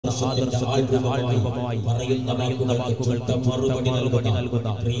ആദർശത്തിന്റെ ആൾരൂപമായി പറയുന്ന വാക്കുകൾക്ക് മറുപടി നൽകുന്ന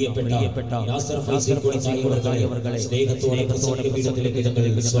പ്രിയപ്പെട്ട യാസർ ഫൈസൽ കുളങ്ങരയെ സ്നേഹത്തോടെ പീഠത്തിലേക്ക്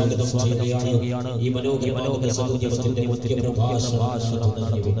ഞങ്ങൾ സ്വാഗതം ചെയ്യുകയാണ്. ഈ മനോഹരമായ സൗന്ദര്യത്തിന്റെ മുഖ്യ പ്രഭാഷണം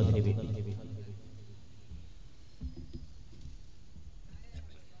നടത്തുന്നതിന്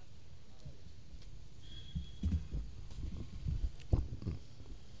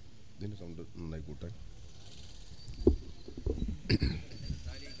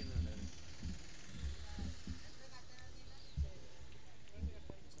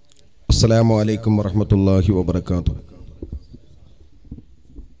അസ്സലാമു അലൈക്കും വറഹ്മത്തുള്ളാഹി വബറകാതുഹു.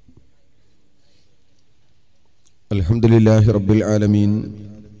 അൽഹംദുലില്ലാഹി റബ്ബിൽ ആലമീൻ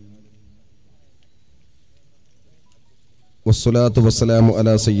വസ്സലാത്തു വസ്സലാമു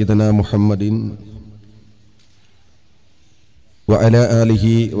അലാ സയ്യിദിനാ മുഹമ്മദിൻ വഅലാ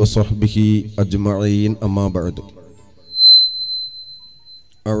ആലിഹി വസ്വഹ്ബിഹി അജ്മഈൻ അമ്മാ ബഅദ്.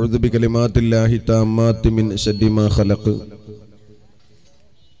 അഊദു ബികലിമാത്തില്ലാഹി താമ്മാത്തി മിൻ ശർരി മാ ഖലഖ്.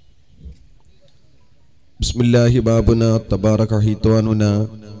 ബിസ്മില്ലാഹി ബാബുനാ തബാറക ഹിത്വാനുനാ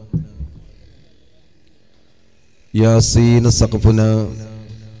യാസീൻ സഖഫുനാ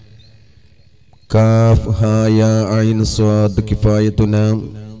കാഫ് ഹാ യാ ഐൻ സ്വാദ് കിഫായത്തുനാ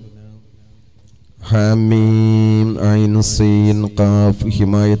ഹാമീം ഐൻ സീൻ ഖാഫ്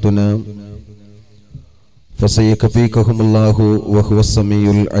ഹിമായത്തുനാ ഫസയകഫീകഹുമുല്ലാഹു വഹുവസ്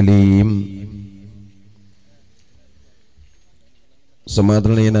സമീഉൽ അലീം.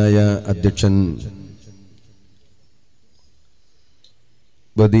 സമാദരണീയനായ അധ്യക്ഷൻ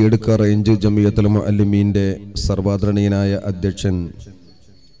ബദിയെടുക്ക റേഞ്ച് ജമിയത്തുൽ മുഅല്ലിമീന്റെ സർവാദരണീയനായ അധ്യക്ഷൻ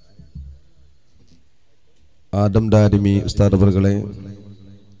ആദം ദാരിമി ഉസ്താദ് അവറുകളെ,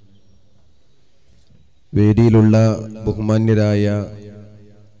 വേദിയിലുള്ള ബഹുമാന്യരായ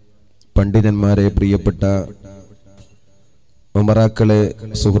പണ്ഡിതന്മാരെ, പ്രിയപ്പെട്ട ഉമറാക്കളെ,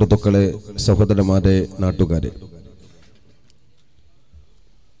 സുഹൃത്തുക്കളെ, സഹോദരന്മാരെ, നാട്ടുകാരെ,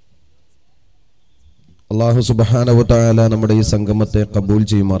 അല്ലാഹു സുബ്ഹാനഹു വ തആല നമ്മുടെ ഈ സംഗമത്തെ കബൂൽ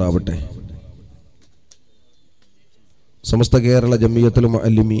ചെയ്യുമാറാവട്ടെ. സമസ്ത കേരള ജമിയത്തുൽ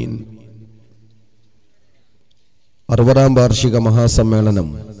മുഅല്ലിമീൻ 60ാം വാർഷിക മഹാസമ്മേളനം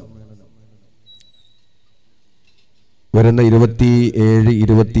വരുന്ന 27,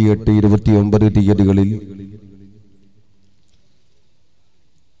 28, 29 തീയതികളിൽ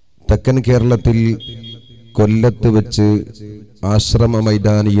തെക്കൻ കേരളത്തിൽ കൊല്ലത്ത് വെച്ച് ആശ്രമ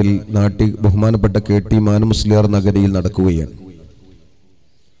മൈതാനിയിൽ നാട്ടി ബഹുമാനപ്പെട്ട KT മാനുമുസ്ലിയാർ നഗരിയിൽ നടക്കുകയാണ്.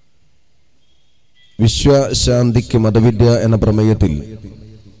 വിശ്വശാന്തിക്ക് മതവിദ്യ എന്ന പ്രമേയത്തിൽ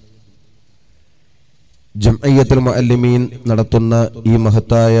ജംഇയ്യത്തുൽ മുഅല്ലിമീൻ നടത്തുന്ന ഈ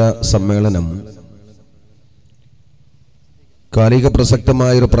മഹത്തായ സമ്മേളനം കാലിക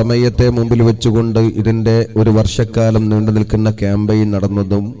പ്രസക്തമായൊരു പ്രമേയത്തെ മുമ്പിൽ വെച്ചുകൊണ്ട് ഇതിന്റെ ഒരു വർഷക്കാലം നീണ്ടു നിൽക്കുന്ന ക്യാമ്പയിൻ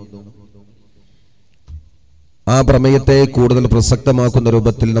നടന്നതും ആ പ്രമേയത്തെ കൂടുതൽ പ്രസക്തമാക്കുന്ന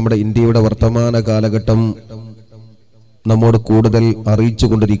രൂപത്തിൽ നമ്മുടെ ഇന്ത്യയുടെ വർത്തമാന കാലഘട്ടം നമ്മോട് കൂടുതൽ അറിയിച്ചു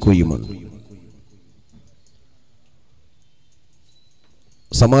കൊണ്ടിരിക്കുകയുമാണ്.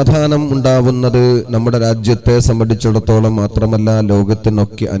 സമാധാനം ഉണ്ടാവുന്നത് നമ്മുടെ രാജ്യത്തെ സംബന്ധിച്ചിടത്തോളം മാത്രമല്ല,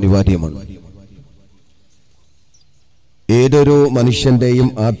 ലോകത്തിനൊക്കെ അനിവാര്യമാണ്. ഏതൊരു മനുഷ്യന്റെയും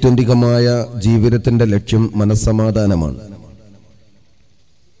ആത്യന്തികമായ ജീവിതത്തിന്റെ ലക്ഷ്യം മനസ്സമാധാനമാണ്.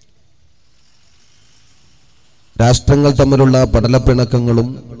 രാഷ്ട്രങ്ങൾ തമ്മിലുള്ള പടലപ്പിണക്കങ്ങളും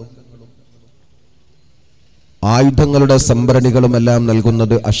ആയുധങ്ങളുടെ സംഭരണികളുമെല്ലാം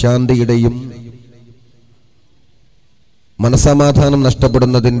നൽകുന്നത് അശാന്തിയുടെയും മനസമാധാനം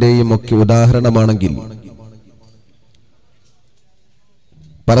നഷ്ടപ്പെടുന്നതിന്റെയും ഒക്കെ ഉദാഹരണമാണെങ്കിൽ,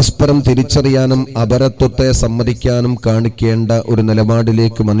 പരസ്പരം തിരിച്ചറിയാനും അപരത്വത്തെ സമ്മതിക്കാനും കാണിക്കേണ്ട ഒരു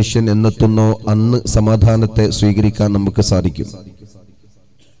നിലപാടിലേക്ക് മനുഷ്യൻ എന്നെത്തുന്നോ അന്ന് സമാധാനത്തെ സ്വീകരിക്കാൻ നമുക്ക് സാധിക്കും.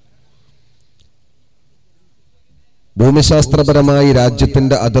 ഭൂമിശാസ്ത്രപരമായി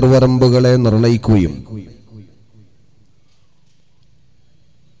രാജ്യത്തിന്റെ അതിർവരമ്പുകളെ നിർണയിക്കുകയും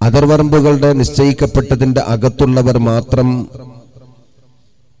അതിർവരമ്പുകളുടെ നിശ്ചയിക്കപ്പെട്ടതിന്റെ അകത്തുള്ളവർ മാത്രം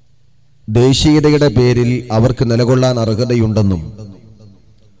ദേശീയതയുടെ പേരിൽ അവർക്ക് നിലകൊള്ളാൻ അർഹതയുണ്ടെന്നും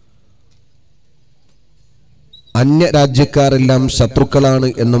അന്യരാജ്യക്കാരെല്ലാം ശത്രുക്കളാണ്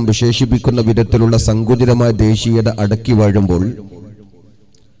എന്നും വിശേഷിപ്പിക്കുന്ന വിധത്തിലുള്ള സങ്കുചിതമായ ദേശീയത അടക്കി വാഴുമ്പോൾ,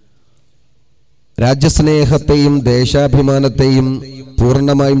 രാജ്യസ്നേഹത്തെയും ദേശാഭിമാനത്തെയും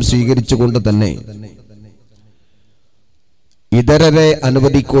പൂർണ്ണമായും സ്വീകരിച്ചുകൊണ്ട് തന്നെ ഇതരരെ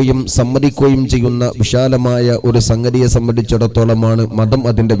അനുവദിക്കുകയും സമ്മതിക്കുകയും ചെയ്യുന്ന വിശാലമായ ഒരു സംഗതിയെ സംബന്ധിച്ചിടത്തോളമാണ് മതം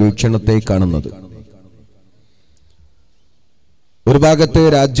അതിന്റെ വീക്ഷണത്തെ കാണുന്നത്. ഒരു ഭാഗത്ത്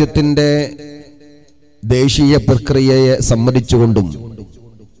രാജ്യത്തിന്റെ ദേശീയ പ്രക്രിയയെ സമ്മതിച്ചുകൊണ്ടും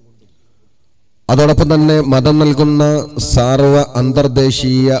അതോടൊപ്പം തന്നെ മതം നൽകുന്ന സാർവ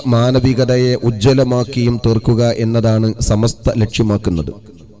അന്തർദേശീയ മാനവികതയെ ഉജ്ജ്വലമാക്കിയും തീർക്കുക എന്നതാണ് സമസ്ത ലക്ഷ്യമാക്കുന്നത്.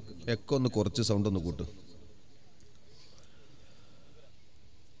 ഒന്ന് കുറച്ച് സൗണ്ട് ഒന്ന് കൂട്ടും.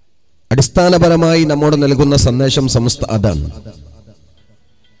 അടിസ്ഥാനപരമായി നമ്മോട് നൽകുന്ന സന്ദേശം സമസ്ത അതാണ്.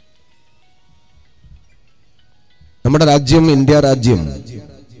 നമ്മുടെ രാജ്യം, ഇന്ത്യ രാജ്യം,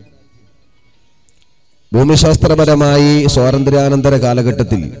 ഭൂമിശാസ്ത്രപരമായി സ്വാതന്ത്ര്യാനന്തര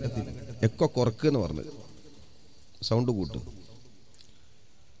കാലഘട്ടത്തിൽ കുറക്ക് എന്ന് പറഞ്ഞത് സൗണ്ട് കൂട്ടും.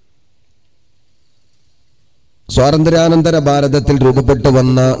 സ്വാതന്ത്ര്യാനന്തര ഭാരതത്തിൽ രൂപപ്പെട്ടു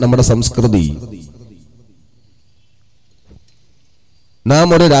വന്ന നമ്മുടെ സംസ്കൃതി നാം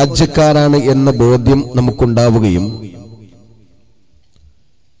ഒരു രാജ്യക്കാരാണ് എന്ന ബോധ്യം നമുക്കുണ്ടാവുകയും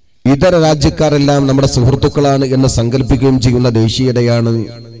ഇതര രാജ്യക്കാരെല്ലാം നമ്മുടെ സുഹൃത്തുക്കളാണ് എന്ന് സങ്കല്പിക്കുകയും ചെയ്യുന്ന ദേശീയതയാണ്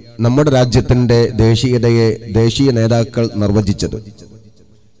നമ്മുടെ രാജ്യത്തിന്റെ ദേശീയതയെ ദേശീയ നേതാക്കൾ നിർവചിച്ചത്.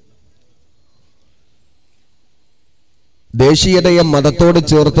 ദേശീയതയെ മതത്തോട്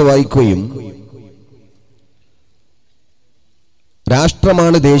ചേർത്ത് വായിക്കുകയും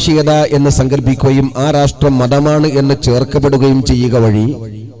രാഷ്ട്രമാണ് ദേശീയത എന്ന് സങ്കല്പിക്കുകയും ആ രാഷ്ട്രം മതമാണ് എന്ന് ചേർക്കപ്പെടുകയും ചെയ്യുക വഴി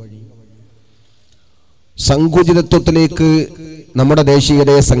സങ്കുചിതത്വത്തിലേക്ക് നമ്മുടെ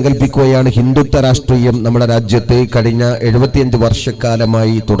ദേശീയതയെ സങ്കല്പിക്കുകയാണ് ഹിന്ദുത്വ രാഷ്ട്രീയം നമ്മുടെ രാജ്യത്തെ കഴിഞ്ഞ 75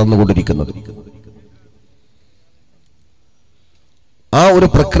 വർഷക്കാലമായി തുടർന്നുകൊണ്ടിരിക്കുന്നത്. ആ ഒരു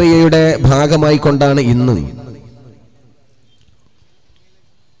പ്രക്രിയയുടെ ഭാഗമായി കൊണ്ടാണ് ഇന്ന്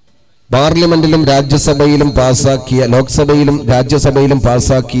പാർലമെന്റിലും രാജ്യസഭയിലും പാസാക്കിയ, ലോക്സഭയിലും രാജ്യസഭയിലും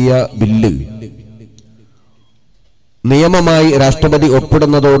പാസാക്കിയ ബില്ല് നിയമമായി രാഷ്ട്രപതി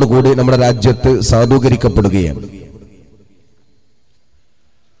ഒപ്പിടുന്നതോടുകൂടി നമ്മുടെ രാജ്യത്ത് സാധൂകരിക്കപ്പെടുകയാണ്.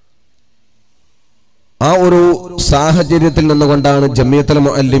 ആ ഒരു സാഹചര്യത്തിൽ നിന്നുകൊണ്ടാണ് ജമിയത്തുൽ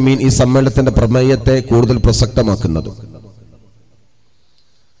മുഅല്ലിമീൻ ഈ സമ്മേളനത്തിന്റെ പ്രമേയത്തെ കൂടുതൽ പ്രസക്തമാക്കുന്നത്.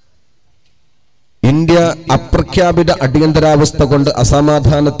 ഇന്ത്യ അപ്രഖ്യാപിത അടിയന്തരാവസ്ഥ കൊണ്ട്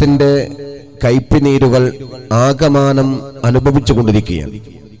അസമാധാനത്തിന്റെ കയ്പിനീരുകൾ ആകമാനം അനുഭവിച്ചുകൊണ്ടിരിക്കുകയാണ്.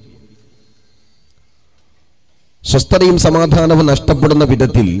 സ്വസ്ഥതയും സമാധാനവും നഷ്ടപ്പെടുന്ന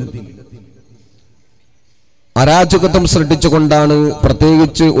വിധത്തിൽ അരാജകത്വം സൃഷ്ടിച്ചുകൊണ്ടാണ്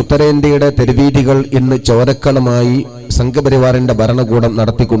പ്രത്യേകിച്ച് ഉത്തരേന്ത്യയുടെ തെരുവീഥികൾ ഇന്ന് ചോരക്കളമായി സംഘപരിവാറിന്റെ ഭരണകൂടം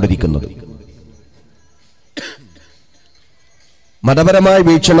നടത്തിക്കൊണ്ടിരിക്കുന്നത്. മതപരമായ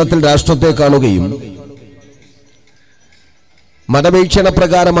വീക്ഷണത്തിൽ രാഷ്ട്രത്തെ കാണുകയും മതവീക്ഷണ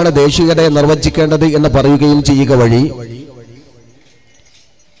പ്രകാരമാണ് ദേശീയതയെ നിർവചിക്കേണ്ടത് എന്ന് പറയുകയും ചെയ്യുക വഴി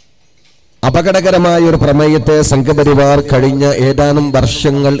അപകടകരമായ ഒരു പ്രമേയത്തെ സംഘപരിവാർ കഴിഞ്ഞ ഏതാനും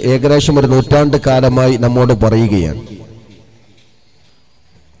വർഷങ്ങൾ, ഏകദേശം ഒരു നൂറ്റാണ്ട് കാലമായി നമ്മോട് പറയുകയാണ്.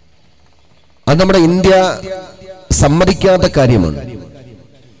 അത് നമ്മുടെ ഇന്ത്യ സമ്മതിക്കാത്ത കാര്യമാണ്.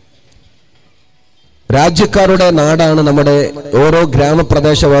 രാജ്യക്കാരുടെ നാടാണ് നമ്മുടെ, ഓരോ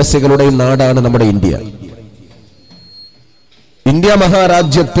ഗ്രാമപ്രദേശവാസികളുടെയും നാടാണ് നമ്മുടെ ഇന്ത്യ. ഇന്ത്യ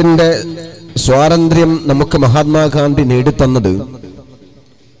മഹാരാജ്യത്തിന്റെ സ്വാതന്ത്ര്യം നമുക്ക് മഹാത്മാഗാന്ധി നേടിത്തന്നത്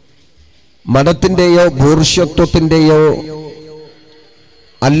മതത്തിന്റെയോ ഭൂർഷ്യത്വത്തിന്റെയോ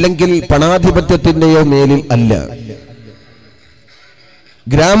അല്ലെങ്കിൽ പണാധിപത്യത്തിന്റെയോ മേലിൽ അല്ല.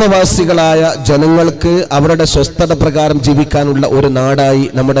 ഗ്രാമവാസികളായ ജനങ്ങൾക്ക് അവരുടെ സ്വസ്ഥത പ്രകാരം ജീവിക്കാനുള്ള ഒരു നാടായി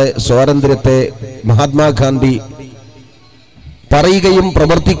നമ്മുടെ സ്വാതന്ത്ര്യത്തെ മഹാത്മാഗാന്ധി പറയുകയും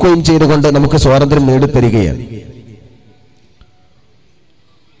പ്രവർത്തിക്കുകയും ചെയ്തുകൊണ്ട് നമുക്ക് സ്വാതന്ത്ര്യം നേടിത്തരികയാണ്.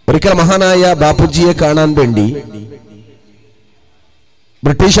 ഒരിക്കൽ മഹാനായ ബാപ്പുജിയെ കാണാൻ വേണ്ടി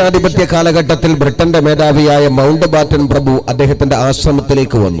ബ്രിട്ടീഷ് ആധിപത്യ കാലഘട്ടത്തിൽ ബ്രിട്ടന്റെ മേധാവിയായ മൗണ്ട് ബാറ്റൻ പ്രഭു അദ്ദേഹത്തിന്റെ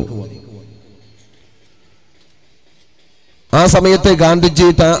ആശ്രമത്തിലേക്ക് വന്നു. ആ സമയത്ത് ഗാന്ധിജി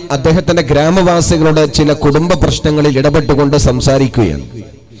അദ്ദേഹത്തിന്റെ ഗ്രാമവാസികളുടെ ചില കുടുംബ പ്രശ്നങ്ങളിൽ ഇടപെട്ടുകൊണ്ട് സംസാരിക്കുകയാണ്.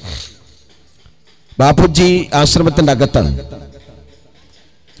 ബാപ്പുജി ആശ്രമത്തിന്റെ അകത്താണ്.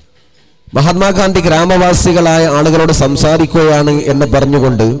 മഹാത്മാഗാന്ധി ഗ്രാമവാസികളായ ആളുകളോട് സംസാരിക്കുകയാണ് എന്ന്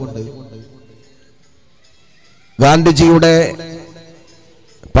പറഞ്ഞുകൊണ്ട് ഗാന്ധിജിയുടെ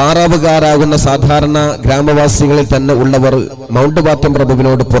പാറാവുകാരാകുന്ന സാധാരണ ഗ്രാമവാസികളിൽ തന്നെ ഉള്ളവർ മൗണ്ട് ബാറ്റൻ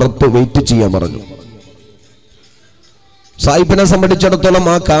പ്രഭുവിനോട് പുറത്ത് വെയിറ്റ് ചെയ്യാൻ പറഞ്ഞു. സാഹിബിനെ സംബന്ധിച്ചിടത്തോളം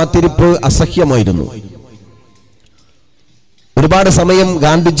ആ കാത്തിരിപ്പ് അസഹ്യമായിരുന്നു. ഒരുപാട് സമയം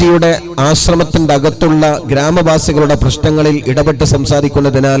ഗാന്ധിജിയുടെ ആശ്രമത്തിന്റെ അകത്തുള്ള ഗ്രാമവാസികളുടെ പ്രശ്നങ്ങളിൽ ഇടപെട്ട്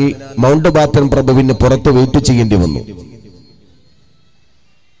സംസാരിക്കുന്നതിനാൽ മൗണ്ട് ബാറ്റൻ പ്രഭുവിന് പുറത്ത് വെയിറ്റ് ചെയ്യേണ്ടി വന്നു.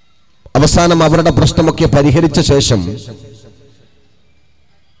 അവസാനം അവരുടെ പ്രശ്നമൊക്കെ പരിഹരിച്ച ശേഷം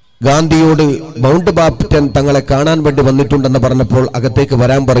ഗാന്ധിയോട് മൗണ്ട് ബാറ്റൻ തങ്ങളെ കാണാൻ വേണ്ടി വന്നിട്ടുണ്ടെന്ന് പറഞ്ഞപ്പോൾ അകത്തേക്ക്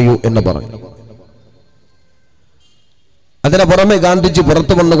വരാൻ പറയൂ എന്ന് പറഞ്ഞു. അതിന് പുറമെ ഗാന്ധിജി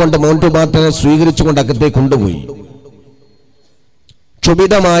പുറത്തു വന്നുകൊണ്ട് മൗണ്ട് ബാറ്റനെ സ്വീകരിച്ചുകൊണ്ട് അകത്തേക്ക് കൊണ്ടുപോയി.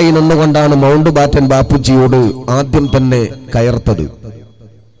 ക്ഷുഭിതമായി നിന്നുകൊണ്ടാണ് മൗണ്ട് ബാറ്റൻ ബാപ്പുജിയോട് ആദ്യം തന്നെ കയർത്തത്.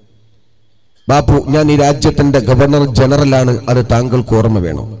 ബാപ്പു ഞാൻ ഈ രാജ്യത്തിന്റെ ഗവർണർ ജനറലാണ്, അത് താങ്കൾക്ക് ഓർമ്മ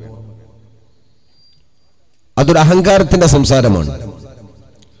വേണം. അതൊരു അഹങ്കാരത്തിന്റെ സംസാരമാണ്.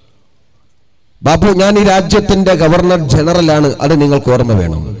 ബാപ്പു ഞാൻ ഈ രാജ്യത്തിന്റെ ഗവർണർ ജനറലാണ്, അത് നിങ്ങൾക്ക് ഓർമ്മ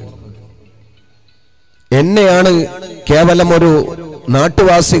വേണം. എന്നെയാണ് കേവലം ഒരു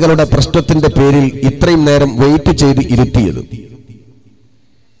നാട്ടുവാസികളുടെ പ്രശ്നത്തിന്റെ പേരിൽ ഇത്രയും നേരം വെയിറ്റ് ചെയ്ത് ഇരുത്തിയത്.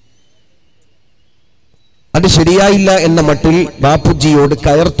 അത് ശരിയായില്ല എന്ന മട്ടിൽ ബാപ്പുജിയോട്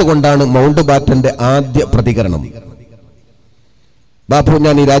കയർത്തുകൊണ്ടാണ് മൗണ്ട് ബാറ്റന്റെ ആദ്യ പ്രതികരണം. ബാപ്പു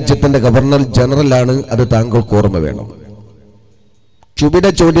ഞാൻ ഈ രാജ്യത്തിന്റെ ഗവർണർ ജനറലാണ്, അത് താങ്കൾക്ക് ഓർമ്മ വേണം.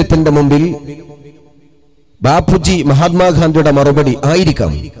 ചുബിയുടെ ചോദ്യത്തിന്റെ മുമ്പിൽ ബാപ്പുജി മഹാത്മാഗാന്ധിയുടെ മറുപടി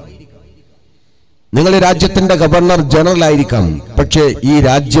ആയിരിക്കാം, നിങ്ങൾ ഈ രാജ്യത്തിന്റെ ഗവർണർ ജനറൽ ആയിരിക്കാം, പക്ഷേ ഈ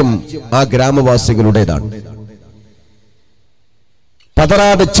രാജ്യം ആ ഗ്രാമവാസികളുടേതാണ്.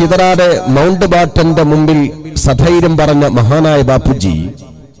 പതറാതെ ചിതറാതെ മൗണ്ട് ബാറ്റന്റെ മുമ്പിൽ സധൈര്യം പറഞ്ഞ മഹാനായ ബാപ്പുജി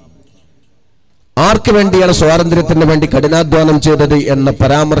ആർക്ക് വേണ്ടിയാണ് സ്വാതന്ത്ര്യത്തിന് വേണ്ടി കഠിനാധ്വാനം ചെയ്തത് എന്ന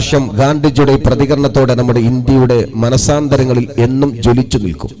പരാമർശം ഗാന്ധിജിയുടെ പ്രതികരണത്തോടെ നമ്മുടെ ഇന്ത്യയുടെ മനസാന്തരങ്ങളിൽ എന്നും ജ്വലിച്ചു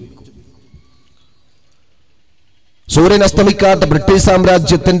നിൽക്കും. സൂര്യൻ അസ്തമിക്കാത്ത ബ്രിട്ടീഷ്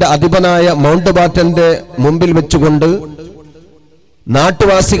സാമ്രാജ്യത്തിന്റെ അധിപനായ മൗണ്ട് ബാറ്റന്റെ മുമ്പിൽ വെച്ചുകൊണ്ട്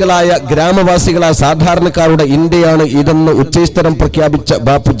നാട്ടുവാസികളായ ഗ്രാമവാസികളായ സാധാരണക്കാരുടെ ഇന്ത്യയാണ് ഇതെന്ന് ഉച്ചസ്ഥരം പ്രഖ്യാപിച്ച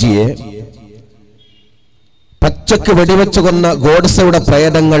ബാപ്പുജിയെ പച്ചക്ക് വെടിവെച്ചു കൊന്ന ഗോഡ്സയുടെ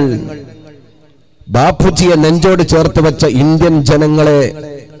പ്രേതങ്ങൾ ബാപ്പുജിയെ നെഞ്ചോട് ചേർത്ത് വെച്ച ഇന്ത്യൻ ജനങ്ങളെ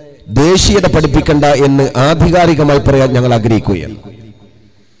ദേശീയത പഠിപ്പിക്കണ്ട എന്ന് ആധികാരികമായി പറയാൻ ഞങ്ങൾ ആഗ്രഹിക്കുകയാണ്.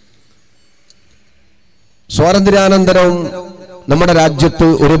 സ്വാതന്ത്ര്യാനന്തരവും നമ്മുടെ രാജ്യത്ത്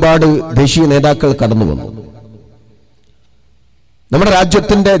ഒരുപാട് ദേശീയ നേതാക്കൾ കടന്നു വന്നു. നമ്മുടെ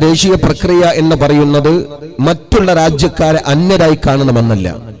രാജ്യത്തിന്റെ ദേശീയ പ്രക്രിയ എന്ന് പറയുന്നത് മറ്റുള്ള രാജ്യക്കാരെ അന്യരായി കാണണമെന്നല്ല.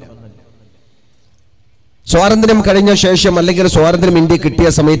 സ്വാതന്ത്ര്യം കഴിഞ്ഞ ശേഷം അല്ലെങ്കിൽ സ്വാതന്ത്ര്യം ഇന്ത്യ കിട്ടിയ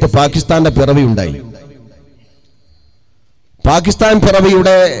സമയത്ത് പാകിസ്ഥാന്റെ പിറവി ഉണ്ടായി. പാകിസ്ഥാൻ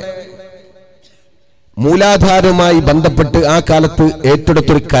പിറവിയുടെ മൂലാധാരവുമായി ബന്ധപ്പെട്ട് ആ കാലത്ത്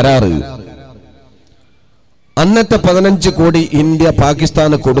ഏറ്റെടുത്തൊരു കരാറ് അന്നത്തെ 15 കോടി ഇന്ത്യ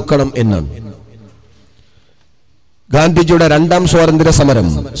പാകിസ്ഥാന് കൊടുക്കണം എന്നാണ്. ഗാന്ധിജിയുടെ രണ്ടാം സ്വാതന്ത്ര്യ സമരം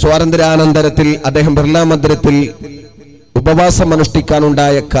സ്വാതന്ത്ര്യാനന്തരത്തിൽ അദ്ദേഹം ബിർള മന്ദിരത്തിൽ ഉപവാസം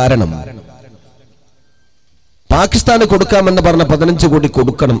അനുഷ്ഠിക്കാനുണ്ടായ കാരണം പാകിസ്ഥാന് കൊടുക്കാമെന്ന് പറഞ്ഞ 15 കോടി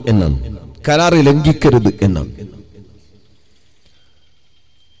കൊടുക്കണം എന്നാണ്. കരാറ് ലംഘിക്കരുത് എന്നാണ്.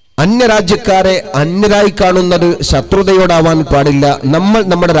 അന്യരാജ്യക്കാരെ അന്യരായി കാണുന്നത് ശത്രുതയോടാവാൻ പാടില്ല. നമ്മൾ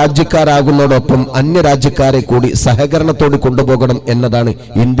നമ്മുടെ രാജ്യക്കാരാകുന്നതോടൊപ്പം അന്യരാജ്യക്കാരെ കൂടി സഹകരണത്തോട് കൊണ്ടുപോകണം എന്നതാണ്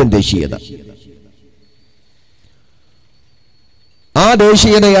ഇന്ത്യൻ ദേശീയത. ആ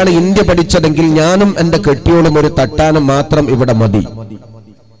ദേശീയതയാണ് ഇന്ത്യ പഠിച്ചതെങ്കിൽ ഞാനും എന്റെ കെട്ടിയോളും ഒരു തട്ടാനും മാത്രം ഇവിടെ മതി.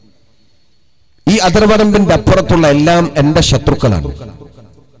 ഈ അതിർവരമ്പിന്റെ അപ്പുറത്തുള്ള എല്ലാം എന്റെ ശത്രുക്കളാണ്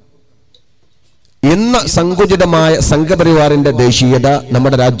എന്ന സങ്കുചിതമായ സംഘപരിവാറിന്റെ ദേശീയത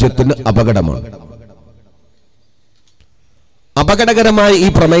നമ്മുടെ രാജ്യത്തിന് അപകടമാണ്. അപകടകരമായ ഈ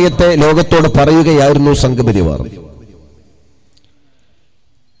പ്രമേയത്തെ ലോകത്തോട് പറയുകയായിരുന്നു സംഘപരിവാർ.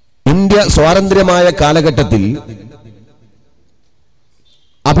 ഇന്ത്യ സ്വാതന്ത്ര്യമായ കാലഘട്ടത്തിൽ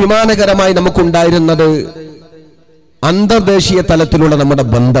അഭിമാനകരമായി നമുക്കുണ്ടായിരുന്നത് അന്തർദേശീയ തലത്തിലുള്ള നമ്മുടെ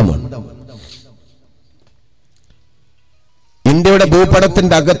ബന്ധമാണ്. ഇന്ത്യയുടെ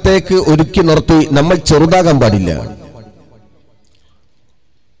ഭൂപടത്തിന്റെ അകത്തേക്ക് ഒരുക്കി നിർത്തി നമ്മൾ ചെറുതാകാൻ പാടില്ല.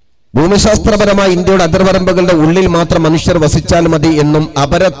 ഭൂമിശാസ്ത്രപരമായി ഇന്ത്യയുടെ അതിർവരമ്പുകളുടെ ഉള്ളിൽ മാത്രം മനുഷ്യർ വസിച്ചാൽ മതി എന്നും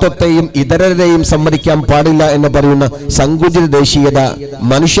അപരത്വത്തെയും ഇതരരെയും സമ്മതിക്കാൻ പാടില്ല എന്ന് പറയുന്ന സങ്കുചിത ദേശീയത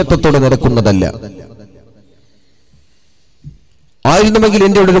മനുഷ്യത്വത്തോട് നിരക്കുന്നതല്ല. ആയിരുന്നുവെങ്കിൽ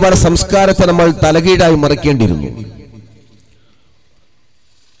ഇന്ത്യയുടെ ഒരുപാട് സംസ്കാരത്തെ നമ്മൾ തലകീഴായി മറിക്കേണ്ടിയിരുന്നു.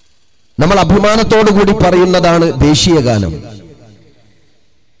 നമ്മൾ അഭിമാനത്തോടുകൂടി പറയുന്നതാണ് ദേശീയ ഗാനം.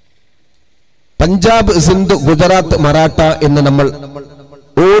 പഞ്ചാബ്, സിന്ധ്, ഗുജറാത്ത്, മറാഠ എന്ന് നമ്മൾ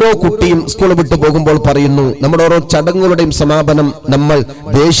ഓരോ കുട്ടിയും സ്കൂൾ വിട്ടു പോകുമ്പോൾ പറയുന്നു. നമ്മുടെ ഓരോ ചടങ്ങുകളുടെയും സമാപനം നമ്മൾ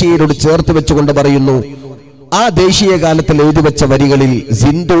ദേശീയരോട് ചേർത്ത് വെച്ചുകൊണ്ട് പറയുന്നു. ആ ദേശീയ ഗാനത്തിൽ എഴുതി വെച്ച വരികളിൽ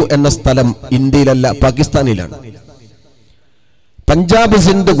സിന്ധു എന്ന സ്ഥലം ഇന്ത്യയിലല്ല, പാകിസ്ഥാനിലാണ്. പഞ്ചാബ്,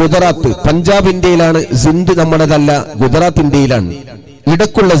 സിന്ധ്, ഗുജറാത്ത്. പഞ്ചാബ് ഇന്ത്യയിലാണ്, സിന്ധ് നമ്മുടേതല്ല, ഗുജറാത്ത് ഇന്ത്യയിലാണ്.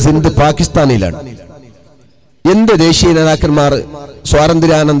 ഇടക്കുള്ള സിന്ധ് പാകിസ്ഥാനിലാണ്. എന്ത് ദേശീയ നേതാക്കന്മാർ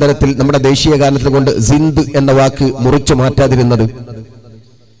സ്വാതന്ത്ര്യാനന്തരത്തിൽ നമ്മുടെ ദേശീയ ഗാനത്തിൽ കൊണ്ട് സിന്ധ് എന്ന വാക്ക് മുറിച്ചു മാറ്റാതിരുന്നത്?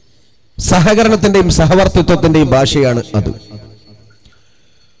 സഹകരണത്തിന്റെയും സഹവർത്തിത്വത്തിന്റെയും ഭാഷയാണ് അത്.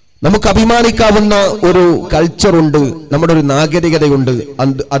 നമുക്ക് അഭിമാനിക്കാവുന്ന ഒരു കൾച്ചറുണ്ട്, നമ്മുടെ ഒരു നാഗരികതയുണ്ട്.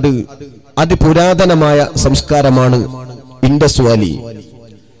 അത് അതിപുരാതനമായ സംസ്കാരമാണ് ഇൻഡസ് വാലി.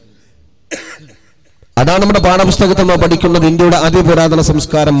 അതാണ് നമ്മുടെ പാഠപുസ്തകത്തിൽ നമ്മൾ പഠിക്കുന്നത്. ഇന്ത്യയുടെ അതിപുരാതന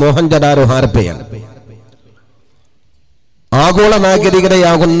സംസ്കാരം മോഹൻജദാരോ, ഹാരപ്പയാണ്. ആഗോള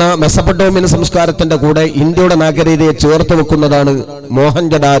നാഗരികതയാകുന്ന മെസപ്പൊട്ടേമിയൻ സംസ്കാരത്തിന്റെ കൂടെ ഇന്ത്യയുടെ നാഗരികതയെ ചേർത്ത് വെക്കുന്നതാണ്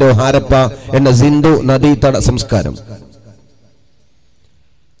മോഹൻജദാരോ ഹാരപ്പ എന്ന സിന്ധു നദീതട സംസ്കാരം.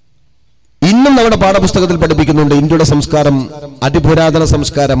 ഇന്നും നമ്മുടെ പാഠപുസ്തകത്തിൽ പഠിപ്പിക്കുന്നുണ്ട് ഇന്ത്യയുടെ സംസ്കാരം അതിപുരാതന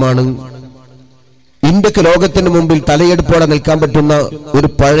സംസ്കാരമാണ്. ഇന്ത്യക്ക് ലോകത്തിന് മുമ്പിൽ തലയെടുപ്പോടെ നിൽക്കാൻ പറ്റുന്ന ഒരു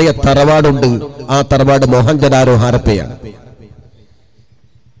പഴയ തറവാടുണ്ട്. ആ തറവാട് മോഹൻജദാരോ ഹാരപ്പയാണ്.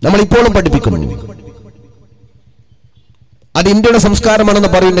 നമ്മൾ ഇപ്പോഴും പഠിപ്പിക്കുന്നു. അത് ഇന്ത്യയുടെ സംസ്കാരമാണെന്ന്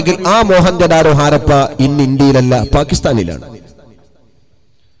പറയുന്നെങ്കിൽ ആ മോഹൻജദാരോ ഹാരപ്പ ഇന്ന് ഇന്ത്യയിലല്ല, പാകിസ്ഥാനിലാണ്.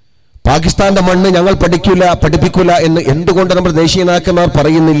 പാകിസ്ഥാന്റെ മണ്ണ് ഞങ്ങൾ പഠിപ്പിക്കൂല എന്ന് എന്തുകൊണ്ട് നമ്മുടെ ദേശീയ നേതാക്കന്മാർ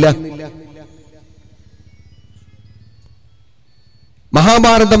പറയുന്നില്ല?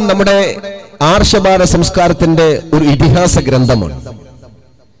 മഹാഭാരതം നമ്മുടെ ആർഷഭാരത സംസ്കാരത്തിന്റെ ഒരു ഇതിഹാസ ഗ്രന്ഥമാണ്.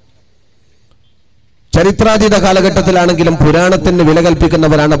 ചരിത്രാതീത കാലഘട്ടത്തിലാണെങ്കിലും പുരാണത്തിന് വില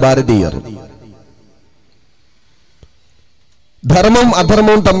കൽപ്പിക്കുന്നവരാണ് ഭാരതീയർ. ധർമ്മവും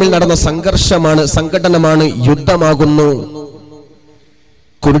അധർമ്മവും തമ്മിൽ നടന്ന സംഘർഷമാണ്, സംഘടനമാണ്, യുദ്ധമാകുന്നു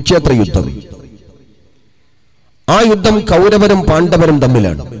കുരുക്ഷേത്ര യുദ്ധം. ആ യുദ്ധം കൗരവരും പാണ്ഡവരും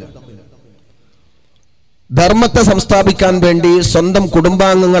തമ്മിലാണ്. ധർമ്മത്തെ സംസ്ഥാപിക്കാൻ വേണ്ടി സ്വന്തം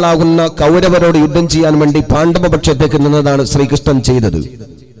കുടുംബാംഗങ്ങളാകുന്ന കൗരവരോട് യുദ്ധം ചെയ്യാൻ വേണ്ടി പാണ്ഡവപക്ഷത്തേക്ക് നിന്നതാണ് ശ്രീകൃഷ്ണൻ ചെയ്തത്.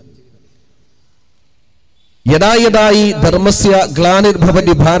 യഥാ യഥായി ധർമ്മസ്യ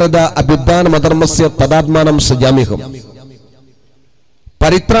ഗ്ലാനിർഭവതി ഭാരത അഭ്യുത്ഥാനമധർമ്മസ്യ തദാത്മാനം സൃജാമ്യഹം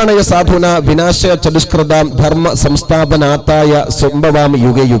പരിത്രാണയ സാധുന വിനാശയ ചതുഷ്കൃതാം ധർമ്മ സംസ്ഥാപനാത്തായ സംഭവാം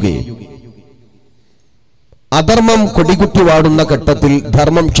യുഗേ യുഗേ. അധർമ്മം കൊടികുത്തി വാടുന്ന ഘട്ടത്തിൽ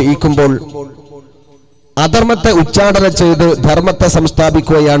ധർമ്മം ക്ഷയിക്കുമ്പോൾ അധർമ്മത്തെ ഉച്ചാടന ചെയ്ത് ധർമ്മത്തെ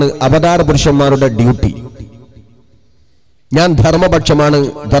സംസ്ഥാപിക്കുകയാണ് അവതാര പുരുഷന്മാരുടെ ഡ്യൂട്ടി. ഞാൻ ധർമ്മപക്ഷമാണ്,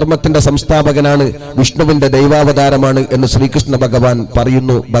 ധർമ്മത്തിന്റെ സംസ്ഥാപകനാണ്, വിഷ്ണുവിന്റെ ദൈവാവതാരമാണ് എന്ന് ശ്രീകൃഷ്ണ ഭഗവാൻ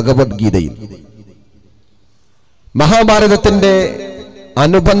പറയുന്നു ഭഗവത്ഗീതയിൽ. മഹാഭാരതത്തിന്റെ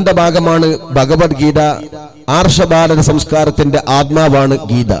അനുബന്ധ ഭാഗമാണ് ഭഗവത്ഗീത. ആർഷഭാരത സംസ്കാരത്തിന്റെ ആത്മാവാണ്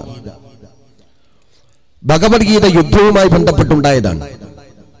ഗീത. ഭഗവത്ഗീത യുദ്ധവുമായി ബന്ധപ്പെട്ടുണ്ടായതാണ്.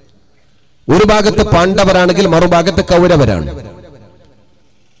 ഒരു ഭാഗത്ത് പാണ്ഡവരാണെങ്കിൽ മറുഭാഗത്ത് കൗരവരാണ്.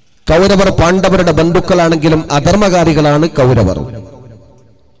 കൗരവർ പാണ്ഡവരുടെ ബന്ധുക്കളാണെങ്കിലും അധർമ്മകാരികളാണ് കൗരവർ.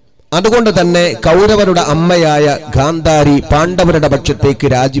 അതുകൊണ്ട് തന്നെ കൗരവരുടെ അമ്മയായ ഗാന്ധാരി പാണ്ഡവരുടെ പക്ഷത്തേക്ക്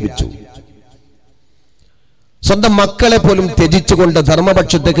രാജിവെച്ചു. സ്വന്തം മക്കളെ പോലും ത്യജിച്ചുകൊണ്ട്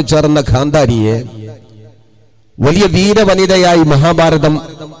ധർമ്മപക്ഷത്തേക്ക് ചേർന്ന ഗാന്ധാരിയെ വലിയ വീരവനിതയായി മഹാഭാരതം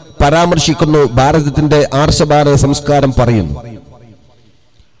പരാമർശിക്കുന്നു. ഭാരതത്തിന്റെ ആർഷഭാരത സംസ്കാരം പറയുന്നു.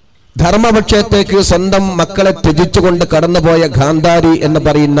 ധർമ്മപക്ഷത്തേക്ക് സ്വന്തം മക്കളെ ത്യജിച്ചുകൊണ്ട് കടന്നുപോയ ഗാന്ധാരി എന്ന്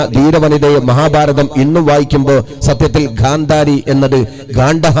പറയുന്ന ധീരവനിതയെ മഹാഭാരതം ഇന്നും വായിക്കുമ്പോൾ സത്യത്തിൽ ഗാന്ധാരി എന്നത്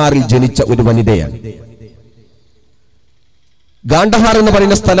ഗാണ്ഡഹാറിൽ ജനിച്ച ഒരു വനിതയാണ്. ഗാണ്ഡഹാർ എന്ന്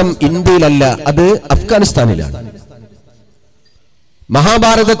പറയുന്ന സ്ഥലം ഇന്ത്യയിലല്ല, അത് അഫ്ഗാനിസ്ഥാനിലാണ്.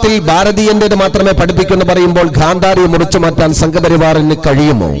 മഹാഭാരതത്തിൽ ഭാരതീയന്റേത് മാത്രമേ പഠിപ്പിക്കുമെന്ന് പറയുമ്പോൾ ഗാന്ധാരിയെ മുറിച്ചു മാറ്റാൻ സംഘപരിവാറിന്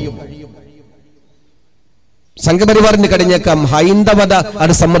കഴിയുമോ? സംഘപരിവാറിന് കഴിഞ്ഞേക്കാം, ഹൈന്ദവത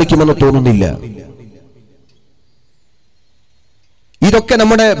അത് സമ്മതിക്കുമെന്ന് തോന്നുന്നില്ല. ഇതൊക്കെ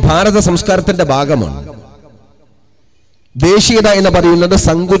നമ്മുടെ ഭാരത സംസ്കാരത്തിന്റെ ഭാഗമാണ്. ദേശീയത എന്ന് പറയുന്നത്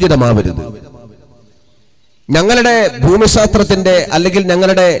സങ്കുചിതമാവരുത്. ഞങ്ങളുടെ ഭൂമിശാസ്ത്രത്തിന്റെ അല്ലെങ്കിൽ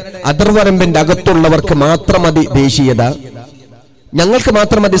ഞങ്ങളുടെ അതിർവരമ്പിന്റെ അകത്തുള്ളവർക്ക് മാത്രം മതി ദേശീയത, ഞങ്ങൾക്ക്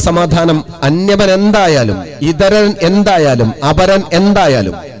മാത്രം മതി സമാധാനം. അന്യവൻ എന്തായാലും, ഇതരൻ എന്തായാലും, അപരൻ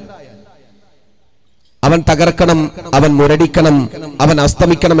എന്തായാലും അവൻ തകർക്കണം, അവൻ മുരടിക്കണം, അവൻ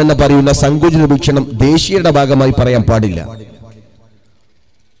അസ്തമിക്കണം എന്ന് പറയുന്ന സങ്കുചിത വീക്ഷണം ദേശീയയുടെ ഭാഗമായി പറയാൻ പാടില്ല.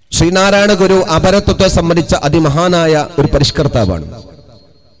 ശ്രീനാരായണ ഗുരു അപരത്വത്തെ സംബന്ധിച്ച അതിമഹാനായ ഒരു പരിഷ്കർത്താവാണ്.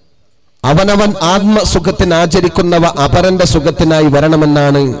 അവനവൻ ആത്മസുഖത്തിന് ആചരിക്കുന്നവ അപരന്റെ സുഖത്തിനായി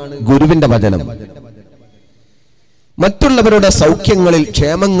വരണമെന്നാണ് ഗുരുവിന്റെ വചനം. മറ്റുള്ളവരുടെ സൗഖ്യങ്ങളിൽ,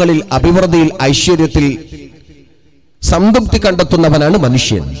 ക്ഷേമങ്ങളിൽ, അഭിവൃദ്ധിയിൽ, ഐശ്വര്യത്തിൽ സംതൃപ്തി കണ്ടെത്തുന്നവനാണ്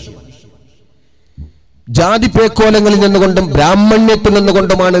മനുഷ്യൻ. ജാതി പേക്കോലങ്ങളിൽ നിന്നുകൊണ്ടും ബ്രാഹ്മണ്യത്തിൽ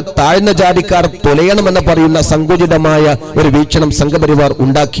നിന്നുകൊണ്ടുമാണ് താഴ്ന്ന ജാതിക്കാർ തൊലയണമെന്ന് പറയുന്ന സങ്കുചിതമായ ഒരു വീക്ഷണം സംഘപരിവാർ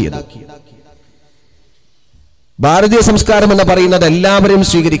ഉണ്ടാക്കിയത്. ഭാരതീയ സംസ്കാരം എന്ന് പറയുന്നത് എല്ലാവരെയും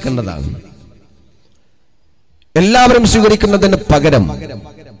സ്വീകരിക്കേണ്ടതാണ്. എല്ലാവരും സ്വീകരിക്കുന്നതിന് പകരം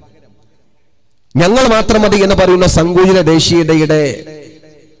ഞങ്ങൾ മാത്രം മതി എന്ന് പറയുന്ന സങ്കുചിത ദേശീയതയുടെ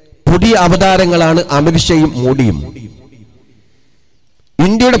പുതിയ അവതാരങ്ങളാണ് അമിത്ഷയും മോഡിയും.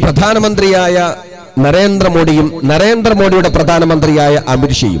 ഇന്ത്യയുടെ പ്രധാനമന്ത്രിയായ നരേന്ദ്രമോദിയും നരേന്ദ്രമോദിയുടെ പ്രധാനമന്ത്രിയായ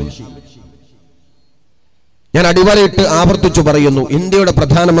അമിത്ഷയും. ഞാൻ അടിവരയിട്ട് ആവർത്തിച്ചു പറയുന്നു, ഇന്ത്യയുടെ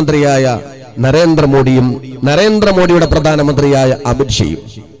പ്രധാനമന്ത്രിയായ നരേന്ദ്രമോദിയും നരേന്ദ്രമോദിയുടെ പ്രധാനമന്ത്രിയായ അമിത്ഷയും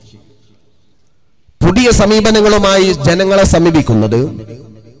പുതിയ സമീപനങ്ങളുമായി ജനങ്ങളെ സമീപിക്കുന്നത്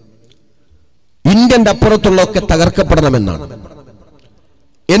ഇന്ത്യന്റെ അപ്പുറത്തുള്ളതൊക്കെ തകർക്കപ്പെടണമെന്നാണ്.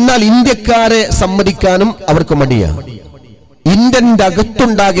 എന്നാൽ ഇന്ത്യക്കാരെ സമ്മതിക്കാനും അവർക്ക് മടിയാണ്. ഇന്ത്യന്റെ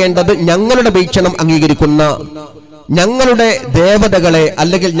അകത്തുണ്ടാകേണ്ടത് ഞങ്ങളുടെ വീക്ഷണം അംഗീകരിക്കുന്ന, ഞങ്ങളുടെ ദേവതകളെ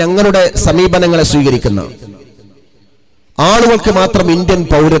അല്ലെങ്കിൽ ഞങ്ങളുടെ സമീപനങ്ങളെ സ്വീകരിക്കുന്ന ആളുകൾക്ക് മാത്രം ഇന്ത്യൻ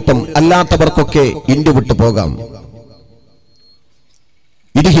പൗരത്വം, അല്ലാത്തവർക്കൊക്കെ ഇന്ത്യ വിട്ടു പോകാം.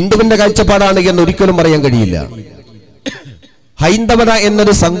 ഇത് ഹിന്ദുവിന്റെ കാഴ്ചപ്പാടാണ് എന്ന് ഒരിക്കലും പറയാൻ കഴിയില്ല. ഹൈന്ദവത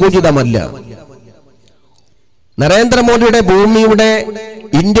എന്നത് സങ്കുചിതമല്ല. നരേന്ദ്രമോദിയുടെ ഭൂമിയുടെ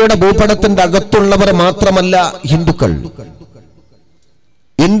ഇന്ത്യയുടെ ഭൂപടത്തിന്റെ അകത്തുള്ളവർ മാത്രമല്ല ഹിന്ദുക്കൾ.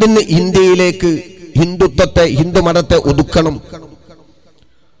 എന്തിന് ഇന്ത്യയിലേക്ക് ഹിന്ദുത്വത്തെ, ഹിന്ദുമതത്തെ ഒതുക്കണം?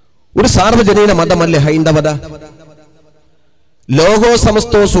 ഒരു സാർവജനീന മതമല്ലേ ഹൈന്ദവത? ലോകോ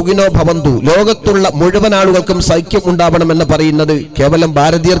സമസ്തോ സുഖിനോ ഭവന്തു, ലോകത്തുള്ള മുഴുവൻ ആളുകൾക്കും സൗഖ്യം ഉണ്ടാവണമെന്ന് പറയുന്നത് കേവലം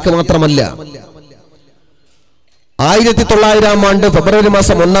ഭാരതീയർക്ക് മാത്രമല്ല. 1900 ആണ്ട് ഫെബ്രുവരി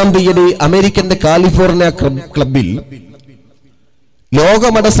മാസം 1-ാം തീയതി അമേരിക്കന്റെ കാലിഫോർണിയ ക്ലബിൽ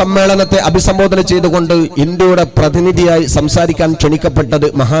ലോകമത സമ്മേളനത്തെ അഭിസംബോധന ചെയ്തുകൊണ്ട് ഇന്ത്യയുടെ പ്രതിനിധിയായി സംസാരിക്കാൻ ക്ഷണിക്കപ്പെട്ടത്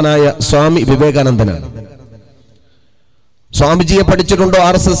മഹാനായ സ്വാമി വിവേകാനന്ദനാണ്. സ്വാമിജിയെ പഠിച്ചിട്ടുണ്ടോ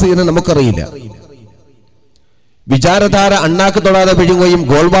RSS എന്ന് നമുക്കറിയില്ല. വിചാരധാര അണ്ണാക്ക് തൊടാതെ വിഴുങ്ങുകയും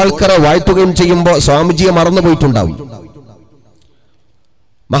ഗോൾവാൾക്കറെ വാഴ്ത്തുകയും ചെയ്യുമ്പോൾ സ്വാമിജിയെ മറന്നുപോയിട്ടുണ്ടാവും.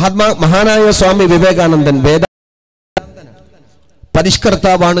 മഹാനായ സ്വാമി വിവേകാനന്ദൻ വേദ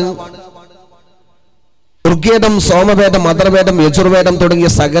പരിഷ്കർത്താവാണ്. ഋഗ്വേദം, സോമവേദം, അഥർവേദം, യജുർവേദം തുടങ്ങിയ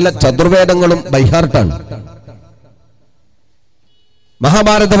സകല ചതുർവേദങ്ങളും ബൈഹാർട്ടാണ്.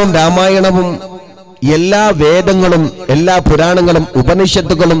 മഹാഭാരതവും രാമായണവും എല്ലാ വേദങ്ങളും എല്ലാ പുരാണങ്ങളും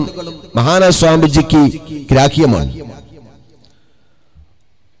ഉപനിഷത്തുകളും മഹാനായ സ്വാമിജിക്ക് ഗ്രാഹ്യമാണ്.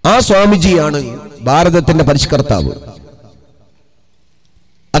 ആ സ്വാമിജിയാണ് ഭാരതത്തിന്റെ പരിഷ്കർത്താവ്.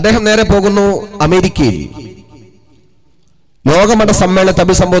 അദ്ദേഹം നേരെ പോകുന്നു അമേരിക്കയിൽ. ലോകമത സമ്മേളനത്തെ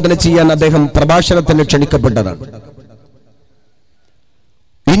അഭിസംബോധന ചെയ്യാൻ അദ്ദേഹം പ്രഭാഷണത്തിന് ക്ഷണിക്കപ്പെട്ടതാണ്.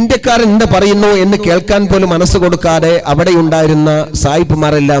 ഇന്ത്യക്കാരൻ എന്ത് പറയുന്നു എന്ന് കേൾക്കാൻ പോലും മനസ്സ് കൊടുക്കാതെ അവിടെ ഉണ്ടായിരുന്ന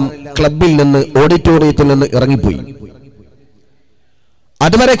സായിപ്പുമാരെല്ലാം ക്ലബിൽ നിന്ന്, ഓഡിറ്റോറിയത്തിൽ നിന്ന് ഇറങ്ങിപ്പോയി.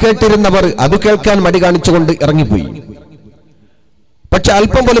 അതുവരെ കേട്ടിരുന്നവർ അത് കേൾക്കാൻ മടി കാണിച്ചുകൊണ്ട് ഇറങ്ങിപ്പോയി. പക്ഷെ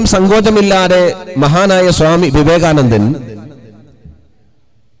അല്പം പോലും സങ്കോചമില്ലാതെ മഹാനായ സ്വാമി വിവേകാനന്ദൻ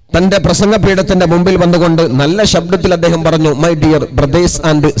തന്റെ പ്രസംഗപീഠത്തിന്റെ മുമ്പിൽ വന്നുകൊണ്ട് നല്ല ശബ്ദത്തിൽ അദ്ദേഹം പറഞ്ഞു, my dear brothers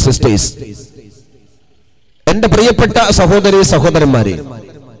and sisters, എന്റെ പ്രിയപ്പെട്ട സഹോദരി സഹോദരന്മാരെ,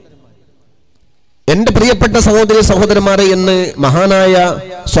 എന്റെ പ്രിയപ്പെട്ട സഹോദരി സഹോദരന്മാരെ എന്ന് മഹാനായ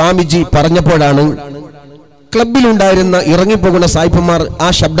സ്വാമിജി പറഞ്ഞപ്പോഴാണ് ക്ലബിലുണ്ടായിരുന്ന ഇറങ്ങിപ്പോകുന്ന സായിപ്പന്മാർ ആ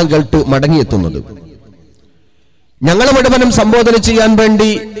ശബ്ദം കേട്ട് മടങ്ങിയെത്തുന്നത്. ഞങ്ങളെ മുഴുവനും സംബോധന ചെയ്യാൻ വേണ്ടി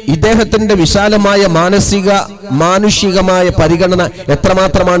ഇദ്ദേഹത്തിന്റെ വിശാലമായ മാനുഷികമായ പരിഗണന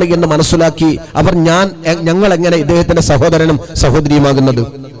എത്രമാത്രമാണ് എന്ന് മനസ്സിലാക്കി അവർ ഞങ്ങൾ എങ്ങനെ ഇദ്ദേഹത്തിന്റെ സഹോദരനും സഹോദരിയുമാകുന്നത്?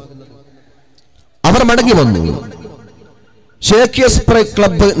 അവർ മടങ്ങി വന്നു. ഷേക്സ്പിയർ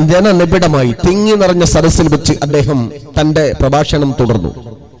ക്ലബ്ബ് ജനനിബിഡമായി തിങ്ങി നിറഞ്ഞ സദസ്സിൽ വെച്ച് അദ്ദേഹം തന്റെ പ്രഭാഷണം തുടർന്നു.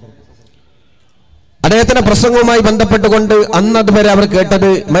 അദ്ദേഹത്തിന്റെ പ്രസംഗവുമായി ബന്ധപ്പെട്ടുകൊണ്ട് അന്ന് അതുവരെ അവർ കേട്ടത്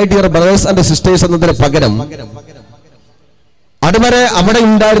my dear brothers and sisters എന്നതിന് പകരം അതുവരെ അവിടെ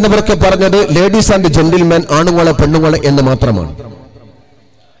ഉണ്ടായിരുന്നവർക്ക് പറഞ്ഞത് ലേഡീസ് ആൻഡ് ജെന്റിൽമെൻ, ആണുങ്ങളെ പെണ്ണുങ്ങളെ എന്ന് മാത്രമാണ്.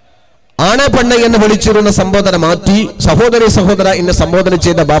 ആണെ പെണ്ണെ എന്ന് വിളിച്ചിരുന്ന സംബോധന മാറ്റി സഹോദരി സഹോദര എന്ന് സംബോധന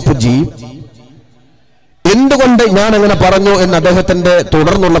ചെയ്ത ബാപ്പുജി എന്തുകൊണ്ട് ഞാൻ അങ്ങനെ പറഞ്ഞു എന്ന് അദ്ദേഹത്തിന്റെ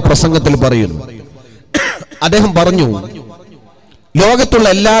തുടർന്നുള്ള പ്രസംഗത്തിൽ പറയുന്നു. അദ്ദേഹം പറഞ്ഞു, ലോകത്തുള്ള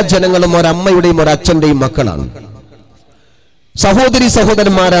എല്ലാ ജനങ്ങളും ഒരമ്മയുടെയും ഒരച്ഛന്റെയും മക്കളാണ്, സഹോദരി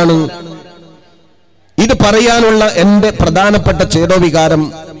സഹോദരന്മാരാണ്. ഇത് പറയാനുള്ള എന്റെ പ്രധാനപ്പെട്ട ചേതോവികാരം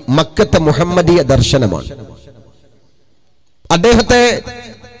മക്കത്തെ മുഹമ്മദീയ ദർശനമാണ്. അദ്ദേഹത്തെ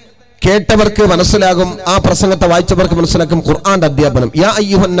കേട്ടവർക്ക് മനസ്സിലാകും, ആ പ്രസംഗത്തെ വായിച്ചവർക്ക് മനസ്സിലാക്കും ഖുർആന്റെ അധ്യാപനം. യാ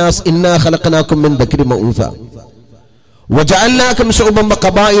അയ്യുഹന്നാസ് ഇന്നാ ഖലഖനാകും മിൻ ദക്രി വഉൻസാ വജഅൽനാകും ശുഅബൻ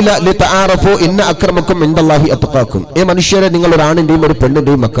വഖബായില ലിതആറഫു ഇന്ന അക്രമകും ഇൻദല്ലാഹി അത്ഖാകും. ഈ മനുഷ്യരെ നിങ്ങൾ ഒരു ആണിന്റെയും ഒരു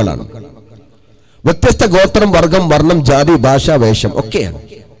പെണ്ണിന്റെയും മക്കളാണ്. വ്യത്യസ്ത ഗോത്രം, വർഗം, വർണ്ണം, ജാതി, ഭാഷ, വേഷം ഒക്കെയാണ്.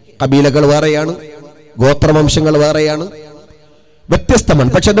 കബീലകൾ വേറെയാണ്, ഗോത്രവംശങ്ങൾ വേറെയാണ്, വ്യത്യസ്തമാണ്.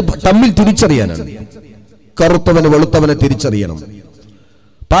 പക്ഷെ അത് തമ്മിൽ തിരിച്ചറിയാനാണ്. കറുത്തവന് വെളുത്തവനെ തിരിച്ചറിയണം,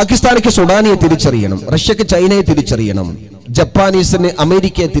 പാകിസ്ഥാനിക്ക് സുഡാനിയെ തിരിച്ചറിയണം, റഷ്യക്ക് ചൈനയെ തിരിച്ചറിയണം, ജപ്പാനീസിന്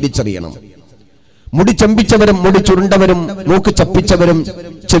അമേരിക്കയെ തിരിച്ചറിയണം. മുടി ചമ്പിച്ചവരും മുടി ചുരുണ്ടവരും മൂക്ക് ചപ്പിച്ചവരും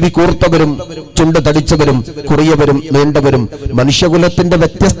ചെവി കൂർത്തവരും ചുണ്ട് തടിച്ചവരും കുറിയവരും നീണ്ടവരും മനുഷ്യകുലത്തിന്റെ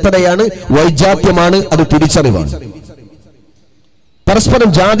വ്യത്യസ്തതയാണ്, വൈജാത്യമാണ്, അത് തിരിച്ചറിവാണ്. പരസ്പരം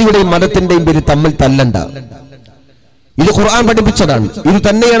ജാതിയുടെയും മതത്തിന്റെയും പേര് തമ്മിൽ തല്ലണ്ട. ഇത് ഖുർആൻ പഠിപ്പിച്ചതാണ്. ഇത്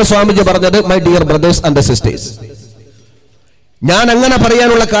തന്നെയാണ് സ്വാമിജി പറഞ്ഞത്, my dear brothers and sisters. ഞാൻ അങ്ങനെ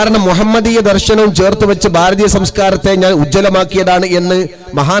പറയാനുള്ള കാരണം മുഹമ്മദീയ ദർശനവും ചേർത്ത് വെച്ച് ഭാരതീയ സംസ്കാരത്തെ ഞാൻ ഉജ്ജ്വലമാക്കിയതാണ് എന്ന്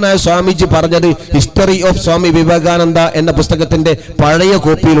മഹാനായ സ്വാമിജി പറഞ്ഞത് ഹിസ്റ്ററി ഓഫ് സ്വാമി വിവേകാനന്ദ എന്ന പുസ്തകത്തിന്റെ പഴയ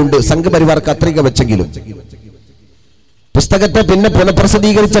കോപ്പിയിലുണ്ട്. സംഘപരിവാർ കത്രിക വെച്ചെങ്കിലും പുസ്തകത്തെ പിന്നെ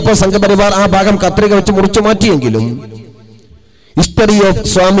പുനഃപ്രസിദ്ധീകരിച്ചപ്പോൾ സംഘപരിവാർ ആ ഭാഗം കത്രിക വെച്ച് മുറിച്ചു മാറ്റിയെങ്കിലും ഹിസ്റ്ററി ഓഫ്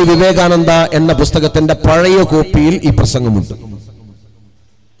സ്വാമി വിവേകാനന്ദ എന്ന പുസ്തകത്തിന്റെ പഴയ കോപ്പിയിൽ ഈ പ്രസംഗമുണ്ട്.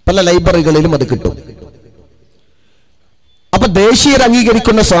 പല ലൈബ്രറികളിലും അത് കിട്ടും. അപ്പൊ ദേശീയത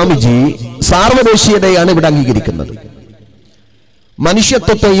അംഗീകരിക്കുന്ന സ്വാമിജി സാർവദേശീയതയാണ് ഇവിടെ അംഗീകരിക്കുന്നത്.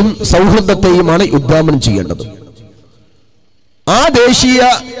 മനുഷ്യത്വത്തെയും സൗഹൃദത്തെയുമാണ് ഉദ്ധാമനം ചെയ്യേണ്ടത്. ആ ദേശീയ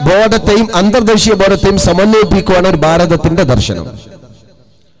ബോധത്തെയും അന്തർദേശീയ ബോധത്തെയും സമന്വയിപ്പിക്കുകയാണ് ഒരു ഭാരതത്തിന്റെ ദർശനം.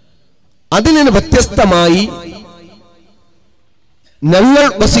 അതിൽ നിന്ന് വ്യത്യസ്തമായി ഞങ്ങൾ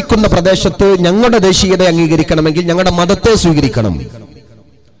വസിക്കുന്ന പ്രദേശത്ത് ഞങ്ങളുടെ ദേശീയത അംഗീകരിക്കണമെങ്കിൽ ഞങ്ങളുടെ മതത്തെ സ്വീകരിക്കണം.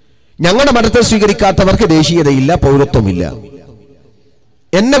 ഞങ്ങളുടെ മതത്തെ സ്വീകരിക്കാത്തവർക്ക് ദേശീയതയില്ല, പൗരത്വമില്ല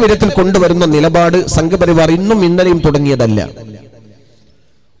എന്ന വിധത്തിൽ കൊണ്ടുവരുന്ന നിലപാട് സംഘപരിവാർ ഇന്നും ഇന്നലെയും തുടങ്ങിയതല്ല.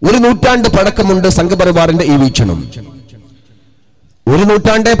 ഒരു നൂറ്റാണ്ട് പഴക്കമുണ്ട് സംഘപരിവാറിന്റെ ഈ വീക്ഷണം. ഒരു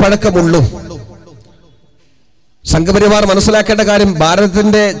നൂറ്റാണ്ടേ പഴക്കമുള്ളൂ. സംഘപരിവാർ മനസ്സിലാക്കേണ്ട കാര്യം,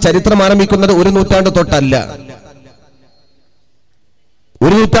 ഭാരതത്തിന്റെ ചരിത്രം ആരംഭിക്കുന്നത് ഒരു നൂറ്റാണ്ട് തൊട്ടല്ല,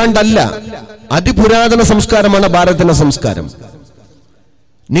 ഒരു നൂറ്റാണ്ടല്ല. അതിപുരാതന സംസ്കാരമാണ് ഭാരതത്തിന്റെ സംസ്കാരം.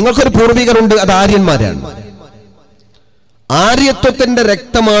 നിങ്ങൾക്കൊരു പൂർവികരുണ്ട്, അത് ആര്യന്മാരാണ്. ആര്യത്വത്തിന്റെ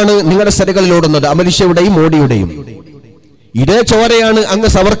രക്തമാണ് നിങ്ങളുടെ ശരീരങ്ങളിൽ ഓടുന്നത്, അമരീഷയുടെയും മോഡിയുടെയും. ഇതേ ചോരയാണ് അങ്ങ്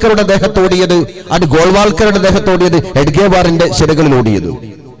സവർക്കറുടെ ദേഹത്തോടിയത്, അത് ഗോൾവാൾക്കറുടെ ദേഹത്തോടിയത്, എഡ്ഗേവാറിന്റെ ശരീരങ്ങളിൽ ഓടിയത്.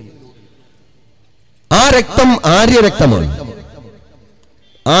 ആ രക്തം ആര്യരക്തമാണ്.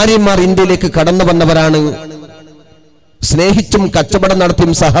 ആര്യന്മാർ ഇന്ത്യയിലേക്ക് കടന്നു വന്നവരാണ്. സ്നേഹിച്ചും കച്ചവടം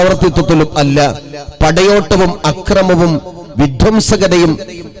നടത്തിയും സഹവർത്തിത്വത്തിലും അല്ല, പടയോട്ടവും അക്രമവും വിധ്വംസകതയും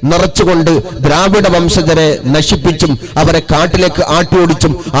നിറച്ചുകൊണ്ട് ദ്രാവിഡ വംശജരെ നശിപ്പിച്ചും അവരെ കാട്ടിലേക്ക്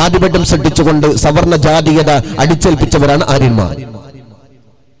ആട്ടിയോടിച്ചും ആധിപത്യം സൃഷ്ടിച്ചുകൊണ്ട് സവർണ ജാതീയത അടിച്ചേൽപ്പിച്ചവരാണ് ആര്യന്മാർ.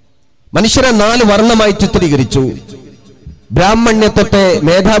 മനുഷ്യരെ 4 വർണ്ണമായി ചിത്രീകരിച്ചു. ബ്രാഹ്മണ്യത്വത്തെ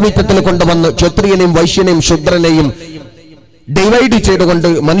മേധാവിത്വത്തിൽ കൊണ്ടുവന്ന് ക്ഷത്രിയനെയും വൈശ്യനെയും ശൂദ്രനെയും ഡിവൈഡ് ചെയ്തുകൊണ്ട്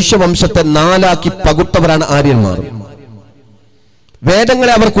മനുഷ്യവംശത്തെ 4ആക്കി പകുത്തവരാണ് ആര്യന്മാർ.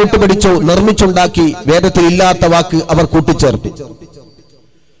 വേദങ്ങളെ അവർ കൂട്ടുപിടിച്ചു, നിർമ്മിച്ചുണ്ടാക്കി. വേദത്തിൽ ഇല്ലാത്ത വാക്ക് അവർ കൂട്ടിച്ചേർത്തു.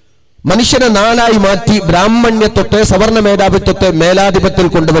 മനുഷ്യനെ 4ആയി മാറ്റി ബ്രാഹ്മണ്യത്വത്തെ സവർണ മേധാവിത്വത്തെ മേലാധിപത്യത്തിൽ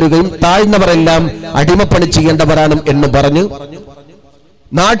കൊണ്ടുവരികയും താഴ്ന്നവരെല്ലാം അടിമപ്പണി ചെയ്യേണ്ടവരാണ് എന്ന് പറഞ്ഞ്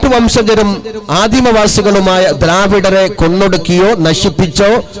നാട്ടുവംശജരും ആദിമവാസികളുമായ ദ്രാവിഡരെ കൊന്നൊടുക്കിയോ നശിപ്പിച്ചോ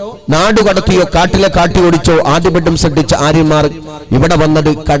നാടുകടത്തിയോ കാട്ടിലെ കാട്ടിയോടിച്ചോ ആധിപത്യം സൃഷ്ടിച്ച ആര്യന്മാർ ഇവിടെ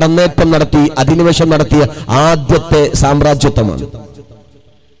വന്നത് കടന്നേറ്റം നടത്തി അധിനിവേശം നടത്തിയ ആദ്യത്തെ സാമ്രാജ്യത്വമാണ്.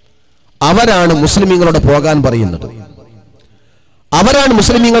 അവരാണ് മുസ്ലിമീങ്ങളോട് പോകാൻ പറയുന്നത്. അവരാണ്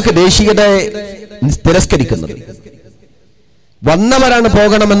മുസ്ലിമീങ്ങൾക്ക് ദേശീയതയെ തിരസ്കരിക്കുന്നത്. വന്നവരാണ്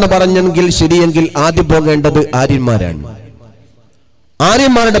പോകണമെന്ന് പറഞ്ഞെങ്കിൽ ശരിയെങ്കിൽ ആദ്യം പോകേണ്ടത് ആര്യന്മാരാണ്.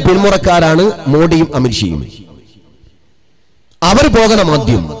 ആര്യന്മാരുടെ പിന്മുറക്കാരാണ് മോഡിയും അമിത്ഷയും. അവർ പോകണം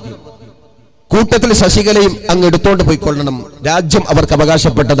ആദ്യം. കൂട്ടത്തിൽ ശശികലയും അങ്ങ് എടുത്തോണ്ട് പോയിക്കൊള്ളണം. രാജ്യം അവർക്ക്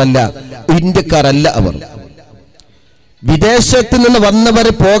അവകാശപ്പെട്ടതല്ല, ഇന്ത്യക്കാരല്ല അവർ. വിദേശത്ത് നിന്ന് വന്നവർ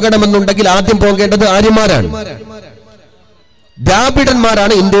പോകണമെന്നുണ്ടെങ്കിൽ ആദ്യം പോകേണ്ടത് ആര്യന്മാരാണ്.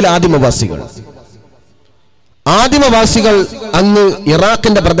 ദ്രാവിഡന്മാരാണ് ഇന്ത്യയിലെ ആദിമവാസികൾ. ആദിമവാസികൾ അങ്ങ്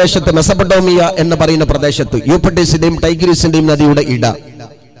ഇറാഖിന്റെ പ്രദേശത്ത് മെസപ്പൊട്ടോമിയ എന്ന് പറയുന്ന പ്രദേശത്ത് യൂഫ്രട്ടീസിന്റെയും ടൈഗ്രീസിന്റെയും നദിയുടെ ഇട,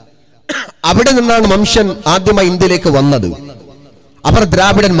 അവിടെ നിന്നാണ് മനുഷ്യൻ ആദ്യമായി ഇന്ത്യയിലേക്ക് വന്നത്. അവർ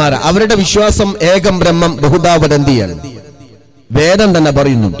ദ്രാവിഡന്മാരാ. അവരുടെ വിശ്വാസം ഏകം ബ്രഹ്മം ബഹുധാവദന്തിയാണ്. വേദം തന്നെ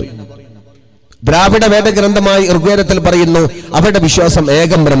പറയുന്നുണ്ട്. ദ്രാവിഡ വേദഗ്രന്ഥമായി ഋഗ്വേദത്തിൽ പറയുന്നു അവരുടെ വിശ്വാസം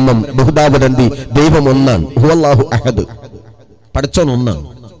ഏകം ബ്രഹ്മം ബഹുധാവദന്തി, ദൈവം ഒന്നാണ്, ഹുവല്ലാഹു അഹദ്, പടച്ചോൻ ഒന്നാണ്.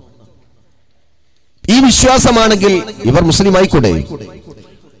 ഈ വിശ്വാസമാണെങ്കിൽ ഇവർ മുസ്ലിം ആയിക്കൂടെ?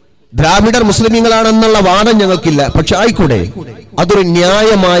 ദ്രാവിഡർ മുസ്ലിമീങ്ങളാണെന്നുള്ള വാദം ഞങ്ങൾക്കില്ല, പക്ഷെ ആയിക്കൂടെ? അതൊരു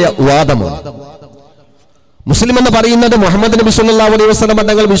ന്യായമായ വാദമാണ്. മുസ്ലിം എന്ന് പറയുന്നത് മുഹമ്മദ് നബി സല്ലല്ലാഹു അലൈഹി വസല്ലം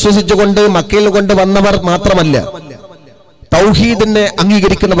തങ്ങൾ വിശ്വസിച്ചുകൊണ്ട് മക്കയിൽ കൊണ്ട് വന്നവർ മാത്രമല്ല, തൗഹീദിനെ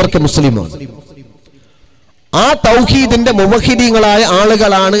അംഗീകരിക്കുന്നവർക്ക് മുസ്ലിമാണ്. ആ തൗഹീദിന്റെ മുവഹിദീങ്ങളായ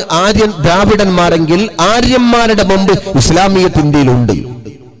ആളുകളാണ് ആര്യൻ ദ്രാവിഡന്മാരെങ്കിൽ ആര്യന്മാരുടെ മുമ്പ് ഇസ്ലാമിയത്ത് ഇന്ത്യയിലുണ്ട്.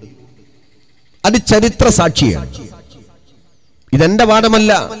 അത് ചരിത്ര സാക്ഷിയാണ്. ഇതെന്റെ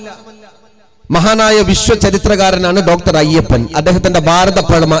വാദമല്ല. മഹാനായ വിശ്വചരിത്രകാരനാണ് ഡോക്ടർ അയ്യപ്പൻ. അദ്ദേഹത്തിന്റെ ഭാരത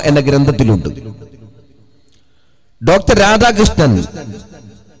പഴമ എന്ന ഗ്രന്ഥത്തിലുണ്ട്. ഡോക്ടർ രാധാകൃഷ്ണൻ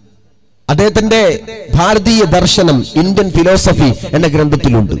അദ്ദേഹത്തിന്റെ ഭാരതീയ ദർശനം ഇന്ത്യൻ ഫിലോസഫി എന്ന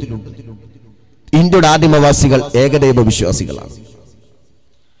ഗ്രന്ഥത്തിലുണ്ട്. ഇന്ത്യയുടെ ആദിമവാസികൾ ഏകദൈവ വിശ്വാസികളാണ്.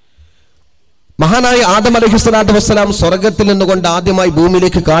 മഹാനായ ആദം അലൈഹിസ്സലാത്തു വസ്സലാം സ്വർഗത്തിൽ നിന്നുകൊണ്ട് ആദ്യമായി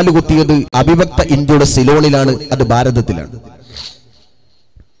ഭൂമിയിലേക്ക് കാലുകുത്തിയത് അവിഭക്ത ഇന്ത്യയുടെ സിലോണിലാണ്, അത് ഭാരതത്തിലാണ്.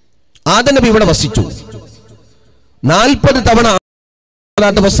 ആദം നബി ഇവിടെ വസിച്ചു. 40 തവണ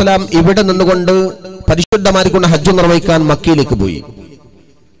വസ്സലാം ഇവിടെ നിന്നുകൊണ്ട് പരിശുദ്ധമാരിക്കൊണ്ട് ഹജ്ജ് നിർവഹിക്കാൻ മക്കയിലേക്ക് പോയി.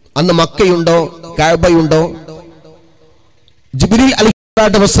 അന്ന് മക്കയുണ്ടോ കഅബയുണ്ടോ? ജിബ്രീൽ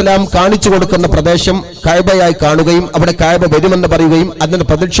അലൈഹിസ്സലാത്തു വസ്സലാം കാണിച്ചു കൊടുക്കുന്ന പ്രദേശം കഅബയായി കാണുകയും അവിടെ കഅബ വരുമെന്ന് പറയുകയും അതിന്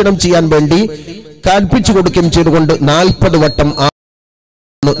പ്രദക്ഷിണം ചെയ്യാൻ വേണ്ടി കൽപ്പിച്ചു കൊടുക്കുകയും ചെയ്തുകൊണ്ട് 40 വട്ടം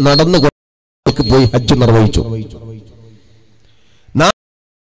നടന്നുകൊണ്ട് പോയി ഹജ്ജ് നിർവഹിച്ചു.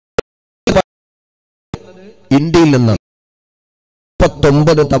 ഇന്ത്യയിൽ നിന്ന്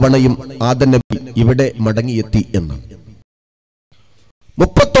 39 തവണയും ആദം നബി ഇവിടെ മടങ്ങിയെത്തി എന്നാണ്.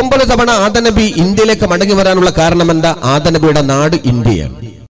 39 തവണ ആദം നബി ഇന്ത്യയിലേക്ക് മടങ്ങി വരാനുള്ള കാരണം എന്താ? ആദം നബിയുടെ നാട് ഇന്ത്യയാണ്.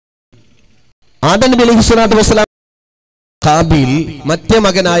 ആദം നബി അലൈഹിസ്സലാത്തു വസ്സലാം ഹാബീൽ മറ്റേ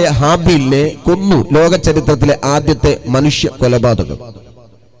മകനായ ഹാബീലിനെ കൊന്നു. ലോക ചരിത്രത്തിലെ ആദ്യത്തെ മനുഷ്യ കൊലപാതകം.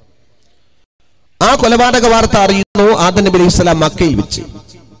 ആ കൊലപാതക വാർത്ത അറിയുന്നു ആദം നബി അലൈഹിസ്സലാം മക്കയിൽ വെച്ച്.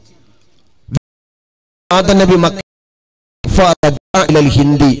 ആദം നബി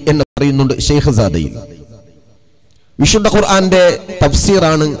ഹിന്ദി എന്ന് പറയുന്നുണ്ട് ഷെയ്ഖ്സാദയിൽ. വിശുദ്ധ ഖുർആന്റെ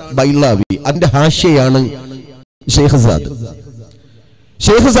തഫ്സീറാണ് ബൈലാവി, അതിന്റെ ഹാഷ്യയാണ് ഷെയ്ഖ്സാദ്.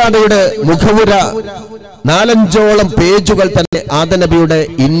 ഷെയ്ഖ്സാദയുടെ മുഖവുര 4-5ഓളം പേജുകൾ തന്നെ ആദം നബിയുടെ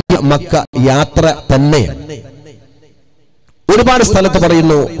ഇന്ത്യ മക്ക യാത്ര തന്നെയാണ്. ഒരുപാട് സ്ഥലത്ത്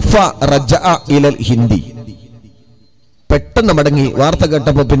പറയുന്നു ഫറജഅ ഇലൽ ഹിന്ദി, പെട്ടെന്ന് മടങ്ങി. വാർത്ത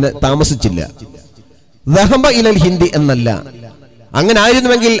കേട്ടപ്പോ പിന്നെ താമസിച്ചില്ല. ദഹബ ഇലൽ ഹിന്ദി എന്നല്ല. അങ്ങനെ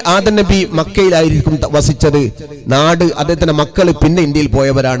ആയിരുന്നുവെങ്കിൽ ആദം നബി മക്കയിലായിരിക്കും വസിച്ചത്. നാട് അദ്ദേഹത്തിന്റെ മക്കൾ പിന്നെ ഇന്ത്യയിൽ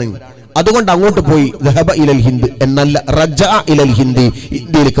പോയവരാണ്, അതുകൊണ്ട് അങ്ങോട്ട് പോയി. ദഹബ ഇലൽ ഹിന്ദ് എന്നല്ല, റജഅ ഇലൽ ഹിന്ദി,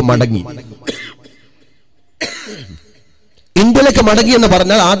 ഇന്ത്യയിലേക്ക് മടങ്ങി. ഇന്ത്യയിലേക്ക് മടങ്ങി എന്ന്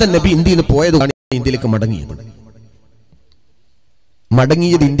പറഞ്ഞാൽ ആദം നബി ഇന്ത്യയിൽ നിന്ന് പോയതാണ് ഇന്ത്യയിലേക്ക് മടങ്ങിയത്.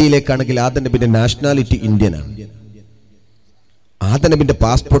 മടങ്ങിയത് ഇന്ത്യയിലേക്കാണെങ്കിൽ ആദം നബിന്റെ നാഷണാലിറ്റി ഇന്ത്യനാണ്. ആദം നബിന്റെ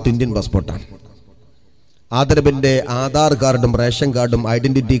പാസ്പോർട്ട് ഇന്ത്യൻ പാസ്പോർട്ടാണ്. ആദം നബിന്റെ ആധാർ കാർഡും റേഷൻ കാർഡും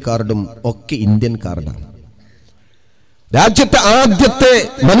ഐഡന്റിറ്റി കാർഡും ഒക്കെ ഇന്ത്യൻ കാർഡാണ്. രാജ്യത്തെ ആദ്യത്തെ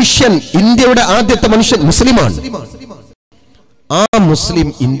മനുഷ്യൻ, ഇന്ത്യയുടെ ആദ്യത്തെ മനുഷ്യൻ മുസ്ലിമാണ്. ആ മുസ്ലിം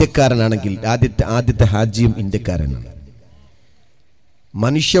ഇന്ത്യക്കാരനാണെങ്കിൽ ആദ്യത്തെ ഹാജിയും ഇന്ത്യക്കാരനാണ്.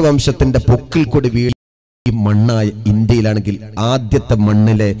 മനുഷ്യവംശത്തിന്റെ പൊക്കിൽ കൂടി വീഴ മണ്ണായ ഇന്ത്യയിലാണെങ്കിൽ ആദ്യത്തെ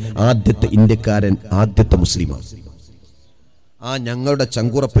മണ്ണിലെ ആദ്യത്തെ ഇന്ത്യക്കാരൻ ആദ്യത്തെ മുസ്ലിമാണ്. ആ ഞങ്ങളുടെ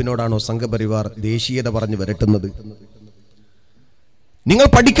ചങ്കുറപ്പിനോടാണോ സംഘപരിവാർ ദേശീയത പറഞ്ഞു വരട്ടുന്നത്? നിങ്ങൾ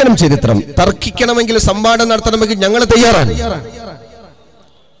പഠിക്കണം ചരിത്രം. തർക്കിക്കണമെങ്കിൽ, സംവാദം നടത്തണമെങ്കിൽ ഞങ്ങൾ തയ്യാറാണ്.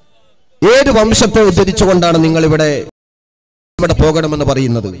 ഏത് വംശത്തെ ഉദ്ധരിച്ചുകൊണ്ടാണ് നിങ്ങൾ ഇവിടെ പോകണമെന്ന്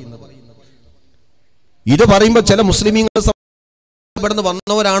പറയുന്നത്? ഇത് പറയുമ്പോൾ ചില മുസ്ലിമീങ്ങൾ ഇവിടുന്ന്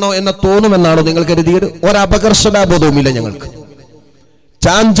വന്നവരാണോ എന്ന് തോന്നുമെന്നാണോ നിങ്ങൾ കരുതിയത്? ഒരപകർഷതാബോധവുമില്ല ഞങ്ങൾക്ക്.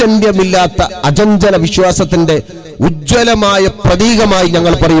 ചാഞ്ചല്യമില്ലാത്ത അചഞ്ചല വിശ്വാസത്തിന്റെ ഉജ്ജ്വലമായ പ്രതീകമായി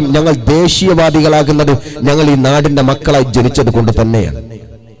ഞങ്ങൾ പറയും, ഞങ്ങൾ ദേശീയവാദികളാകുന്നത് ഞങ്ങൾ ഈ നാടിന്റെ മക്കളായി ജനിച്ചത് കൊണ്ട് തന്നെയാണ്.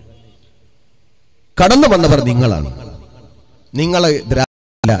 കടന്നു വന്നവർ നിങ്ങളാണ്. നിങ്ങൾ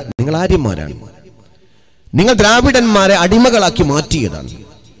ദ്രാവിഡല്ല, നിങ്ങൾ ആര്യന്മാരാണ്. നിങ്ങൾ ദ്രാവിഡന്മാരെ അടിമകളാക്കി മാറ്റിയതാണ്.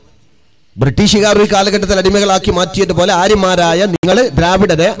 ബ്രിട്ടീഷുകാർ ഒരു കാലഘട്ടത്തിൽ അടിമകളാക്കി മാറ്റിയതുപോലെ ആര്യന്മാരായ നിങ്ങൾ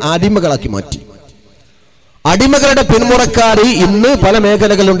ദ്രാവിഡരെ അടിമകളാക്കി മാറ്റി. അടിമകളുടെ പിന്മുറക്കാരി ഇന്ന് പല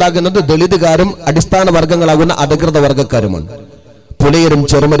മേഖലകളിലുണ്ടാകുന്നത് ദളിതുകാരും അടിസ്ഥാന വർഗങ്ങളാകുന്ന അധികൃത വർഗക്കാരുമാണ്. പുലയരും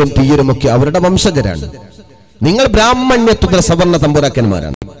ചെറുമരും തീയരും ഒക്കെ അവരുടെ വംശജരാണ്. നിങ്ങൾ ബ്രാഹ്മണ്യത്വ സവർണ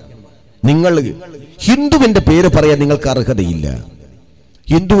തമ്പുരാക്കന്മാരാണ്. നിങ്ങൾ ഹിന്ദുവിന്റെ പേര് പറയാൻ നിങ്ങൾക്ക് അർഹതയില്ല.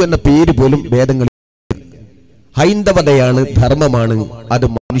 ഹിന്ദു എന്ന പേര് പോലും വേദങ്ങളിൽ. ഹൈന്ദവതയാണ്, ധർമ്മമാണ്, അത്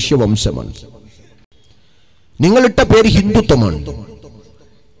മനുഷ്യവംശമാണ്. നിങ്ങളിട്ട പേര് ഹിന്ദുത്വമാണ്.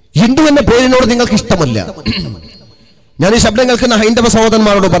 ഹിന്ദു എന്ന പേരിനോട് നിങ്ങൾക്ക് ഇഷ്ടമല്ല. ഞാൻ ഈ ശബ്ദം കേൾക്കുന്ന ഹൈന്ദവ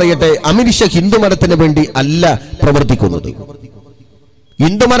സഹോദരന്മാരോട് പറയട്ടെ, അമിത് ഷാ ഹിന്ദുമതത്തിന് വേണ്ടി അല്ല പ്രവർത്തിക്കുന്നത്.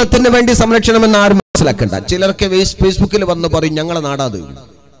 ഹിന്ദുമതത്തിന് വേണ്ടി സംരക്ഷണം എന്ന് ആരും മനസ്സിലാക്കണ്ട. ചിലർക്ക് ഫേസ്ബുക്കിൽ വന്ന് പറയും ഞങ്ങളെ നാടാത്,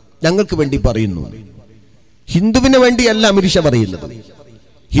 ഞങ്ങൾക്ക് വേണ്ടി പറയുന്നു. ഹിന്ദുവിന് വേണ്ടിയല്ല അമിത് ഷാ പറയുന്നത്.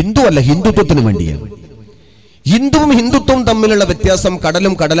 ഹിന്ദു അല്ല, ഹിന്ദുത്വത്തിന് വേണ്ടിയാണ്. ഹിന്ദുവും ഹിന്ദുത്വവും തമ്മിലുള്ള വ്യത്യാസം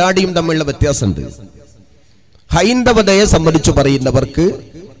കടലും കടലാടിയും തമ്മിലുള്ള വ്യത്യാസമുണ്ട്. ഹൈന്ദവതയെ സംബന്ധിച്ച് പറയുന്നവർക്ക്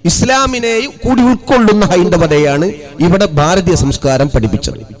ഇസ്ലാമിനെ കൂടി ഉൾക്കൊള്ളുന്ന ഹൈന്ദവതയാണ് ഇവിടെ ഭാരതീയ സംസ്കാരം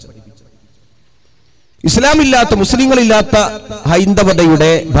പഠിപ്പിച്ചത്. ഇസ്ലാമില്ലാത്ത, മുസ്ലിങ്ങളില്ലാത്ത ഹൈന്ദവതയുടെ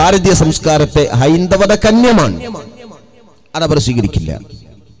ഭാരതീയ സംസ്കാരത്തെ ഹൈന്ദവത കന്യമാണ്, അതവർ സ്വീകരിക്കില്ല.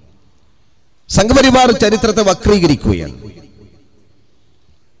 സംഘപരിവാർ ചരിത്രത്തെ വക്രീകരിക്കുകയാണ്.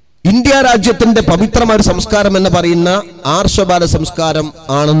 ഇന്ത്യ രാജ്യത്തിന്റെ പവിത്രമായ സംസ്കാരം എന്ന് പറയുന്ന ആർഷഭാര സംസ്കാരം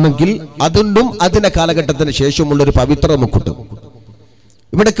ആണെന്നെങ്കിൽ അതുണ്ടും അതിന്റെ കാലഘട്ടത്തിന് ശേഷമുള്ള ഒരു പവിത്ര മുക്കുട്ടും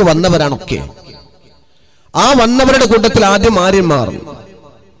ഇവിടേക്ക് വന്നവരാണൊക്കെ. ആ വന്നവരുടെ കൂട്ടത്തിൽ ആദ്യം ആര്യന്മാർ,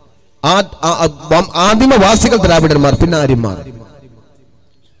 ആദിമവാസികൾ ദ്രാവിഡന്മാർ, പിന്നെ ആര്യന്മാർ.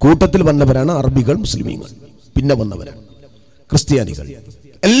 കൂട്ടത്തിൽ വന്നവരാണ് അറബികൾ, മുസ്ലിമീങ്ങൾ, പിന്നെ വന്നവരാണ് ക്രിസ്ത്യാനികൾ,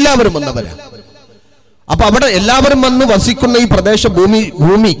 എല്ലാവരും വന്നവരാണ്. അപ്പൊ അവിടെ എല്ലാവരും വന്ന് വസിക്കുന്ന ഈ പ്രദേശ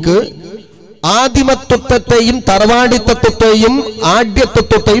ഭൂമിക്ക് ആദിമത്വത്തെയും തറവാടിത്വത്തെയും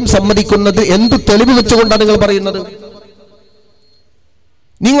ആഢ്യത്വത്തെയും സമ്മതിക്കുന്നത് എന്ത് തെളിവ് വെച്ചുകൊണ്ടാണ് നിങ്ങൾ പറയുന്നത്?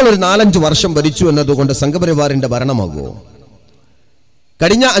 നിങ്ങളൊരു 4-5 വർഷം ഭരിച്ചു എന്നതുകൊണ്ട് സംഘപരിവാറിന്റെ ഭരണമാകുമോ?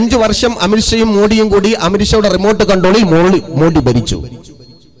 കഴിഞ്ഞ 5 വർഷം അമിത്ഷയും മോഡിയും കൂടി അമിത്ഷയുടെ റിമോട്ട് കൺട്രോളിൽ മോഡി ഭരിച്ചു.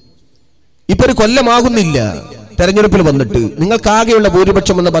 ഇപ്പൊ ഒരു കൊല്ലമാകുന്നില്ല തെരഞ്ഞെടുപ്പിൽ വന്നിട്ട്. നിങ്ങൾക്കാകെയുള്ള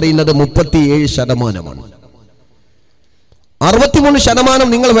ഭൂരിപക്ഷം എന്ന് പറയുന്നത് 37%. 63%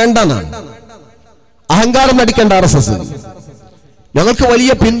 നിങ്ങൾ വേണ്ടെന്നാണ്. അഹങ്കാരം നടിക്കേണ്ട RSS. ഞങ്ങൾക്ക്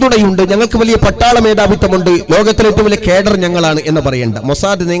വലിയ പിന്തുണയുണ്ട്, ഞങ്ങൾക്ക് വലിയ പട്ടാള മേധാവിത്വമുണ്ട്, ലോകത്തിലെ ഏറ്റവും വലിയ കേഡർ ഞങ്ങളാണ് എന്ന് പറയേണ്ട.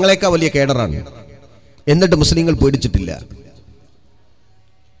 മൊസാദ് നിങ്ങളെക്കാൾ വലിയ കേഡറാണ്, എന്നിട്ട് മുസ്ലിങ്ങൾ പേടിച്ചിട്ടില്ല.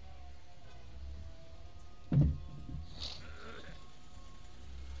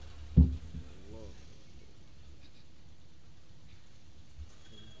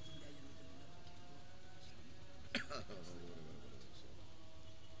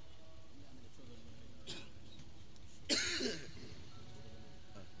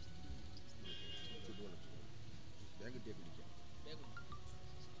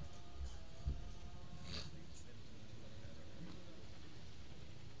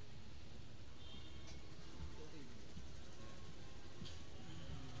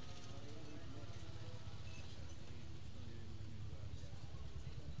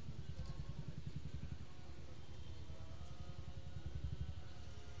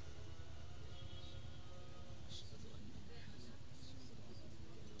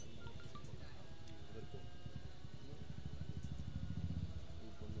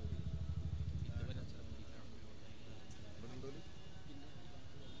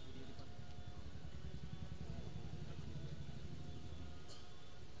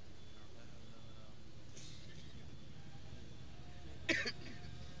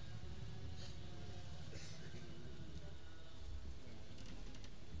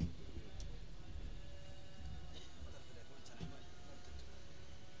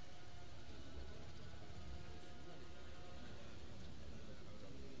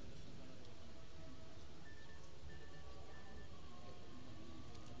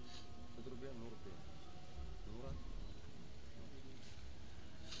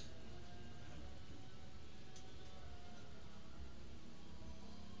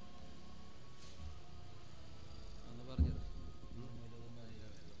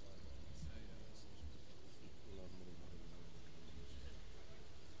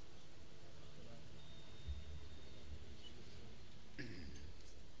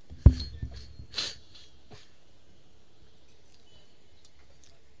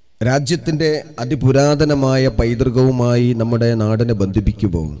 രാജ്യത്തിന്റെ അതിപുരാതനമായ പൈതൃകവുമായി നമ്മുടെ നാടിനെ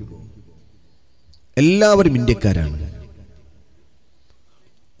ബന്ധിപ്പിക്കുമ്പോൾ എല്ലാവരും ഇന്ത്യക്കാരാണ്.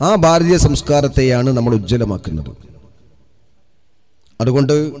 ആ ഭാരതീയ സംസ്കാരത്തെയാണ് നമ്മൾ ഉജ്ജ്വലമാക്കുന്നത്.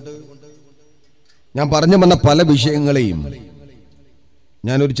 അതുകൊണ്ട് ഞാൻ പറഞ്ഞു വന്ന പല വിഷയങ്ങളെയും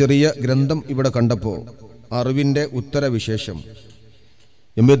ഞാനൊരു ചെറിയ ഗ്രന്ഥം ഇവിടെ കണ്ടപ്പോൾ, അറിവിൻ്റെ ഉത്തരവിശേഷം,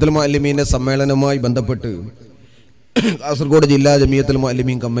 ജമിയത്തുൽ മുഅല്ലിമീന്റെ സമ്മേളനവുമായി ബന്ധപ്പെട്ട് കാസർഗോഡ് ജില്ലാ ജമിയത്തുൽ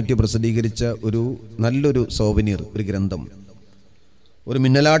മുഅല്ലിമീൻ കമ്മിറ്റി പ്രസിദ്ധീകരിച്ച ഒരു നല്ലൊരു സോവനീർ, ഒരു ഗ്രന്ഥം. ഒരു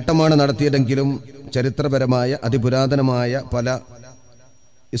മിന്നലാട്ടമാണ് നടത്തിയതെങ്കിലും ചരിത്രപരമായ അതിപുരാതനമായ പല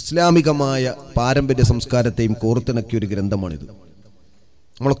ഇസ്ലാമികമായ പാരമ്പര്യ സംസ്കാരത്തെയും കോർത്തിണക്കിയ ഒരു ഗ്രന്ഥമാണിത്.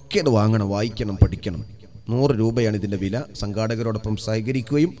 നമ്മളൊക്കെ അത് വാങ്ങണം, വായിക്കണം, പഠിക്കണം. 100 രൂപയാണ് ഇതിൻ്റെ വില. സംഘാടകരോടൊപ്പം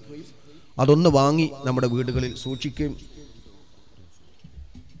സഹകരിക്കുകയും അതൊന്ന് വാങ്ങി നമ്മുടെ വീടുകളിൽ സൂക്ഷിക്കുകയും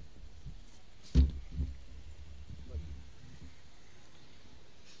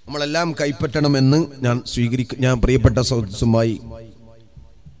നമ്മളെല്ലാം കൈപ്പറ്റണമെന്ന് ഞാൻ പ്രിയപ്പെട്ട സൗഹൃദവുമായി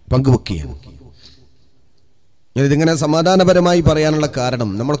പങ്കുവെക്കുകയാണ്. ഞാനിതിങ്ങനെ സമാധാനപരമായി പറയാനുള്ള കാരണം,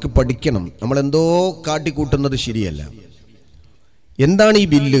 നമ്മൾക്ക് പഠിക്കണം. നമ്മളെന്തോ കാട്ടിക്കൂട്ടുന്നത് ശരിയല്ല. എന്താണ് ഈ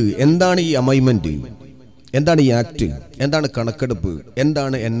ബില്ല്, എന്താണ് ഈ അമൈൻമെന്റ്, എന്താണ് ഈ ആക്ട്, എന്താണ് കണക്കെടുപ്പ്,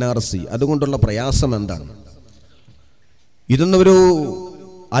 എന്താണ് NRC, അതുകൊണ്ടുള്ള പ്രയാസം എന്താണ്? ഇതൊന്നും ഒരു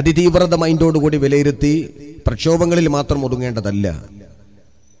അതിതീവ്രത മൈൻഡോടുകൂടി വിലയിരുത്തി പ്രക്ഷോഭങ്ങളിൽ മാത്രം ഒതുങ്ങേണ്ടതല്ല.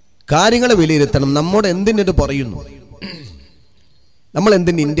 കാര്യങ്ങളെ വിലയിരുത്തണം. നമ്മോട് എന്തിനിത് പറയുന്നു, നമ്മൾ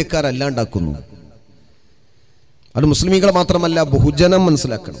എന്തിന് ഇന്ത്യക്കാരല്ലാണ്ടാക്കുന്നു? അത് മുസ്ലിമീങ്ങളെ മാത്രമല്ല, ബഹുജനം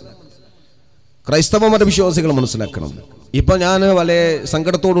മനസ്സിലാക്കണം, ക്രൈസ്തവ മതവിശ്വാസികൾ മനസ്സിലാക്കണം. ഇപ്പൊ ഞാൻ വളരെ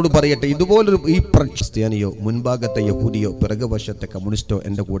സങ്കടത്തോടുകൂടി പറയട്ടെ, ഇതുപോലൊരു ഈ ക്രിസ്ത്യാനിയോ മുൻഭാഗത്തെ യഹൂദിയോ പിറകുവശത്തെ കമ്മ്യൂണിസ്റ്റോ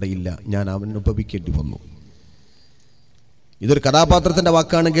എൻ്റെ കൂടെ ഇല്ല. ഞാൻ അനുഭവിക്കേണ്ടി വന്നു. ഇതൊരു കഥാപാത്രത്തിന്റെ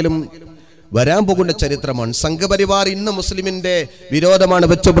വാക്കാണെങ്കിലും വരാൻ പോകുന്ന ചരിത്രമാണ്. സംഘപരിവാർ ഇന്ന് മുസ്ലിമിന്റെ വിരോധമാണ്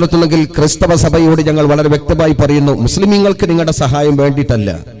വെച്ചു പുലർത്തുന്നെങ്കിൽ ക്രിസ്തവ സഭയോട് ഞങ്ങൾ വളരെ വ്യക്തമായി പറയുന്നു, മുസ്ലിമീങ്ങൾക്ക് നിങ്ങളുടെ സഹായം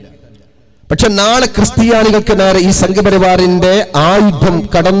വേണ്ടിയിട്ടല്ല. പക്ഷെ നാളെ ക്രിസ്ത്യാനികൾക്ക് നേരെ ഈ സംഘപരിവാറിന്റെ ആയുധം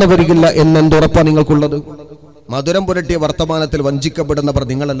കടന്നു വരികില്ല എന്നെന്ത് ഉറപ്പാണ് നിങ്ങൾക്കുള്ളത്? മധുരം പുരട്ടിയ വർത്തമാനത്തിൽ വഞ്ചിക്കപ്പെടുന്നവർ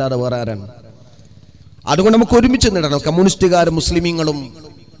നിങ്ങളല്ലാതെ വേറെ ആരാണ്? അതുകൊണ്ട് നമുക്ക് ഒരുമിച്ച് നിൽക്കണം. കമ്മ്യൂണിസ്റ്റുകാരും മുസ്ലിമീങ്ങളും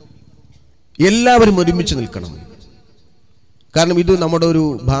എല്ലാവരും ഒരുമിച്ച് നിൽക്കണം. കാരണം ഇത് നമ്മുടെ ഒരു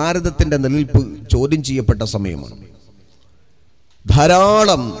ഭാരതത്തിന്റെ നിലനിൽപ്പ് ചോദ്യം ചെയ്യപ്പെട്ട സമയമാണ്.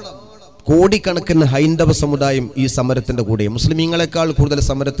 ധാരാളം കോടിക്കണക്കിന് ഹൈന്ദവ സമുദായം ഈ സമരത്തിന്റെ കൂടെ, മുസ്ലിമീങ്ങളെക്കാൾ കൂടുതൽ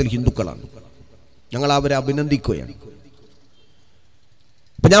സമരത്തിൽ ഹിന്ദുക്കളാണ്. ഞങ്ങൾ അവരെ അഭിനന്ദിക്കുകയാണ്.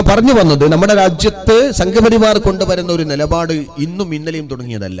 അപ്പൊ ഞാൻ പറഞ്ഞു വന്നത്, നമ്മുടെ രാജ്യത്ത് സംഘപരിവാർ കൊണ്ടുവരുന്ന ഒരു നിലപാട് ഇന്നും ഇന്നലെയും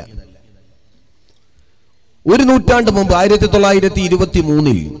തുടങ്ങിയതല്ല. ഒരു നൂറ്റാണ്ട് മുമ്പ്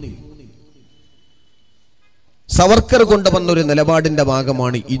 1923 സവർക്കർ കൊണ്ടുവന്ന ഒരു നിലപാടിന്റെ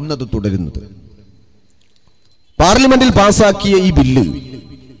ഭാഗമാണ് ഇന്നത് തുടരുന്നത്. പാർലമെന്റിൽ പാസാക്കിയ ഈ ബില്ല്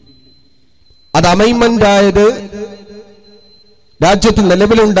അത് അമൈൻമെന്റ് ആയത് രാജ്യത്ത്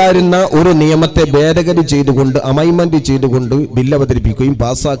നിലവിലുണ്ടായിരുന്ന ഒരു നിയമത്തെ ഭേദഗതി ചെയ്തുകൊണ്ട് അമൈൻമെന്റ് ചെയ്തുകൊണ്ട് ബില്ല് അവതരിപ്പിക്കുകയും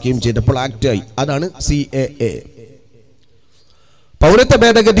പാസാക്കുകയും ചെയ്തപ്പോൾ ആക്ടായി. അതാണ് CAA. പൗരത്വ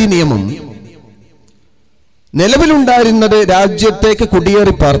ഭേദഗതി നിയമം നിലവിലുണ്ടായിരുന്നത് രാജ്യത്തേക്ക്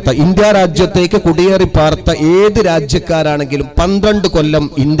കുടിയേറി പാർത്ത, ഇന്ത്യ രാജ്യത്തേക്ക് കുടിയേറി പാർത്ത ഏത് രാജ്യക്കാരാണെങ്കിലും 12 കൊല്ലം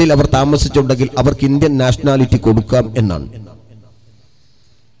ഇന്ത്യയിൽ അവർ താമസിച്ചിട്ടുണ്ടെങ്കിൽ അവർക്ക് ഇന്ത്യൻ നാഷണാലിറ്റി കൊടുക്കാം എന്നാണ്.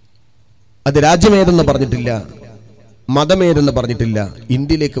 അത് രാജ്യമേതെന്ന് പറഞ്ഞിട്ടില്ല, മതമേതെന്ന് പറഞ്ഞിട്ടില്ല.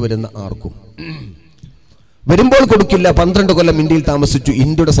 ഇന്ത്യയിലേക്ക് വരുന്ന ആർക്കും വരുമ്പോൾ കൊടുക്കില്ല. 12 കൊല്ലം ഇന്ത്യയിൽ താമസിച്ചു,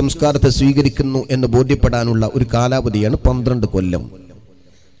 ഇന്ത്യയുടെ സംസ്കാരത്തെ സ്വീകരിക്കുന്നു എന്ന് ബോധ്യപ്പെടാനുള്ള ഒരു കാലാവധിയാണ് 12 കൊല്ലം.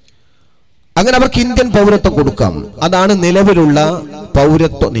 അങ്ങനെ അവർക്ക് ഇന്ത്യൻ പൗരത്വം കൊടുക്കാം. അതാണ് നിലവിലുള്ള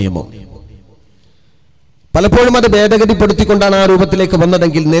പൗരത്വ നിയമം. പലപ്പോഴും അത് ഭേദഗതിപ്പെടുത്തിക്കൊണ്ടാണ് ആ രൂപത്തിലേക്ക്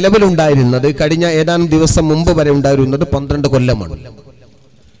വന്നതെങ്കിൽ നിലവിലുണ്ടായിരുന്നത് കഴിഞ്ഞ ഏതാനും ദിവസം മുമ്പ് വരെ ഉണ്ടായിരുന്നത് 12 കൊല്ലമാണ്.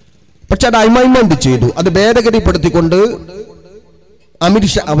 പക്ഷെ അത് അമൈൻമെന്റ് ചെയ്തു. അത് ഭേദഗതിപ്പെടുത്തിക്കൊണ്ട്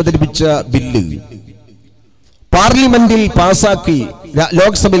അമിത്ഷാ അവതരിപ്പിച്ച ബില്ല് പാർലമെന്റിൽ പാസാക്കി,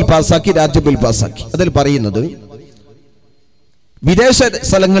 ലോക്സഭയിൽ പാസാക്കി, രാജ്യസഭയിൽ പാസാക്കി. അതിൽ പറയുന്നത് വിദേശ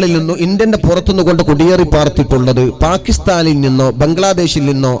സ്ഥലങ്ങളിൽ നിന്നോ ഇന്ത്യന്റെ പുറത്തുനിന്ന് കൊണ്ട് കുടിയേറി പാർത്തിട്ടുള്ളത് പാകിസ്ഥാനിൽ നിന്നോ ബംഗ്ലാദേശിൽ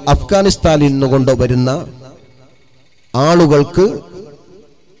നിന്നോ അഫ്ഗാനിസ്ഥാനിൽ നിന്നോ കൊണ്ടോ വരുന്ന ആളുകൾക്ക്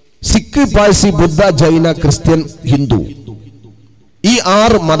സിഖ്, പാഴ്സി, ബുദ്ധ, ജൈന, ക്രിസ്ത്യൻ, ഹിന്ദു ഈ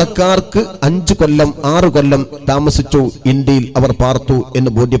 6 മതക്കാർക്ക് 5 കൊല്ലം 6 കൊല്ലം താമസിച്ചു ഇന്ത്യയിൽ അവർ പാർത്തു എന്ന്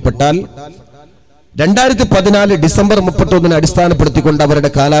ബോധ്യപ്പെട്ടാൽ 2014 ഡിസംബർ 31 അടിസ്ഥാനപ്പെടുത്തിക്കൊണ്ട് അവരുടെ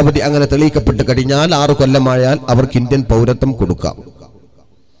കാലാവധി അങ്ങനെ തെളിയിക്കപ്പെട്ട് കഴിഞ്ഞാൽ 6 കൊല്ലമായാൽ അവർക്ക് ഇന്ത്യൻ പൗരത്വം കൊടുക്കാം.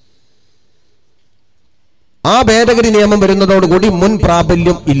 ആ ഭേദഗതി നിയമം വരുന്നതോടുകൂടി മുൻ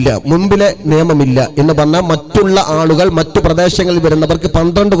പ്രാബല്യം ഇല്ല, മുൻപിലെ നിയമമില്ല എന്ന് പറഞ്ഞാൽ മറ്റുള്ള ആളുകൾ മറ്റു പ്രദേശങ്ങളിൽ വരുന്നവർക്ക്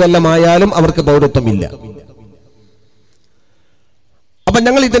 12 കൊല്ലമായാലും അവർക്ക് പൗരത്വം ഇല്ല. അപ്പൊ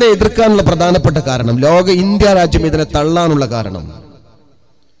ഞങ്ങൾ ഇതിനെ എതിർക്കാനുള്ള പ്രധാനപ്പെട്ട കാരണം, ഇന്ത്യ രാജ്യം ഇതിനെ തള്ളാനുള്ള കാരണം,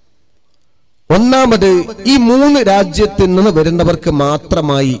 ഒന്നാമത് ഈ 3 രാജ്യത്തിൽ നിന്ന് വരുന്നവർക്ക്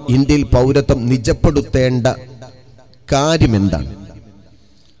മാത്രമായി ഇന്ത്യയിൽ പൗരത്വം നിജപ്പെടുത്തേണ്ട കാര്യം എന്താണ്?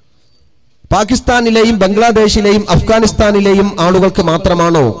 പാകിസ്ഥാനിലെയും ബംഗ്ലാദേശിലെയും അഫ്ഗാനിസ്ഥാനിലെയും ആളുകൾക്ക്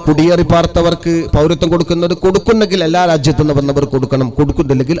മാത്രമാണോ കുടിയേറി പാർത്തവർക്ക് പൗരത്വം കൊടുക്കുന്നത്? കൊടുക്കുന്നെങ്കിൽ എല്ലാ രാജ്യത്തു നിന്ന് വന്നവർ കൊടുക്കണം,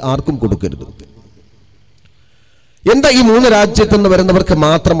 കൊടുക്കുന്നില്ലെങ്കിൽ ആർക്കും കൊടുക്കരുത്. എന്താ ഈ 3 രാജ്യത്തു നിന്ന് വരുന്നവർക്ക്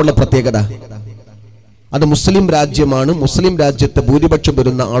മാത്രമുള്ള പ്രത്യേകത? അത് മുസ്ലിം രാജ്യമാണ്. മുസ്ലിം രാജ്യത്ത് ഭൂരിപക്ഷം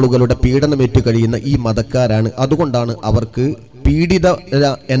വരുന്ന ആളുകളുടെ പീഡനമേറ്റു കഴിയുന്ന ഈ മതക്കാരാണ്. അതുകൊണ്ടാണ് അവർക്ക് പീഡിത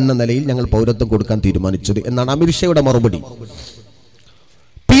എന്ന നിലയിൽ ഞങ്ങൾ പൗരത്വം കൊടുക്കാൻ തീരുമാനിച്ചത് എന്നാണ് അമിത്ഷായുടെ മറുപടി.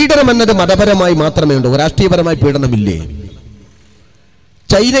 പീഡനം എന്നത് മതപരമായി മാത്രമേ ഉള്ളൂ, രാഷ്ട്രീയപരമായി പീഡനമില്ലേ?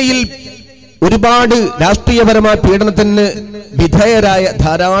 ചൈനയിൽ ഒരുപാട് രാഷ്ട്രീയപരമായ പീഡനത്തിന് വിധേയരായ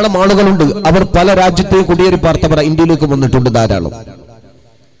ധാരാളം ആളുകളുണ്ട്. അവർ പല രാജ്യത്തെയും കുടിയേറി പാർത്തവർ ഇന്ത്യയിലേക്ക് വന്നിട്ടുണ്ട് ധാരാളം.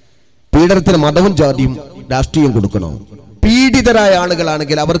 പീഡനത്തിന് മതവും ജാതിയും രാഷ്ട്രീയം കൊടുക്കണോ? പീഡിതരായ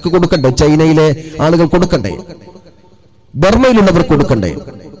ആളുകളാണെങ്കിൽ അവർക്ക് കൊടുക്കണ്ടേ? ചൈനയിലെ ആളുകൾ കൊടുക്കണ്ടേ? ബർമയിലുള്ളവർ കൊടുക്കണ്ടേ?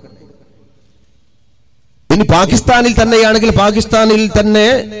 ഇനി പാകിസ്ഥാനിൽ തന്നെയാണെങ്കിൽ പാകിസ്ഥാനിൽ തന്നെ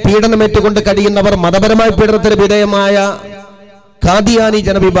പീഡനമേറ്റുകൊണ്ട് കഴിയുന്നവർ, മതപരമായ പീഡനത്തിന് വിധേയമായ ഖാദിയാനി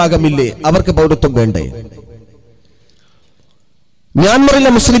ജനവിഭാഗമില്ലേ, അവർക്ക് പൗരത്വം വേണ്ടേ?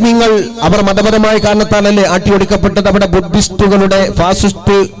 മ്യാൻമറിലെ മുസ്ലിമീങ്ങൾ അവർ മതപരമായ കാരണത്താലല്ലേ ആട്ടിയൊടുക്കപ്പെട്ടത്? അവിടെ ബുദ്ധിസ്റ്റുകളുടെ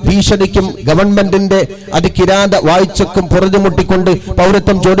ഫാസിസ്റ്റ് ഭീഷണിക്കും ഗവൺമെന്റിന്റെ അതികിരാത വാഴ്ചക്കും പുറഞ്ഞുമുട്ടിക്കൊണ്ട്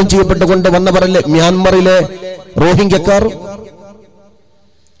പൗരത്വം ചോദ്യം ചെയ്യപ്പെട്ടുകൊണ്ട് വന്നവരല്ലേ മ്യാൻമറിലെ റോഹിംഗ്യക്കാർ?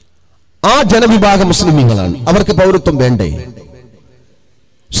 ആ ജനവിഭാഗം മുസ്ലിമീങ്ങളാണ്, അവർക്ക് പൗരത്വം വേണ്ടേ?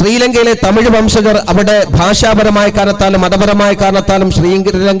 ശ്രീലങ്കയിലെ തമിഴ് വംശജർ അവിടെ ഭാഷാപരമായ കാരണത്താലും മതപരമായ കാരണത്താലും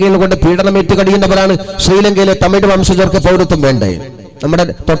ശ്രീലങ്കയിൽ കൊണ്ട് പീഡനമേറ്റ് കഴിയുന്നവരാണ്. ശ്രീലങ്കയിലെ തമിഴ് വംശജർക്ക് പൗരത്വം വേണ്ടേ? നമ്മുടെ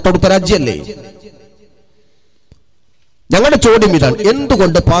തൊട്ടടുത്ത രാജ്യമല്ലേ. ഞങ്ങളുടെ ചോദ്യം ഇതാണ്,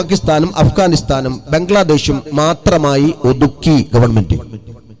 എന്തുകൊണ്ട് പാകിസ്ഥാനും അഫ്ഗാനിസ്ഥാനും ബംഗ്ലാദേശും മാത്രമായി ഒതുക്കി ഗവൺമെന്റ്?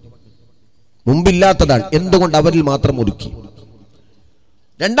 മുമ്പില്ലാത്തതാണ്, എന്തുകൊണ്ട് അവരിൽ മാത്രം ഒതുക്കി?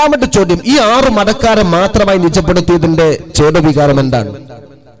 രണ്ടാമത്തെ ചോദ്യം, ഈ 6 മതക്കാരെ മാത്രമായി നിജപ്പെടുത്തിയതിന്റെ ചേതവികാരം എന്താണ്?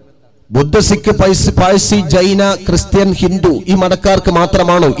 ബുദ്ധ, സിഖ്, പാഴ്സി, ജൈന, ക്രിസ്ത്യൻ, ഹിന്ദു ഈ മതക്കാർക്ക്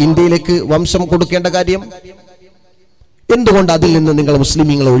മാത്രമാണോ ഇന്ത്യയിലേക്ക് വംശം കൊടുക്കേണ്ട കാര്യം? എന്തുകൊണ്ട് അതിൽ നിന്ന് നിങ്ങൾ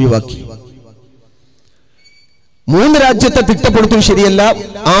മുസ്ലിമീങ്ങളെ ഒഴിവാക്കി? 3 രാജ്യത്തെ തിട്ടപ്പെടുത്തിയത് ശരിയല്ല,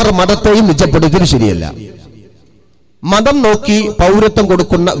 6 മതത്തെയും നിജപ്പെടുത്തിയത് ശരിയല്ല. മതം നോക്കി പൗരത്വം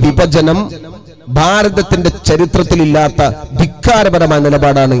കൊടുക്കുന്ന വിഭജനം ഭാരതത്തിന്റെ ചരിത്രത്തിലില്ലാത്ത ധിക്കാരപരമായ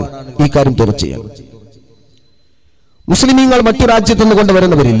നിലപാടാണ്. ഈ കാര്യം തീർച്ചയാണ്. മുസ്ലിമീങ്ങൾ മറ്റു രാജ്യത്തു നിന്ന്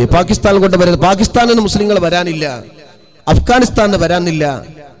കൊണ്ടുവരുന്നവരില്ലേ? പാകിസ്ഥാനിൽ കൊണ്ടുവരുന്നത്, പാകിസ്ഥാനിൽ നിന്ന് മുസ്ലിങ്ങൾ വരാനില്ല, അഫ്ഗാനിസ്ഥാനിൽ വരാനില്ല,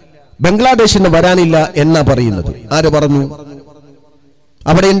 ബംഗ്ലാദേശിൽ നിന്ന് വരാനില്ല എന്നാ പറയുന്നത്. ആര് പറഞ്ഞു?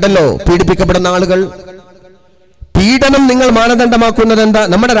 അവിടെ ഉണ്ടല്ലോ പീഡിപ്പിക്കപ്പെടുന്ന ആളുകൾ. പീഡനം നിങ്ങൾ മാനദണ്ഡമാക്കുന്നത് എന്താ?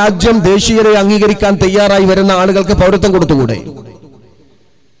 നമ്മുടെ രാജ്യം ദേശീയതയെ അംഗീകരിക്കാൻ തയ്യാറായി വരുന്ന ആളുകൾക്ക് പൗരത്വം കൊടുത്തുകൂടെ?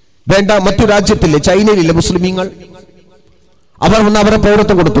 വേണ്ട, മറ്റു രാജ്യത്തില്ലേ, ചൈനയിലില്ലേ മുസ്ലിമീങ്ങൾ? അവർ വന്ന് അവരെ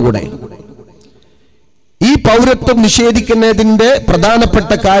പൗരത്വം കൊടുത്തുകൂടെ? ഈ പൗരത്വം നിഷേധിക്കുന്നതിന്റെ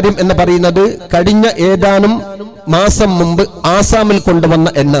പ്രധാനപ്പെട്ട കാര്യം എന്ന് പറയുന്നത് കഴിഞ്ഞ ഏതാനും മാസം മുമ്പ് ആസാമിൽ കൊണ്ടുവന്ന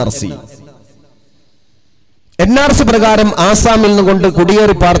NRC പ്രകാരം ആസാമിൽ നിന്നുകൊണ്ട്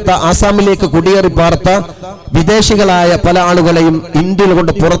ആസാമിലേക്ക് കുടിയേറി പാർത്ത വിദേശികളായ പല ആളുകളെയും ഇന്ത്യയിൽ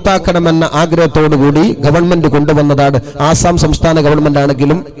കൊണ്ട് പുറത്താക്കണമെന്ന ആഗ്രഹത്തോടുകൂടി ഗവൺമെന്റ് കൊണ്ടുവന്നതാണ്. ആസാം സംസ്ഥാന ഗവൺമെന്റ്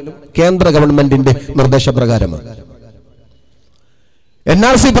ആണെങ്കിലും കേന്ദ്ര ഗവൺമെന്റിന്റെ നിർദ്ദേശപ്രകാരമാണ്.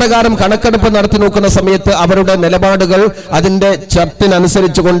 NRC പ്രകാരം കണക്കെടുപ്പ് നടത്തി നോക്കുന്ന സമയത്ത് അവരുടെ നിലപാടുകൾ അതിന്റെ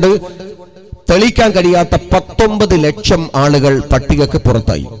ചർട്ടിനനുസരിച്ചുകൊണ്ട് തെളിയിക്കാൻ കഴിയാത്ത 19 ലക്ഷം ആളുകൾ പട്ടികക്ക്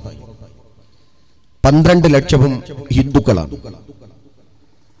പുറത്തായി. 12 ലക്ഷവും ഹിന്ദുക്കളാണ്.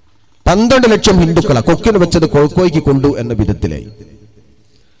 12 ലക്ഷം ഹിന്ദുക്കളാണ്. കൊക്കിന് വെച്ചത് കൊഴക്കോയ്ക്ക് കൊണ്ടു എന്ന വിധത്തിലായി.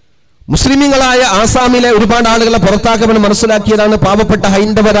 മുസ്ലിമീങ്ങളായ ആസാമിലെ ഒരുപാട് ആളുകളെ പുറത്താക്കുമെന്ന് മനസ്സിലാക്കിയതാണ്. പാവപ്പെട്ട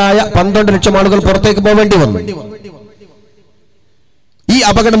ഹൈന്ദവരായ 12 ലക്ഷം ആളുകൾ പുറത്തേക്ക് പോവേണ്ടി വന്നു. ഈ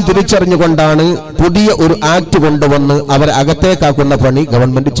അപകടം തിരിച്ചറിഞ്ഞുകൊണ്ടാണ് പുതിയ ഒരു ആക്ട് കൊണ്ടുവന്ന് അവരെ അകത്തേക്കാക്കുന്ന പണി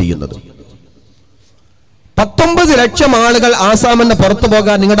ഗവൺമെന്റ് ചെയ്യുന്നത്. 19 ലക്ഷം ആളുകൾ ആസാമിന് പുറത്തു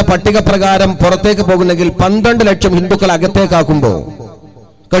പോകാൻ നിങ്ങളുടെ പട്ടിക പ്രകാരം പുറത്തേക്ക് പോകുന്നെങ്കിൽ 12 ലക്ഷം ഹിന്ദുക്കൾ അകത്തേക്കാക്കുമ്പോ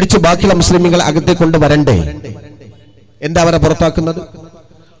കഴിച്ചു ബാക്കിയുള്ള മുസ്ലിമുകൾ അകത്തേക്ക് കൊണ്ടുവരണ്ടേ? എന്താ അവരെ പുറത്താക്കുന്നത്?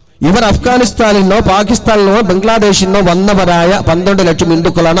 ഇവർ അഫ്ഗാനിസ്ഥാനിൽ നിന്നോ പാകിസ്ഥാനിൽ നിന്നോ ബംഗ്ലാദേശിൽ നിന്നോ വന്നവരായ 12 ലക്ഷം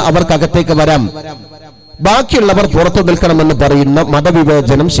ഹിന്ദുക്കളാണ്. അവർക്ക് അകത്തേക്ക് വരാം, ബാക്കിയുള്ളവർ പുറത്തു നിൽക്കണമെന്ന് പറയുന്ന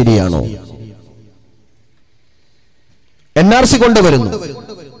മതവിവേചനം ശരിയാണോ? NRC കൊണ്ടുവരുന്നു.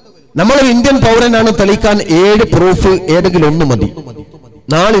 നമ്മളൊരു ഇന്ത്യൻ പൗരനാണ് തെളിയിക്കാൻ 7 പ്രൂഫ് ഏതെങ്കിലും ഒന്ന് മതി.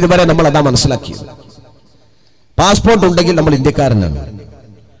 നാളെ ഇതുവരെ നമ്മൾ അതാ മനസ്സിലാക്കിയത്. പാസ്പോർട്ട് ഉണ്ടെങ്കിൽ നമ്മൾ ഇന്ത്യക്കാരനാണ്,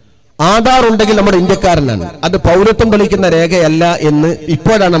 ആധാർ ഉണ്ടെങ്കിൽ നമ്മൾ ഇന്ത്യക്കാരനാണ്. അത് പൗരത്വം തെളിയിക്കുന്ന രേഖയല്ല എന്ന്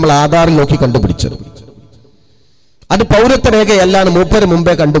ഇപ്പോഴാണ് നമ്മൾ ആധാറിൽ നോക്കി കണ്ടുപിടിച്ചത്. അത് പൗരത്വ രേഖയല്ല എന്ന് മൂപ്പര്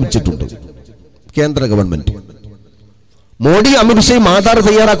മുമ്പേ കണ്ടുപിടിച്ചിട്ടുണ്ട് കേന്ദ്ര ഗവൺമെന്റ്. മോഡി അമിത് ഷായും ആധാർ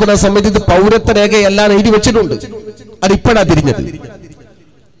തയ്യാറാക്കുന്ന സമയത്ത് ഇത് പൗരത്വ രേഖയല്ല എഴുതി വെച്ചിട്ടുണ്ട്. അത് ഇപ്പോഴാണ് തിരിഞ്ഞത്.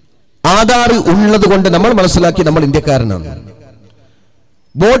 ആധാർ ഉള്ളത് കൊണ്ട് നമ്മൾ മനസ്സിലാക്കി നമ്മൾ ഇന്ത്യക്കാരനാണ്.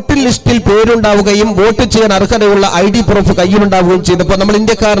 വോട്ടർ ലിസ്റ്റിൽ പേരുണ്ടാവുകയും വോട്ട് ചെയ്യാൻ അർഹതയുള്ള ID പ്രൂഫ് കയ്യിലുണ്ടാവുകയും ചെയ്തപ്പോൾ നമ്മൾ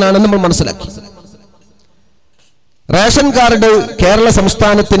ഇന്ത്യക്കാരനാണെന്ന് നമ്മൾ മനസ്സിലാക്കി. റേഷൻ കാർഡ് കേരള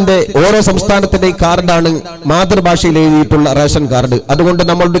സംസ്ഥാനത്തിന്റെ ഓരോ സംസ്ഥാനത്തിന്റെയും കാർഡാണ്, മാതൃഭാഷയിൽ എഴുതിയിട്ടുള്ള റേഷൻ കാർഡ്. അതുകൊണ്ട്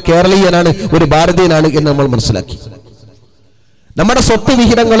നമ്മളൊരു കേരളീയനാണ്, ഒരു ഭാരതീയനാണ് എന്ന് നമ്മൾ മനസ്സിലാക്കി. നമ്മുടെ സ്വത്ത്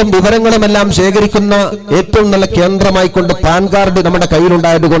വിഹിതങ്ങളും വിവരങ്ങളും എല്ലാം ശേഖരിക്കുന്ന ഏറ്റവും നല്ല കേന്ദ്രമായിക്കൊണ്ട് പാൻ കാർഡ് നമ്മുടെ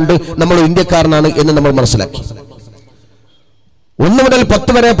കയ്യിലുണ്ടായതുകൊണ്ട് നമ്മൾ ഇന്ത്യക്കാരനാണ് എന്ന് നമ്മൾ മനസ്സിലാക്കി. 1 മുതൽ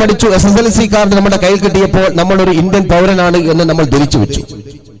 10 വരെ പഠിച്ചു. SSLC കാർഡ് നമ്മുടെ കയ്യിൽ കിട്ടിയപ്പോൾ നമ്മളൊരു ഇന്ത്യൻ പൗരനാണ് എന്ന് നമ്മൾ ധരിച്ചു വെച്ചു.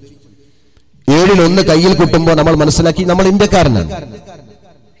 7ൽ 1 കയ്യിൽ കിട്ടുമ്പോൾ നമ്മൾ മനസ്സിലാക്കി നമ്മൾ ഇന്ത്യക്കാരനാണ്.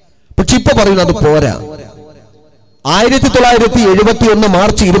 പക്ഷെ ഇപ്പൊ പറയുന്നത് പോരാ. 1971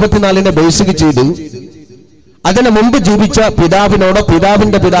 മാർച്ച് 24 ബേസിക് ചെയ്ത് അതിന് മുമ്പ് ജീവിച്ച പിതാവിനോടോ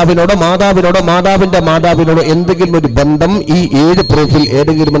പിതാവിന്റെ പിതാവിനോടോ മാതാവിനോടോ മാതാവിന്റെ മാതാവിനോടോ എന്തെങ്കിലും ഒരു ബന്ധം ഈ 7 പ്രൂഫിൽ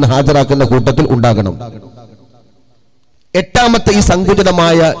ഏതെങ്കിലും ഒന്ന് ഹാജരാക്കുന്ന കൂട്ടത്തിൽ ഉണ്ടാകണം. 8ാമത്തെ ഈ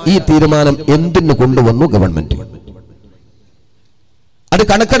സങ്കുചിതമായ ഈ തീരുമാനം എന്തിനു കൊണ്ടുവന്നു ഗവൺമെന്റ്? അത്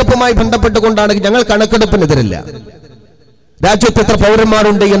കണക്കെടുപ്പുമായി ബന്ധപ്പെട്ടുകൊണ്ടാണ്. ഞങ്ങൾ കണക്കെടുപ്പിനെതിരല്ല. രാജ്യത്ത് എത്ര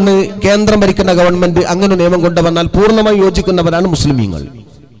പൗരന്മാരുണ്ട് എന്ന് കേന്ദ്രം ഭരിക്കുന്ന ഗവൺമെന്റ് അങ്ങനെ നിയമം കൊണ്ടുവന്നാൽ പൂർണ്ണമായി യോജിക്കുന്നവരാണ് മുസ്ലിമീങ്ങൾ.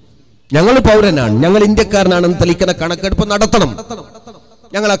 ഞങ്ങൾ പൗരനാണ്, ഞങ്ങൾ ഇന്ത്യക്കാരനാണെന്ന് തെളിയിക്കുന്ന കണക്കെടുപ്പ് നടത്തണം.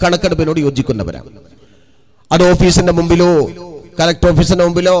 ഞങ്ങൾ ആ കണക്കെടുപ്പിനോട് യോജിക്കുന്നവരാണ്. അത് ഓഫീസിന്റെ മുമ്പിലോ കളക്ടർ ഓഫീസിന്റെ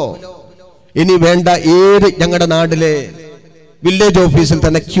മുമ്പിലോ ഇനി വേണ്ട ഏത് ഞങ്ങളുടെ നാട്ടിലെ വില്ലേജ് ഓഫീസിൽ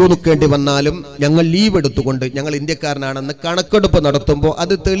തന്നെ ക്യൂ നിൽക്കേണ്ടി വന്നാലും ഞങ്ങൾ ലീവ് എടുത്തുകൊണ്ട് ഞങ്ങൾ ഇന്ത്യക്കാരനാണെന്ന് കണക്കെടുപ്പ് നടത്തുമ്പോൾ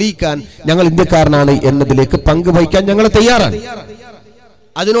അത് തെളിയിക്കാൻ ഞങ്ങൾ ഇന്ത്യക്കാരനാണ് എന്നതിലേക്ക് പങ്കുവഹിക്കാൻ ഞങ്ങൾ തയ്യാറാണ്.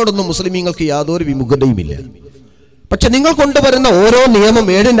 അതിനോടൊന്നും മുസ്ലിമീങ്ങൾക്ക് യാതൊരു വിമുഖതയുമില്ല. പക്ഷെ നിങ്ങൾ കൊണ്ടുവരുന്ന ഓരോ നിയമം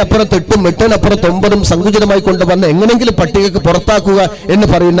 7-ന്റെ അപ്പുറത്ത് 8-ഉം 8-ന് അപ്പുറത്ത് 9-ഉം സങ്കുചിതമായി കൊണ്ടുവന്ന് എങ്ങനെങ്കിലും പട്ടികയ്ക്ക് പുറത്താക്കുക എന്ന്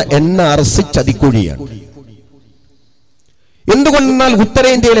പറയുന്ന NRC ചതിക്കുഴിയാണ്. എന്തുകൊണ്ടെന്നാൽ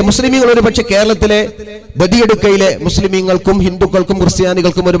ഉത്തരേന്ത്യയിലെ മുസ്ലിമീങ്ങൾ ഒരുപക്ഷെ കേരളത്തിലെ ബദിയടുക്കയിലെ മുസ്ലിമീങ്ങൾക്കും ഹിന്ദുക്കൾക്കും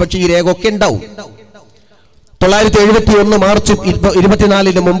ക്രിസ്ത്യാനികൾക്കും ഒരുപക്ഷെ ഈ രേഖ ഒക്കെ ഉണ്ടാവും. 971 മാർച്ച്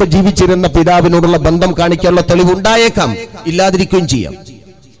 24-ന് മുമ്പ് ജീവിച്ചിരുന്ന പിതാവിനോടുള്ള ബന്ധം കാണിക്കാനുള്ള തെളിവുണ്ടായേക്കാം, ഇല്ലാതിരിക്കുകയും ചെയ്യാം.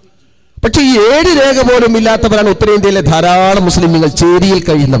 പക്ഷെ ഈ 7 രേഖ പോലും ഇല്ലാത്തവരാണ് ഉത്തരേന്ത്യയിലെ ധാരാളം മുസ്ലിമീങ്ങൾ. ചേരിയിൽ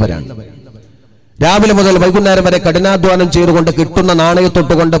കഴിയുന്നവരാണ്. രാവിലെ മുതൽ വൈകുന്നേരം വരെ കഠിനാധ്വാനം ചെയ്തുകൊണ്ട് കിട്ടുന്ന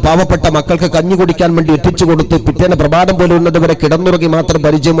നാണയത്തൊട്ടുകൊണ്ട് പാവപ്പെട്ട മക്കൾക്ക് കഞ്ഞി കുടിക്കാൻ വേണ്ടി എത്തിച്ചു കൊടുത്ത് പിറ്റേന്ന് പ്രഭാതം പോലെ ഉന്നതുവരെ കിടന്നുറങ്ങി മാത്രം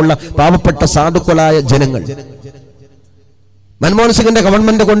പരിചയമുള്ള പാവപ്പെട്ട സാധുക്കളായ ജനങ്ങൾ. മൻമോഹൻ സിംഗിന്റെ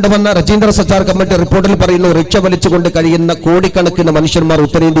ഗവൺമെന്റ് കൊണ്ടുവന്ന രജീന്ദ്ര സച്ചാർ കമ്മിറ്റി റിപ്പോർട്ടിൽ പറയുന്നു, റിക്ഷ വലിച്ചുകൊണ്ട് കഴിയുന്ന കോടിക്കണക്കിന് മനുഷ്യന്മാർ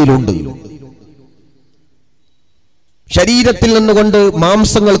ഉത്തരേന്ത്യയിലുണ്ട്. ശരീരത്തിൽ നിന്നുകൊണ്ട്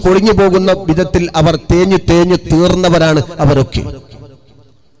മാംസങ്ങൾ കൊഴിഞ്ഞു പോകുന്ന വിധത്തിൽ അവർ തേഞ്ഞു തീർന്നവരാണ് അവരൊക്കെ.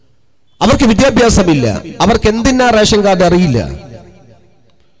 അവർക്ക് വിദ്യാഭ്യാസമില്ല, അവർക്ക് എന്തിനാ റേഷൻ കാർഡ് അറിയില്ല.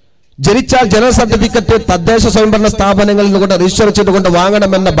 ജനിച്ചാൽ ജനന സർട്ടിഫിക്കറ്റ് തദ്ദേശ സ്വയംഭരണ സ്ഥാപനങ്ങളിൽ നിന്നുകൊണ്ട് രജിസ്റ്റർ ചെയ്തുകൊണ്ട്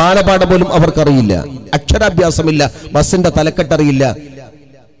വാങ്ങണമെന്ന ബാലപാഠം പോലും അവർക്കറിയില്ല. അക്ഷരാഭ്യാസമില്ല, ബസിന്റെ തലക്കെട്ടറിയില്ല,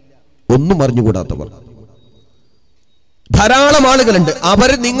 ഒന്നും അറിഞ്ഞുകൂടാത്തവർ ധാരാളം ആളുകളുണ്ട്.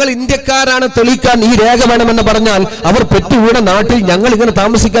 അവർ നിങ്ങൾ ഇന്ത്യക്കാരാണ് തെളിയിക്കാൻ ഈ രേഖ വേണമെന്ന് പറഞ്ഞാൽ അവർ പെറ്റുവീണ നാട്ടിൽ ഞങ്ങൾ ഇങ്ങനെ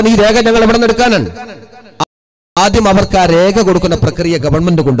താമസിക്കാൻ ഈ രേഖ ഞങ്ങൾ എവിടെ നിന്ന് എടുക്കാനാണ്? ആദ്യം അവർക്ക് ആ രേഖ കൊടുക്കുന്ന പ്രക്രിയ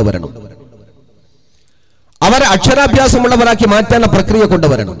ഗവൺമെന്റ് കൊണ്ടുവരണം. അവരെ അക്ഷരാഭ്യാസമുള്ളവരാക്കി മാറ്റാനുള്ള പ്രക്രിയ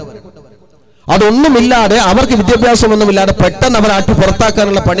കൊണ്ടുവരണം. അതൊന്നുമില്ലാതെ അവർക്ക് വിദ്യാഭ്യാസമൊന്നുമില്ലാതെ പെട്ടെന്ന് അവർ ആട്ടി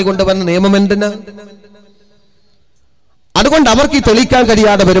പുറത്താക്കാനുള്ള പണി കൊണ്ടുവരുന്ന നിയമം എന്തിനാ? അതുകൊണ്ട് അവർക്ക് ഈ തെളിയിക്കാൻ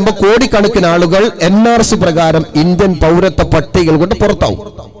കഴിയാതെ വരുമ്പോൾ കോടിക്കണക്കിന് ആളുകൾ NRC പ്രകാരം ഇന്ത്യൻ പൗരത്വ പട്ടികകൾ കൊണ്ട് പുറത്താവും.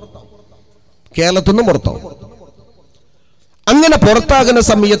 കേരളത്തിൽ നിന്നും പുറത്താവും. അങ്ങനെ പുറത്താകുന്ന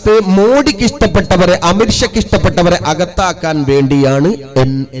സമയത്ത് മോഡിക്ക് ഇഷ്ടപ്പെട്ടവരെ, അമിത്ഷയ്ക്ക് ഇഷ്ടപ്പെട്ടവരെ അകത്താക്കാൻ വേണ്ടിയാണ്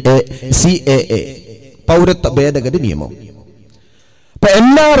CAA പൗരത്വ ഭേദഗതി നിയമം.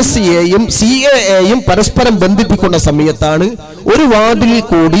 NRCയെയും CAAയും പരസ്പരം ബന്ധിപ്പിക്കുന്ന സമയത്താണ് ഒരു വാതിലിൽ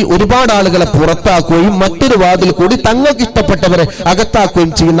കൂടി ഒരുപാട് ആളുകളെ പുറത്താക്കുകയും മറ്റൊരു വാതിൽ കൂടി തങ്ങൾക്ക് ഇഷ്ടപ്പെട്ടവരെ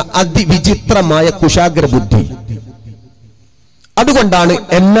അകത്താക്കുകയും ചെയ്യുന്ന അതിവിചിത്രമായ കുശാഗ്ര ബുദ്ധി. അതുകൊണ്ടാണ്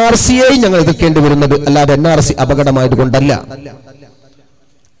NRCയെയും ഞങ്ങൾ എതിർക്കേണ്ടി വരുന്നത്, അല്ലാതെ NRC അപകടമായതുകൊണ്ടല്ല.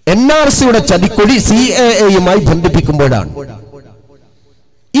 NRCയുടെ ചതിക്കൊടി CAAയുമായി ബന്ധിപ്പിക്കുമ്പോഴാണ്.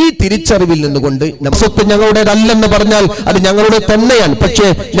 ഈ തിരിച്ചറിവിൽ നിന്നുകൊണ്ട് സ്വത്ത് ഞങ്ങളുടേതല്ലെന്ന് പറഞ്ഞാൽ അത് ഞങ്ങളുടെ തന്നെയാണ്. പക്ഷേ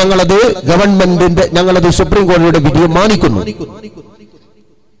ഞങ്ങളത് ഗവൺമെന്റിന്റെ, ഞങ്ങളത് സുപ്രീം കോടതിയുടെ വിധിയെ മാനിക്കുന്നു.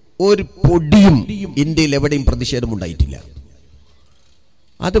 ഒരു പൊടിയും ഇന്ത്യയിൽ എവിടെയും പ്രതിഷേധമുണ്ടായിട്ടില്ല.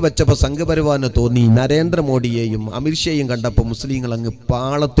 അത് വെച്ചപ്പോ സംഘപരിവാറിന് തോന്നി നരേന്ദ്രമോദിയെയും അമിത്ഷയെയും കണ്ടപ്പോ മുസ്ലിങ്ങൾ അങ്ങ്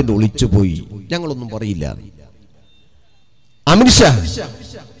പാളത്തിന്റെ ഒളിച്ചുപോയി, ഞങ്ങളൊന്നും പറയില്ല. അമിത്ഷാ,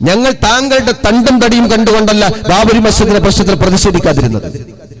 ഞങ്ങൾ താങ്കളുടെ തണ്ടും തടിയും കണ്ടുകൊണ്ടല്ല ബാബരി മസ്ജിദിന്റെ പ്രശ്നത്തിൽ പ്രതിഷേധിക്കാതിരുന്നത്,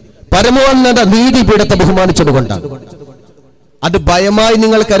 പരമോന്നത നീതിപീഠത്തെ ബഹുമാനിച്ചതുകൊണ്ടാണ്. അത് ഭയമായി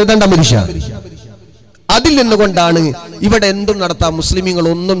നിങ്ങൾ കരുതേണ്ട അമിത്ഷാ. അതിൽ നിന്നുകൊണ്ടാണ് ഇവിടെ എന്തും നടത്താം, മുസ്ലിമീങ്ങൾ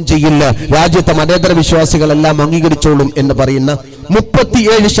ഒന്നും ചെയ്യില്ല, രാജ്യത്തെ മതേതര വിശ്വാസികളെല്ലാം അംഗീകരിച്ചോളും എന്ന് പറയുന്ന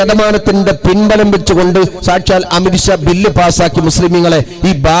 37% പിൻബലം വെച്ചുകൊണ്ട് സാക്ഷാൽ അമിത്ഷാ ബില്ല് പാസാക്കി മുസ്ലിമീങ്ങളെ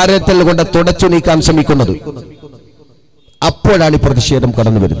ഈ ഭാരതത്തിൽ കൊണ്ട് തുടച്ചു നീക്കാൻ ശ്രമിക്കുന്നത്. അപ്പോഴാണ് ഈ പ്രതിഷേധം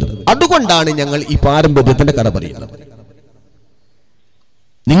കടന്നു വരുന്നത്. അതുകൊണ്ടാണ് ഞങ്ങൾ ഈ പാരമ്പര്യത്തിന്റെ കഥ പറയുന്നത്.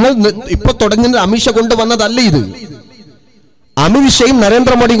 നിങ്ങൾ ഇപ്പൊ തുടങ്ങുന്നത് അമിത്ഷാ കൊണ്ടുവന്നതല്ല ഇത്. അമിത്ഷയും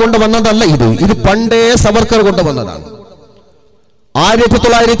നരേന്ദ്രമോദി കൊണ്ടുവന്നതല്ല ഇത്. ഇത് പണ്ടേ സവർക്കർ കൊണ്ടുവന്നതാണ്.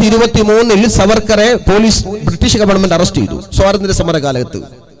 1923 സവർക്കറെ പോലീസ് ബ്രിട്ടീഷ് ഗവൺമെന്റ് അറസ്റ്റ് ചെയ്തു സ്വാതന്ത്ര്യ സമര കാലത്ത്.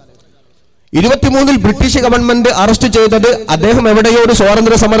 23 ബ്രിട്ടീഷ് ഗവൺമെന്റ് അറസ്റ്റ് ചെയ്തത് അദ്ദേഹം എവിടെയോ ഒരു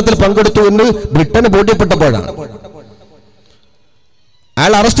സ്വാതന്ത്ര്യ സമരത്തിൽ പങ്കെടുത്തു എന്ന് ബ്രിട്ടന് ബോധ്യപ്പെട്ടപ്പോഴാണ്.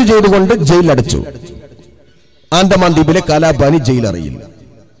 അയാൾ അറസ്റ്റ് ചെയ്തുകൊണ്ട് ജയിലിലടച്ചു. ആൻഡമാൻ ദ്വീപിലെ കാലാപാനി ജയിൽ അറിയില്ല.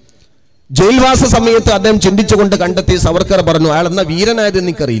 ജയിൽവാസ സമയത്ത് അദ്ദേഹം ചിന്തിച്ചുകൊണ്ട് കണ്ടെത്തി സവർക്കർ പറഞ്ഞു, അയാൾ എന്നാ വീരനായത്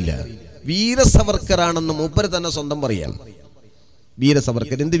എനിക്കറിയില്ല. വീര സവർക്കറാണെന്ന് മൂപ്പര് തന്നെ സ്വന്തം പറയാൻ. വീര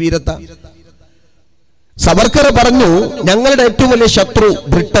സവർക്കർ എന്ത് വീരത്ത? സവർക്കർ പറഞ്ഞു, ഞങ്ങളുടെ ഏറ്റവും വലിയ ശത്രു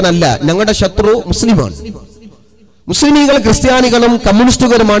ബ്രിട്ടൻ അല്ല, ഞങ്ങളുടെ ശത്രു മുസ്ലിമാണ്. മുസ്ലിമീങ്ങൾ, ക്രിസ്ത്യാനികളും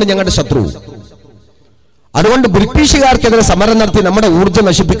കമ്മ്യൂണിസ്റ്റുകാരുമാണ് ഞങ്ങളുടെ ശത്രു. അതുകൊണ്ട് ബ്രിട്ടീഷുകാർക്കെതിരെ സമരം നടത്തി നമ്മുടെ ഊർജ്ജം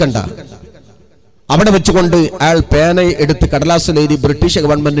നശിപ്പിക്കണ്ട. അവിടെ വെച്ചുകൊണ്ട് അയാൾ പേന എടുത്ത് കടലാസിലെഴുതി ബ്രിട്ടീഷ്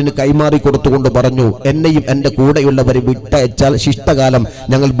ഗവൺമെന്റിന് കൈമാറി കൊടുത്തുകൊണ്ട് പറഞ്ഞു, എന്നെയും എന്റെ കൂടെയുള്ളവരെ വിട്ടയച്ചാൽ ശിഷ്ടകാലം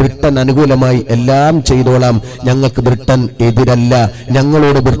ഞങ്ങൾ ബ്രിട്ടൻ അനുകൂലമായി എല്ലാം ചെയ്തോളാം. ഞങ്ങൾക്ക് ബ്രിട്ടൻ എതിരല്ല,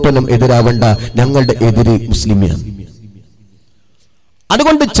 ഞങ്ങളോട് ബ്രിട്ടനും എതിരാവണ്ട, ഞങ്ങളുടെ എതിര് മുസ്ലിമാണ്.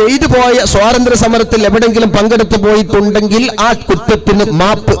 അതുകൊണ്ട് ചെയ്തു പോയ സ്വാതന്ത്ര്യ സമരത്തിൽ എവിടെങ്കിലും പങ്കെടുത്തു പോയിട്ടുണ്ടെങ്കിൽ ആ കുറ്റത്തിന്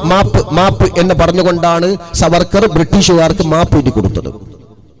മാപ്പ് മാപ്പ് മാപ്പ് എന്ന് പറഞ്ഞുകൊണ്ടാണ് സവർക്കർ ബ്രിട്ടീഷുകാർക്ക് മാപ്പ് എഴുതി കൊടുത്തത്.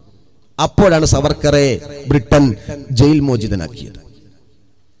 അപ്പോഴാണ് സവർക്കറെ ബ്രിട്ടൻ ജയിൽ മോചിതനാക്കിയത്.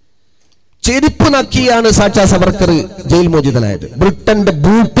 ചെരുപ്പ് നക്കിയാണ് സാക്ഷാ സവർക്കർ ജയിൽ മോചിതനായത്. ബ്രിട്ടന്റെ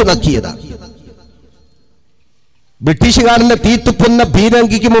ബൂട്ട് നക്കിയതാണ്. ബ്രിട്ടീഷുകാരന്റെ തീത്തുപ്പുന്ന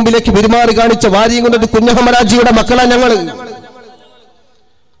പീരങ്കിക്ക് മുമ്പിലേക്ക് പെരുമാറി കാണിച്ച വാരിയംകുന്നത്ത് കുഞ്ഞഹമ്മദാജിയുടെ മക്കളാ ഞങ്ങള്.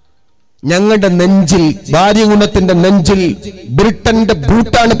 ഞങ്ങളുടെ നെഞ്ചിൽ, വാരിയംകുന്നത്തിന്റെ നെഞ്ചിൽ ബ്രിട്ടന്റെ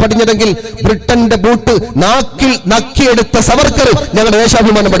ബൂട്ടാണ് പടിഞ്ഞതെങ്കിൽ ബ്രിട്ടന്റെ ബൂട്ട് നാക്കിൽ നക്കിയെടുത്ത സവർക്കർ ഞങ്ങളുടെ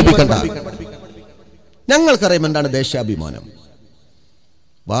ദേശാഭിമാനം പഠിപ്പിക്കണ്ട. ഞങ്ങൾക്കറിയാം എന്താണ് ദേശാഭിമാനം.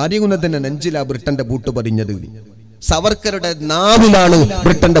 വാരിയംകുന്നത്തിന്റെ നെഞ്ചിലാ ബ്രിട്ടന്റെ ബൂട്ട് പതിഞ്ഞത്, സവർക്കറുടെ നാവിലാണ്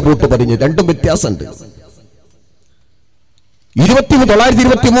ബ്രിട്ടന്റെ ബൂട്ട് പതിഞ്ഞത്. രണ്ടും വ്യത്യാസമുണ്ട്.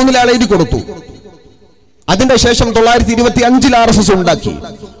 1923 എഴുതി കൊടുത്തു. അതിന്റെ ശേഷം 1925 RSS ഉണ്ടാക്കി.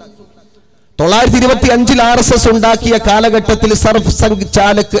 1925 RSS ഉണ്ടാക്കിയ കാലഘട്ടത്തിൽ സർഫ് സംഘ്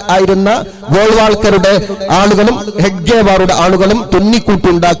ചാലക് ആയിരുന്ന ഗോൾവാൾക്കറുടെ ആളുകളും ഹെഡ്ഗേവാറുടെ ആളുകളും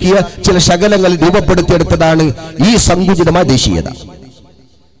തുന്നിക്കൂട്ടുണ്ടാക്കിയ ചില ശകലങ്ങൾ രൂപപ്പെടുത്തിയെടുത്തതാണ് ഈ സങ്കുചിതമായ ദേശീയത.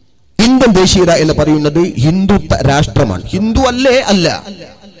 ഇന്ത്യൻ ദേശീയത എന്ന് പറയുന്നത് ഹിന്ദുത്വ രാഷ്ട്രമാണ്. ഹിന്ദു അല്ലേ? അല്ല.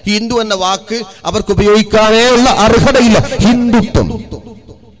 ഹിന്ദു എന്ന വാക്ക് അവർക്ക് ഉപയോഗിക്കാനേ ഉള്ള അർഹതയില്ല. ഹിന്ദുത്വം,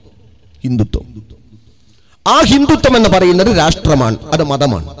 ഹിന്ദുത്വം. ആ ഹിന്ദുത്വം എന്ന് പറയുന്നത് രാഷ്ട്രമാണ്, അത്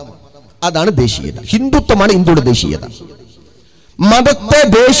മതമാണ്. അതാണ് ദേശീയത. ഹിന്ദുത്വമാണ് ഇന്ത്യയുടെ ദേശീയത. മതത്തെ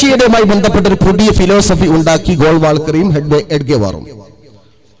ദേശീയതയുമായി ബന്ധപ്പെട്ട ഒരു പുതിയ ഫിലോസഫി ഉണ്ടാക്കി ഗോൾവാൾക്കറും ഹെഡ്ഗേവാറും.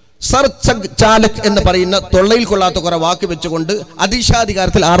 സർ ചാലക് എന്ന് പറയുന്ന തൊള്ളയിൽ കൊള്ളാത്ത കുറെ വാക്ക് വെച്ചുകൊണ്ട്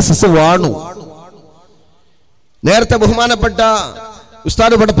അധീശാധികാരത്തിൽ RSS വാണു. നേരത്തെ ബഹുമാനപ്പെട്ട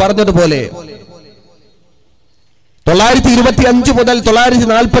ഉസ്താദ് ഇവിടെ പറഞ്ഞതുപോലെ 1925 മുതൽ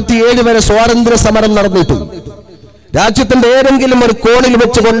 1947 വരെ സ്വാതന്ത്ര്യ സമരം നടന്നിട്ടു. രാജ്യത്തിന്റെ ഏതെങ്കിലും ഒരു കോണിൽ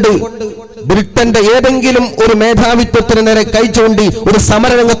വെച്ചുകൊണ്ട് ബ്രിട്ടന്റെ ഏതെങ്കിലും ഒരു മേധാവിത്വത്തിന് നേരെ കൈ ചൂണ്ടി ഒരു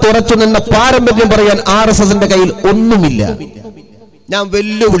സമരരംഗത്ത് ഉറച്ചു നിന്ന പാരമ്പര്യം പറയാൻ RSSന്റെ കയ്യിൽ ഒന്നുമില്ല. ഞാൻ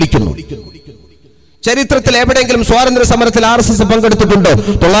വെല്ലുവിളിക്കുന്നു. ചരിത്രത്തിൽ എവിടെയെങ്കിലും സ്വാതന്ത്ര്യ സമരത്തിൽ RSS പങ്കെടുത്തിട്ടുണ്ടോ?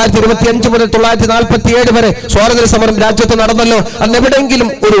 1925 മുതൽ 1947 വരെ സ്വാതന്ത്ര്യ സമരം രാജ്യത്ത് നടന്നല്ലോ. അന്ന് എവിടെയെങ്കിലും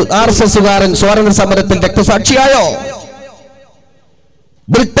ഒരു RSSകാരൻ സ്വാതന്ത്ര്യ സമരത്തിൽ രക്തസാക്ഷിയായോ?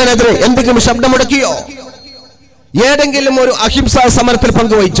 ബ്രിട്ടനെതിരെ എന്തെങ്കിലും ശബ്ദമുടക്കിയോ? ഏതെങ്കിലും ഒരു അഹിംസാ സമരത്തിൽ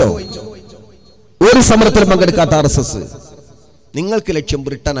പങ്കുവഹിച്ചോ? ഒരു സമരത്തിൽ പങ്കെടുക്കാത്ത RSS. നിങ്ങൾക്ക് ലക്ഷ്യം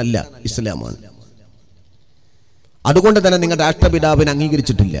ബ്രിട്ടൻ അല്ല, ഇസ്ലാമാണ്. അതുകൊണ്ട് തന്നെ നിങ്ങൾ രാഷ്ട്രപിതാവിനെ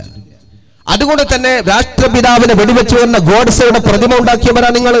അംഗീകരിച്ചിട്ടില്ല. അതുകൊണ്ട് തന്നെ രാഷ്ട്രപിതാവിനെ വെടിവെച്ചു വന്ന ഗോഡ്സയുടെ പ്രതിമ ഉണ്ടാക്കിയവരാ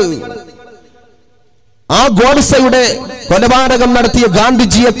നിങ്ങൾ. ആ ഗോഡ്സയുടെ കൊലപാതകം നടത്തിയ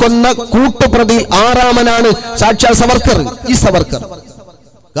ഗാന്ധിജിയെ കൊന്ന കൂട്ടുപ്രതി 6-ാമനാണ് സാക്ഷാൽ സവർക്കർ. ഈ സവർക്കർ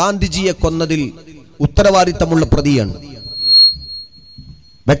ഗാന്ധിജിയെ കൊന്നതിൽ ഉത്തരവാദിത്തമുള്ള പ്രതിയാണ്.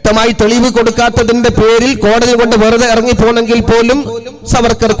 വ്യക്തമായി തെളിവ് കൊടുക്കാത്തതിന്റെ പേരിൽ കോടതി കൊണ്ട് വെറുതെ ഇറങ്ങിപ്പോണെങ്കിൽ പോലും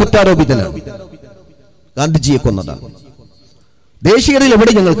സവർക്കർ കുറ്റാരോപിതനാണ്. ഗാന്ധിജിയെ കൊന്നതാണ്. ദേശീയതയിൽ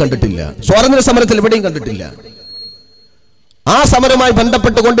എവിടെയും ഞങ്ങൾ കണ്ടിട്ടില്ല, സ്വാതന്ത്ര്യ സമരത്തിൽ എവിടെയും കണ്ടിട്ടില്ല. ആ സമരവുമായി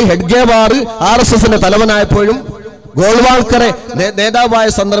ബന്ധപ്പെട്ടുകൊണ്ട് ഹെഡ്ഗേവാർ RSSന്റെ തലവനായപ്പോഴും ഗോൾവാൾക്കറെ നേതാവായ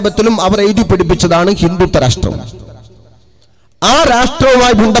സന്ദർഭത്തിലും അവർ എഴുതി പിടിപ്പിച്ചതാണ് ഹിന്ദുത്വ രാഷ്ട്രം. ആ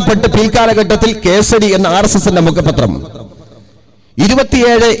രാഷ്ട്രവുമായി ബന്ധപ്പെട്ട് പിൽക്കാലഘട്ടത്തിൽ കേസരി എന്ന RSSന്റെ മുഖപത്രം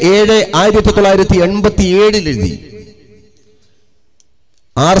 27/7/1987 എഴുതി.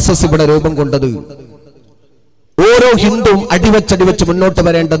 RSS ഇവിടെ രൂപം കൊണ്ടത് ഓരോ ഹിന്ദുവും അടിവച്ചടിവച്ച് മുന്നോട്ട്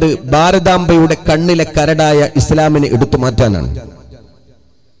വരേണ്ടത് ഭാരതാംബയുടെ കണ്ണിലെ കരടായ ഇസ്ലാമിനെ എടുത്തു മാറ്റാനാണ്.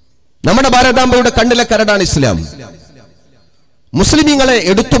 നമ്മുടെ ഭാരതാംബയുടെ കണ്ണിലെ കരടാണ് ഇസ്ലാം. മുസ്ലിമീങ്ങളെ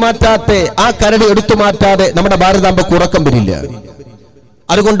എടുത്തു മാറ്റാത്ത, ആ കരട് എടുത്തു മാറ്റാതെ നമ്മുടെ ഭാരതാംബക്ക് ഉറക്കം വരില്ല.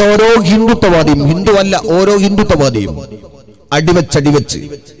 അതുകൊണ്ട് ഓരോ ഹിന്ദുത്വവാദിയും, ഹിന്ദു അല്ല, ഓരോ ഹിന്ദുത്വവാദിയും അടിവച്ചടിവച്ച്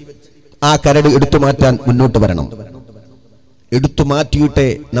ആ കരട് എടുത്തു മാറ്റാൻ മുന്നോട്ട് വരണം. എടുത്തു മാറ്റിയിട്ടേ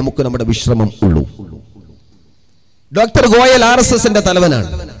നമുക്ക് നമ്മുടെ വിശ്രമം ഉള്ളൂ. ഡോക്ടർ ഗോയൽ RSSന്റെ തലവനാണ്.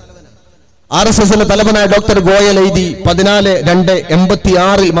 RSSന്റെ തലവനായ ഡോക്ടർ ഗോയൽ എഴുതി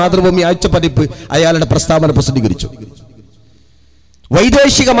 14/2/86 മാതൃഭൂമി ആഴ്ചപ്പതിപ്പ് അയാളുടെ പ്രസ്താവന പ്രസിദ്ധീകരിച്ചു.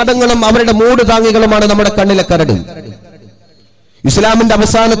 വൈദേശിക മതങ്ങളും അവരുടെ മൂട് താങ്ങികളുമാണ് നമ്മുടെ കണ്ണിലെ കരട്. ഇസ്ലാമിന്റെ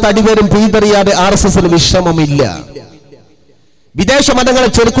അവസാനത്തെ അടിവേരും പിഴുതെറിയാതെ RSSന് വിശ്രമമില്ല. വിദേശ മതങ്ങളെ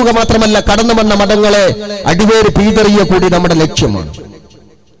ചെറുക്കുക മാത്രമല്ല, കടന്നു വന്ന മതങ്ങളെ അടിവേര് പിഴുതെറിയ കൂടി നമ്മുടെ ലക്ഷ്യമാണ്.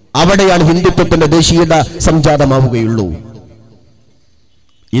 അവിടെയാണ് ഹിന്ദുത്വത്തിന്റെ ദേശീയത സംജാതമാവുകയുള്ളൂ.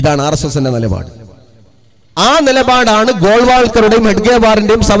 ഇതാണ് RSSന്റെ നിലപാട്. ആ നിലപാടാണ് ഗോൾവാൾക്കറുടെയും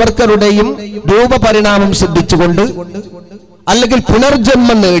ഹെഡ്ഗേവാറിന്റെയും സവർക്കറുടെയും രൂപപരിണാമം സിദ്ധിച്ചുകൊണ്ട്, അല്ലെങ്കിൽ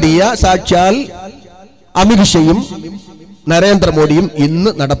പുനർജന്മം നേടിയ സാക്ഷാൽ അമിത് ഷയും നരേന്ദ്രമോദിയും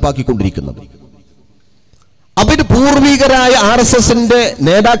ഇന്ന് നടപ്പാക്കിക്കൊണ്ടിരിക്കുന്നത്. അവര് പൂർവികരായ RSSന്റെ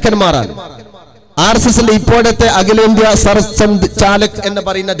നേതാക്കന്മാരാണ്. RSSന്റെ ഇപ്പോഴത്തെ അഖിലേന്ത്യാ സർസംഘ് ചാലക് എന്ന്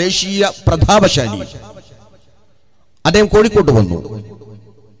പറയുന്ന ദേശീയ പ്രതാപശാലി അദ്ദേഹം കോഴിക്കോട്ട് വന്നു.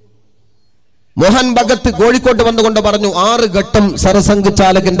 മോഹൻ ഭഗത് കോഴിക്കോട്ട് വന്നുകൊണ്ട് പറഞ്ഞു, 6 ഘട്ടം സർസംഘ്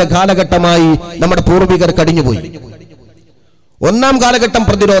ചാലകിന്റെ കാലഘട്ടമായി നമ്മുടെ പൂർവികർ കടിഞ്ഞുപോയി. 1-ാം കാലഘട്ടം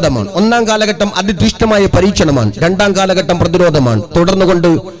പ്രതിരോധമാണ്, 1-ാം കാലഘട്ടം അതിദൃഷ്ടമായ പരീക്ഷണമാണ്, 2-ാം കാലഘട്ടം പ്രതിരോധമാണ്. തുടർന്നുകൊണ്ട്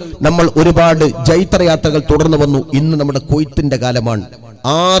നമ്മൾ ഒരുപാട് ജൈത്രയാത്രകൾ തുടർന്നു വന്നു. ഇന്ന് നമ്മുടെ കൊയ്ത്തിന്റെ കാലമാണ്.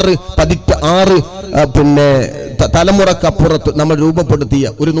 6 തലമുറക്കപ്പുറത്ത് നമ്മൾ രൂപപ്പെടുത്തിയ,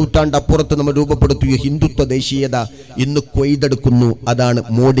 ഒരു നൂറ്റാണ്ടപ്പുറത്ത് നമ്മൾ രൂപപ്പെടുത്തിയ ഹിന്ദുത്വ ദേശീയത ഇന്ന് കൊയ്തെടുക്കുന്നു. അതാണ്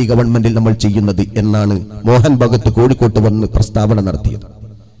മോഡി ഗവൺമെന്റിൽ നമ്മൾ ചെയ്യുന്നത് എന്നാണ് മോഹൻ ഭഗത് കോഴിക്കോട്ട് വന്ന് പ്രസ്താവന നടത്തിയത്.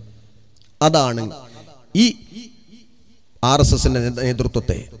 അതാണ് ഈ RSSന്റെ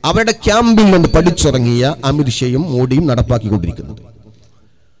നേതൃത്വത്തെ അവരുടെ ക്യാമ്പിൽ നിന്ന് പഠിച്ചിറങ്ങിയ അമിത്ഷയും മോഡിയും നടപ്പാക്കിക്കൊണ്ടിരിക്കുന്നത്.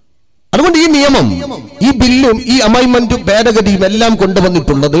 അതുകൊണ്ട് ഈ നിയമം, ഈ ബില്ലും, ഈ അമൈൻമെന്റും ഭേദഗതിയും എല്ലാം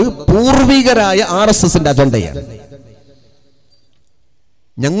കൊണ്ടുവന്നിട്ടുള്ളത് പൂർവികരായ RSSന്റെ അജണ്ടയാണ്.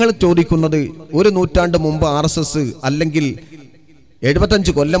 ഞങ്ങൾ ചോദിക്കുന്നത്, ഒരു നൂറ്റാണ്ട് മുമ്പ് RSS അല്ലെങ്കിൽ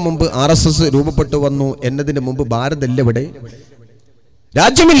 75 കൊല്ലം മുമ്പ് RSS രൂപപ്പെട്ടു വന്നു എന്നതിന് മുമ്പ് ഭാരതല്ല ഇവിടെ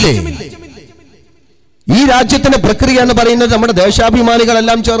രാജ്യമില്ലേ? ഈ രാജ്യത്തിന്റെ പ്രക്രിയ എന്ന് പറയുന്നത് നമ്മുടെ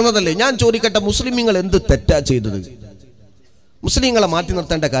ദേശാഭിമാനികളെല്ലാം ചേർന്നതല്ലേ? ഞാൻ ചോദിക്കട്ടെ, മുസ്ലിമീങ്ങൾ എന്ത് തെറ്റാ ചെയ്തത്? മുസ്ലിങ്ങളെ മാറ്റി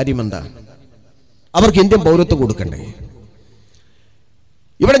നിർത്തേണ്ട കാര്യം എന്താ? അവർക്ക് ഇന്ത്യൻ പൗരത്വം കൊടുക്കണ്ടേ?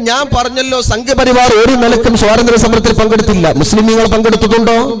 ഇവിടെ ഞാൻ പറഞ്ഞല്ലോ, സംഘപരിവാർ ഒരു നിലക്കും സ്വാതന്ത്ര്യ സമരത്തിൽ പങ്കെടുത്തില്ല. മുസ്ലിമീങ്ങൾ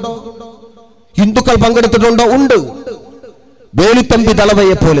പങ്കെടുത്തിട്ടുണ്ടോ? ഹിന്ദുക്കൾ പങ്കെടുത്തിട്ടുണ്ടോ? ഉണ്ട്. വേലുത്തമ്പി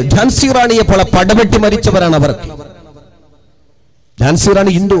ദളവയെ പോലെ, ഝാൻസി റാണിയെ പോലെ പടവെട്ടി മരിച്ചവരാണ് അവർക്ക്. ഝാൻസി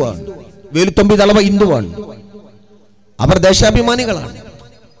റാണി ഹിന്ദുവാണ്, വേലുത്തമ്പി ദളവ ഹിന്ദുവാണ്. അവർ ദേശാഭിമാനികളാണ്.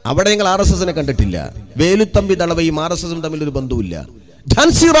 അവിടെ ഞങ്ങൾ RSSനെ കണ്ടിട്ടില്ല. വേലുത്തമ്പി ദളവയും RSSും തമ്മിൽ ഒരു ബന്ധവുമില്ല.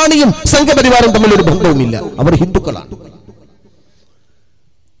 ഝാൻസി റാണിയും സംഘപരിവാറും തമ്മിൽ ഒരു ബന്ധവുമില്ല. അവർ ഹിന്ദുക്കളാണ്.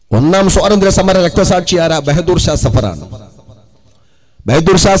 1-ാം സ്വാതന്ത്ര്യ സമര രക്തസാക്ഷി ആരാ? ബഹദൂർ ഷാ സഫറാണ്.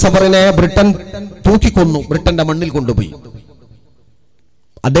 ബഹദൂർ ഷാ സഫറിനെ ബ്രിട്ടൻ തൂക്കിക്കൊന്നു, ബ്രിട്ടന്റെ മണ്ണിൽ കൊണ്ടുപോയി.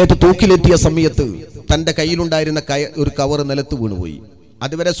 അദ്ദേഹത്തെ തൂക്കിലെത്തിയ സമയത്ത് തന്റെ കയ്യിലുണ്ടായിരുന്ന ഒരു കവർ നിലത്ത് വീണുപോയി.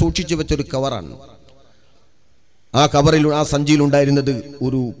 അതുവരെ സൂക്ഷിച്ചു വെച്ചൊരു കവറാണ്. ആ കവറിൽ, ആ സഞ്ചിയിൽ ഉണ്ടായിരുന്നത്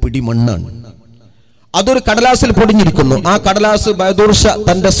ഒരു പിടി മണ്ണാണ്. അതൊരു കടലാസിൽ പൊടിഞ്ഞിരിക്കുന്നു. ആ കടലാസ് ബഹദൂർ ഷാ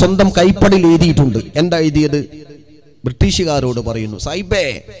തന്റെ സ്വന്തം കൈപ്പടിയിൽ എഴുതിയിട്ടുണ്ട്. എന്താ എഴുതിയത്? ബ്രിട്ടീഷുകാരോട് പറയുന്നു, സാഹിബേ,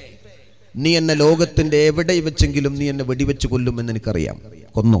 നീ എന്നെ ലോകത്തിന്റെ എവിടെ വെച്ചെങ്കിലും നീ എന്നെ വെടിവെച്ച് കൊല്ലുമെന്ന് എനിക്കറിയാം.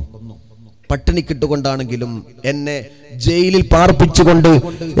 കൊന്നോ? പട്ടിണിക്കിട്ടുകൊണ്ടാണെങ്കിലും, എന്നെ ജയിലിൽ പാർപ്പിച്ചുകൊണ്ട്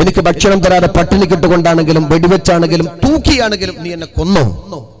എനിക്ക് ഭക്ഷണം തരാതെ പട്ടിണിക്കിട്ടുകൊണ്ടാണെങ്കിലും, വെടിവെച്ചാണെങ്കിലും, തൂക്കിയാണെങ്കിലും നീ എന്നെ കൊന്നോ?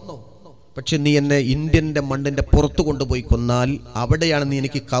 പക്ഷെ നീ എന്നെ ഇന്ത്യന്റെ മണ്ണിന്റെ പുറത്തു കൊണ്ടുപോയി കൊന്നാൽ, അവിടെയാണ് നീ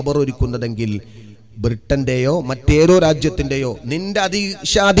എനിക്ക് ഖബർ ഒരുക്കുന്നതെങ്കിൽ, ബ്രിട്ടന്റെയോ മറ്റേതോ രാജ്യത്തിന്റെയോ നിന്റെ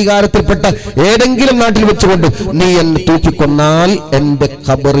അധികാരത്തിൽപ്പെട്ട ഏതെങ്കിലും നാട്ടിൽ വെച്ചുകൊണ്ട് നീ എന്നെ തൂക്കിക്കൊന്നാൽ, എന്റെ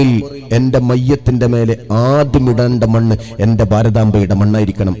ഖബറിൽ എന്റെ മയ്യത്തിന്റെ മേലെ ആദ്യം ഇടേണ്ട മണ്ണ് എന്റെ ഭാരതാംബയുടെ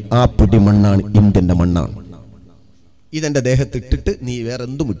മണ്ണായിരിക്കണം. ആ പിടി മണ്ണാണ് ഇന്ത്യന്റെ മണ്ണാണ്. ഇതെന്റെ ദേഹത്തിട്ടിട്ട് നീ വേറെ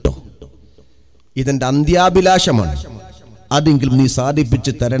എന്തും ഇട്ടോ, ഇതെന്റെ അന്ത്യാഭിലാഷമാണ്, അതെങ്കിലും നീ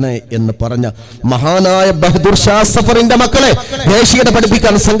സാധിപ്പിച്ച് തരണേ എന്ന് പറഞ്ഞ മഹാനായ ബഹദൂർ ഷാ സഫറിന്റെ മക്കളെ ദേശീയത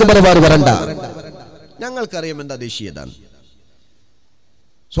പഠിപ്പിക്കാൻ സംഘപരിവാർ വരണ്ട. ഞങ്ങൾക്കറിയാം എന്താ ദേശീയത.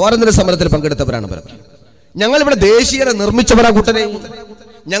 സ്വാതന്ത്ര്യ സമരത്തിൽ പങ്കെടുത്തവരാണ് അവർ. ഞങ്ങളിവിടെ ദേശീയത നിർമ്മിച്ചവരാ കൂട്ടരെ.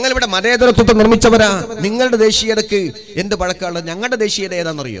 ഞങ്ങളിവിടെ മതേതരത്വത്തെ നിർമ്മിച്ചവരാ. നിങ്ങളുടെ ദേശീയതക്ക് എന്ത് പഴക്കമുള്ളത്? ഞങ്ങളുടെ ദേശീയത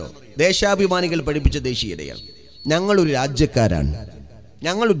ഏതാണെന്നറിയോ? ദേശാഭിമാനികൾ പഠിപ്പിച്ച ദേശീയതയാണ്. ഞങ്ങളൊരു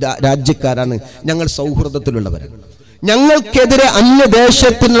രാജ്യക്കാരാണ്, ഞങ്ങൾ സൗഹൃദത്തിലുള്ളവരാണ്. ഞങ്ങൾക്കെതിരെ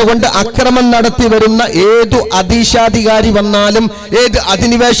അന്യദേശത്തിന് കൊണ്ട് അക്രമം നടത്തി വരുന്ന ഏതു അധീശാധികാരി വന്നാലും, ഏത്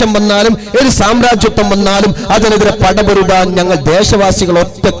അധിനിവേശം വന്നാലും, ഏത് സാമ്രാജ്യത്വം വന്നാലും അതിനെതിരെ പടപൊരുടാൻ ഞങ്ങൾ ദേശവാസികൾ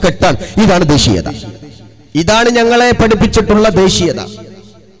ഒറ്റക്കെട്ടാണ്. ഇതാണ് ദേശീയത. ഇതാണ് ഞങ്ങളെ പഠിപ്പിച്ചിട്ടുള്ള ദേശീയത.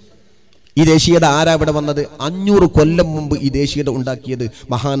 ഈ ദേശീയത ആരാ ഇവിടെ വന്നത്? 500 കൊല്ലം മുമ്പ് ഈ ദേശീയത ഉണ്ടാക്കിയത്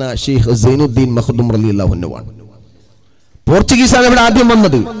മഹാന ഷെയ്ഖ് സൈനുദ്ദീൻ മഖ്ദൂം റളിയല്ലാഹു അൻഹു ആണ്. പോർച്ചുഗീസാണ് ഇവിടെ ആദ്യം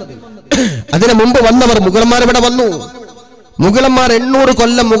വന്നത്. അതിനു മുമ്പ് വന്നവർ മുഗളന്മാർ ഇവിടെ വന്നു. മുഗളന്മാർ 800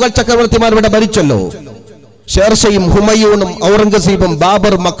 കൊല്ലം മുഗൾ ചക്രവർത്തിമാർ ഇവിടെ ഭരിച്ചല്ലോ. ഷേർഷയും ഹുമയൂണും ഔറംഗസീബും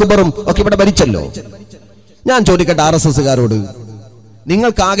ബാബറും അക്ബറും ഒക്കെ ഇവിടെ ഭരിച്ചല്ലോ. ഞാൻ ചോദിക്കട്ടെ RSSകാരോട്,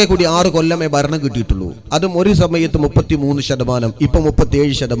 നിങ്ങൾക്ക് ആകെ കൂടി 6 കൊല്ലമേ ഭരണം കിട്ടിയിട്ടുള്ളൂ. അതും ഒരു സമയത്ത് 33%, ഇപ്പൊ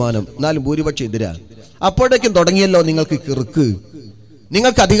 37%. എന്നാലും ഭൂരിപക്ഷം എതിരാ. അപ്പോഴേക്കും തുടങ്ങിയല്ലോ നിങ്ങൾക്ക് കിറുക്ക്.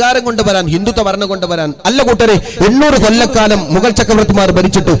 നിങ്ങൾക്ക് അധികാരം കൊണ്ടുവരാൻ, ഹിന്ദുത്വ ഭരണം കൊണ്ടുവരാൻ. അല്ല കൂട്ടരെ, 800 കൊല്ലക്കാലം മുഗൾ ചക്രവർത്തിമാർ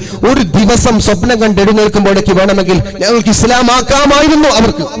ഭരിച്ചിട്ട് ഒരു ദിവസം സ്വപ്നം കണ്ട് എഴുന്നേൽക്കുമ്പോഴേക്ക് വേണമെങ്കിൽ ഞങ്ങൾക്ക് ഇസ്ലാമാക്കാമായിരുന്നു.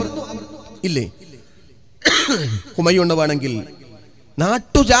 അവർക്ക് ഇല്ലേ? ഹുമയൂണ് വേണമെങ്കിൽ.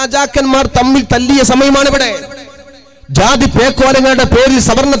 നാട്ടുരാജാക്കന്മാർ തമ്മിൽ തല്ലിയ സമയമാണ് ഇവിടെ. ജാതി പേക്കോലങ്ങളുടെ പേരിൽ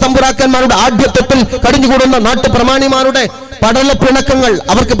സവർണ തമ്പുരാക്കന്മാരുടെ ആഢ്യത്വത്തിൽ കടിഞ്ഞുകൂടുന്ന നാട്ടുപ്രമാണിമാരുടെ പടലപ്പിണക്കങ്ങൾ,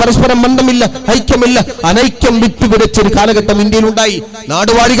 അവർക്ക് പരസ്പരം ബന്ധമില്ല, ഐക്യമില്ല, അനൈക്യം വിട്ടുപിടിച്ചൊരു കാലഘട്ടം ഇന്ത്യയിലുണ്ടായി.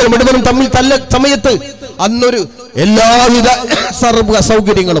 നാടുവാഴികൾ മുഴുവനും തമ്മിൽ തല്ല സമയത്ത് അന്നൊരു എല്ലാവിധ സർവ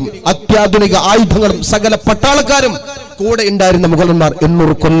സൗകര്യങ്ങളും അത്യാധുനിക ആയുധങ്ങളും സകല പട്ടാളക്കാരും കൂടെ ഉണ്ടായിരുന്ന മുഗളന്മാർ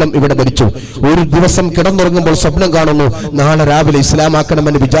 800 കൊല്ലം ഇവിടെ ഭരിച്ചു. ഒരു ദിവസം കിടന്നുറങ്ങുമ്പോൾ സ്വപ്നം കാണുന്നു, നാളെ രാവിലെ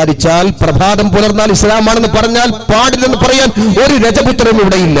ഇസ്ലാമാക്കണമെന്ന് വിചാരിച്ചാൽ പ്രഭാതം പുലർന്നാൽ ഇസ്ലാമാണെന്ന് പറഞ്ഞാൽ പാടില്ലെന്ന് പറയാൻ ഒരു രജപുത്രനും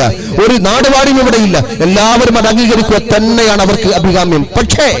ഇവിടെയില്ല, ഒരു നാടുവാടിയും ഇവിടെയില്ല. എല്ലാവരും അത് അംഗീകരിക്കുക തന്നെയാണ് അവർക്ക് അഭികാമ്യം.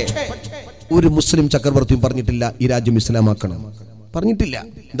 പക്ഷേ ഒരു മുസ്ലിം ചക്രവർത്തിയും പറഞ്ഞിട്ടില്ല ഈ രാജ്യം ഇസ്ലാമാക്കണം, പറഞ്ഞിട്ടില്ല.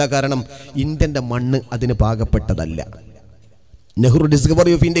 എന്താ കാരണം? ഇന്ത്യന്റെ മണ്ണ് അതിന് പാകപ്പെട്ടതല്ല. നെഹ്റു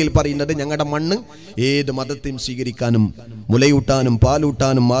ഡിസ്കവറി ഓഫ് ഇന്ത്യയിൽ പറയുന്നത് ഞങ്ങളുടെ മണ്ണ് ഏത് മതത്തെയും സ്വീകരിക്കാനും മുലയൂട്ടാനും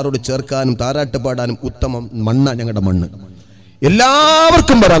പാലൂട്ടാനും മാറോട് ചേർക്കാനും താരാട്ട് പാടാനും ഉത്തമം മണ്ണ ഞങ്ങളുടെ മണ്ണ്,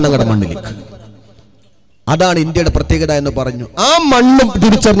 എല്ലാവർക്കും വരാം ഞങ്ങളുടെ മണ്ണിലേക്ക്. അതാണ് ഇന്ത്യയുടെ പ്രത്യേകത എന്ന് പറഞ്ഞു. ആ മണ്ണും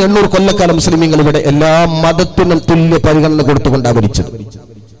തിരിച്ചറിഞ്ഞ് 800 കൊല്ലക്കാലം മുസ്ലിമീങ്ങൾ ഇവിടെ എല്ലാ മതത്തിനും തുല്യ പരിഗണന കൊടുത്തുകൊണ്ടാണ് ഭരിച്ചത്.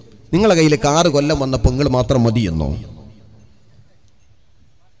 നിങ്ങളുടെ കയ്യിലേക്ക് 6 കൊല്ലം വന്നപ്പോൾ നിങ്ങൾ മാത്രം മതിയെന്നോ?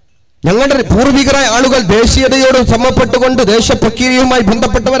 ഞങ്ങളുടെ പൂർവികരായ ആളുകൾ ദേശീയതയോട് സമപ്പെട്ടുകൊണ്ട് ദേശപ്രക്രിയയുമായി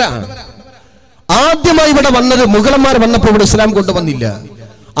ബന്ധപ്പെട്ടവരാണ്. ആദ്യമായി ഇവിടെ വന്നത് മുഗളന്മാർ വന്നപ്പോൾ ഇവിടെ ഇസ്ലാം കൊണ്ടുവന്നില്ല.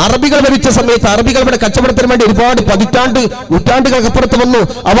 അറബികൾ ഭരിച്ച സമയത്ത് അറബികൾ ഇവിടെ കച്ചവടത്തിന് വേണ്ടി ഒരുപാട് നൂറ്റാണ്ടുകൾക്കപ്പുറത്ത് വന്നു.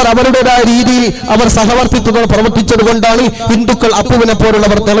 അവർ അവരുടേതായ രീതിയിൽ അവർ സഹവർത്തിത്വങ്ങൾ പ്രവർത്തിച്ചത് കൊണ്ടാണ് ഹിന്ദുക്കൾ അപ്പുവിനെ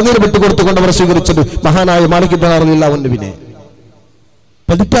പോലുള്ളവർ തിളനീര് വിട്ടുകൊടുത്തുകൊണ്ട് അവർ സ്വീകരിച്ചത്. മഹാനായ മാലിക് ഇബ്ൻ റളിയല്ലാഹുവിനെ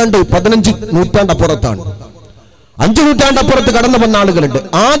 15 നൂറ്റാണ്ടപ്പുറത്താണ്, 5 നൂറ്റാണ്ടപ്പുറത്ത് കടന്നു വന്ന ആളുകളുണ്ട്.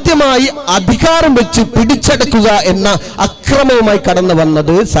 ആദ്യമായി അധികാരം വെച്ച് പിടിച്ചെടുക്കുക എന്ന അക്രമവുമായി കടന്നു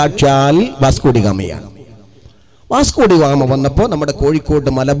വന്നത് സാക്ഷാൽ Vasco D ഗാമയാണ്. Vasco D gamma വന്നപ്പോൾ നമ്മുടെ കോഴിക്കോട്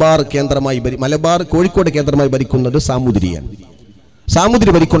കോഴിക്കോട് കേന്ദ്രമായി ഭരിക്കുന്നത് സാമൂതിരിയാണ്.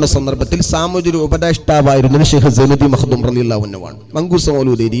 സാമൂതിരി ഭരിക്കുന്ന സന്ദർഭത്തിൽ സാമൂതിരി ഉപദേഷ്ടാവായിരുന്നത് ഷെയ്ഖ് സൈനുദ്ദീൻ മഖ്ദൂം റളിയല്ലാഹു അൻഹു, മങ്കൂസ്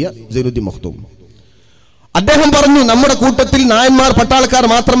മൗലൂദ് ഏരിയ സൈനുദ്ദീൻ മഖ്ദൂം. അദ്ദേഹം പറഞ്ഞു, നമ്മുടെ കൂട്ടത്തിൽ നായന്മാർ പട്ടാളക്കാർ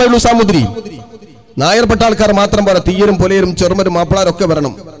മാത്രമേ ഉള്ളൂ. സാമൂതിരി നായർ പട്ടാൾക്കാർ മാത്രം പറ, തീയരും പൊലയരും ചെറുമരും മാപ്പിളാരൊക്കെ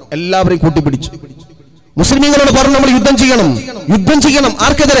വരണം. എല്ലാവരെയും കൂട്ടിപ്പിടിച്ചു. മുസ്ലിമീങ്ങളോട് പറഞ്ഞു, നമ്മൾ യുദ്ധം ചെയ്യണം.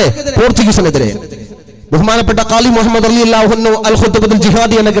 ആർക്കെതിരെ? പോർച്ചുഗീസിനെതിരെ. ബഹുമാനപ്പെട്ട ഖാലി മുഹമ്മദ് റളിയല്ലാഹു അൻഹു അൽ ഖുത്ബത്തുൽ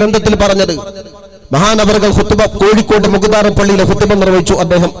ജിഹാദി എന്ന ഗ്രന്ഥത്തിൽ പറഞ്ഞത്, മഹാനവറുകൾ ഖുത്ബ കോഴിക്കോട് മുഖദാറ പള്ളിയിലെ ഖുത്ബ നിർവഹിച്ചു.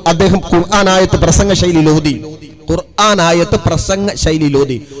 അദ്ദേഹം ഖുർആൻ ആയത്ത് പ്രസംഗ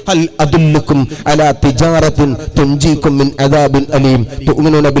ശൈലിയിലോതി. ഹൽ അദുല്ലുക്കും അലാ തിജാറത്തിൻ തുൻജീകും മിൻ അദാബിൻ അലീം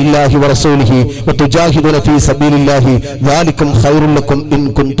തുഅ്മിനൂന ബില്ലാഹി വറസൂലിഹി വതുജാഹിദൂന ഫീ സബീലില്ലാഹി ദാലികും ഖൈറുൽ ലക്കും ഇൻ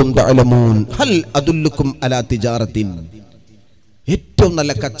കുൻതും തഅലമൂൻ. ഹൽ അദുല്ലുക്കും അലാ തിജാറത്തിൻ, ഏറ്റവും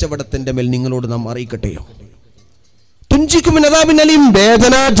നല്ല കച്ചവടത്തിന്റെ മേൽ നിങ്ങളോട് നാം അറിയിക്കട്ടെയോ? തുൻജീകും മിൻ അദാബിൻ അലീം,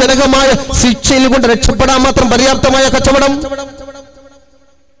 വേദനാജനകമായ ശിക്ഷയിൽ കൊണ്ട് രക്ഷപ്പെടാൻ മാത്രം പര്യാപ്തമായ കച്ചവടം.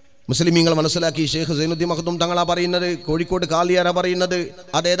 മുസ്ലിമീങ്ങൾ മനസ്സിലാക്കി. ഷെയ്ഖ് സൈനുദ്ദീൻ മഖ്ദൂം തങ്ങളാ പറയുന്നത്, കോഴിക്കോട് കാളിയാരാ പറയുന്നത്.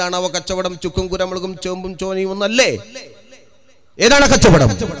 അതേതാണ് അവ കച്ചവടം? ചുക്കും കുരമുളകും ചേമ്പും ചോനയും ഒന്നല്ലേ? ഏതാണ് കച്ചവടം?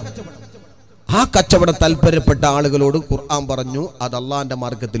 ആ കച്ചവടം താല്പര്യപ്പെട്ട ആളുകളോട് ഖുർആൻ പറഞ്ഞു, അത് അള്ളാഹിന്റെ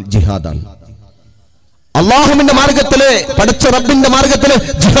മാർഗത്തിൽ ജിഹാദാണ്. അള്ളാഹുവിന്റെ മാർഗത്തില്, പഠിച്ച റബ്ബിന്റെ മാർഗത്തില്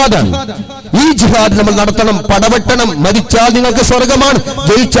ജിഹാദാണ്. ഈ ജിഹാദ് നമ്മൾ നടത്തണം, പടവെട്ടണം. മരിച്ചാൽ നിങ്ങൾക്ക് സ്വർഗമാണ്,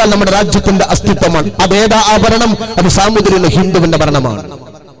 ജയിച്ചാൽ നമ്മുടെ രാജ്യത്തിന്റെ അസ്തിത്വമാണ്. അതേതാ ആ ഭരണം? അത് സാമൂതിരിയുള്ള ഹിന്ദുവിന്റെ ഭരണമാണ്.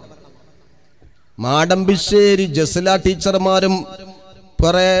 മാടമ്പിശ്ശേരി ജസ്ല ടീച്ചർമാരും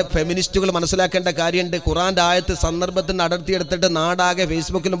കുറെ ഫെമിനിസ്റ്റുകൾ മനസ്സിലാക്കേണ്ട കാര്യമുണ്ട്. ഖുറാന്റെ ആയത്ത് സന്ദർഭത്തിന് അടർത്തിയെടുത്തിട്ട് നാടാകെ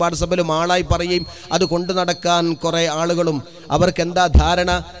ഫേസ്ബുക്കിലും വാട്സപ്പിലും ആളായി പറയുകയും അത് കൊണ്ടു നടക്കാൻ കുറെ ആളുകളും. അവർക്ക് എന്താ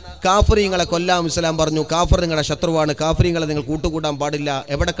ധാരണ? കാഫിറിങ്ങളെ കൊല്ലാം ഇസ്ലാം പറഞ്ഞു, കാഫിർ നിങ്ങളുടെ ശത്രുവാണ്, കാഫിറിങ്ങളെ നിങ്ങൾ കൂട്ടുകൂടാൻ പാടില്ല,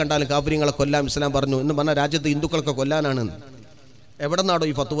 എവിടെ കണ്ടാലും കാഫിറിങ്ങളെ കൊല്ലാം ഇസ്ലാം പറഞ്ഞു എന്ന് പറഞ്ഞാൽ രാജ്യത്ത് ഹിന്ദുക്കൾക്ക് കൊല്ലാനാണ്. എവിടെ നിന്നാണോ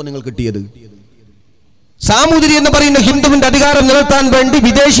ഈ ഫത്വ നിങ്ങൾ കിട്ടിയത്? സാമൂതിരി എന്ന് പറയുന്ന ഹിന്ദുവിന്റെ അധികാരം നിലനിർത്താൻ വേണ്ടി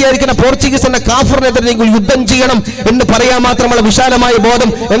വിദേശിയായിരിക്കുന്ന പോർച്ചുഗീസ് എന്ന കാഫറിനെതിരെ നിങ്ങൾ യുദ്ധം ചെയ്യണം എന്ന് പറയാൻ മാത്രമുള്ള വിശാലമായ ബോധം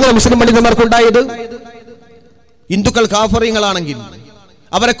എങ്ങനെ മുസ്ലിം പണ്ഡിതന്മാർക്കുണ്ടായത്? ഹിന്ദുക്കൾ കാഫറിങ്ങളാണെങ്കിൽ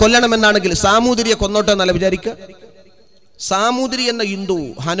അവരെ കൊല്ലണമെന്നാണെങ്കിൽ സാമൂതിരിയെ കൊന്നോട്ടെ എന്നല്ല വിചാരിക്കുക. സാമൂതിരി എന്ന ഹിന്ദു,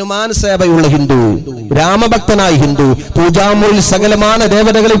 ഹനുമാൻ സേവയുള്ള ഹിന്ദു, രാമഭക്തനായ ഹിന്ദു, പൂജാമുറിയിൽ സകലമാന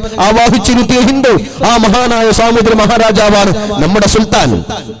ദേവതകളെയും ആവാഹിച്ചിരുത്തിയ ഹിന്ദു, ആ മഹാനായ സാമൂതിരി മഹാരാജാവാണ് നമ്മുടെ സുൽത്താൻ,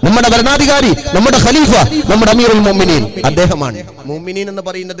 നമ്മുടെ ഭരണാധികാരി, നമ്മുടെ ഖലീഫ, നമ്മുടെ അമീറുൽ മുഅ്മിനീൻ. അദ്ദേഹമാണ്. മുഅ്മിനീൻ എന്ന്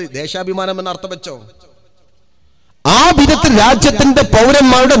പറയുന്നത് ദേശാഭിമാനം എന്ന അർത്ഥം വെച്ചോ? ആ വിധത്തിൽ രാജ്യത്തിന്റെ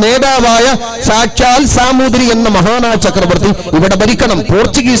പൗരന്മാരുടെ നേതാവായ സാക്ഷാൽ സാമൂതിരി എന്ന മഹാനായ ചക്രവർത്തി ഇവിടെ ഭരിക്കണം.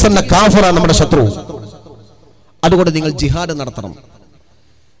 പോർച്ചുഗീസ് എന്ന കാഫറാണ് നമ്മുടെ ശത്രു. അതുകൊണ്ട് നിങ്ങൾ ജിഹാദ് നടത്തണം.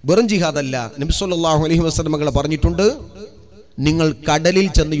 വെറും ജിഹാദല്ല, നബി സല്ലല്ലാഹു അലൈഹി വസല്ലം പറഞ്ഞിട്ടുണ്ട്, നിങ്ങൾ കടലിൽ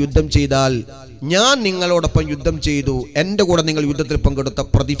ചെന്ന് യുദ്ധം ചെയ്താൽ ഞാൻ നിങ്ങളോടൊപ്പം യുദ്ധം ചെയ്തു, എന്റെ കൂടെ നിങ്ങൾ യുദ്ധത്തിൽ പങ്കെടുത്ത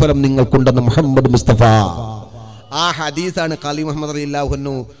പ്രതിഫലം നിങ്ങൾക്കുണ്ടെന്ന് മുഹമ്മദ് മുസ്തഫ. ആ ഹദീസാണ് ഖാലി മുഹമ്മദ് റളിയല്ലാഹു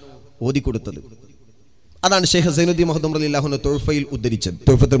അൻഹു ഓതിക്കൊടുത്തത്. അതാണ് ഷെയ്ഖ് സൈനുദ്ദീൻ മഖ്ദൂം റളിയല്ലാഹു അൻഹു തുഹ്ഫയിൽ ഉദ്ധരിച്ചത്,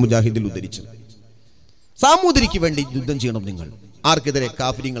 തുഹ്ഫത്തുൽ മുജാഹിദിൽ ഉദ്ധരിച്ചത്. സാമൂതിരിക്ക് വേണ്ടി യുദ്ധം ചെയ്യണം നിങ്ങൾ. ആർക്കെതിരെ?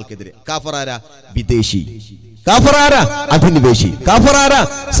 കാഫിരിങ്ങൾക്കെതിരെ. കാഫറാര? വിദേശി. കാഫറാര? അധിനിവേശി. കാഫറാര?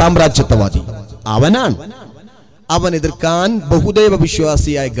 സാമ്രാജ്യത്വവാദി. അവനാണ്. അവൻ എതിർക്കാൻ ബഹുദൈവ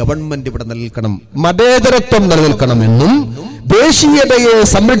വിശ്വാസിയായ ഗവൺമെന്റ് ഇവിടെ നിലനിൽക്കണം, മതേതരത്വം നിലനിൽക്കണമെന്നും ദേശീയതയെ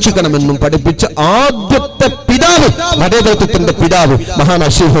സംരക്ഷിക്കണമെന്നും പഠിപ്പിച്ച ആദ്യത്തെ പിതാവ്, മതേതരത്വത്തിന്റെ പിതാവ്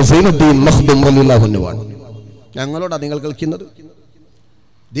മഹാനായ ഷെയ്ഖ് സൈനുദ്ദീൻ മഖ്ദൂം റളിയല്ലാഹു അൻഹു ആണ്. ഞങ്ങളോടാ നിങ്ങൾ കളിക്കുന്നത്?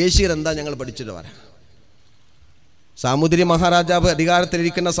 ദേശീയത എന്താ ഞങ്ങൾ പഠിച്ചിട്ട് വരാം. സാമൂതിരി മഹാരാജാവ്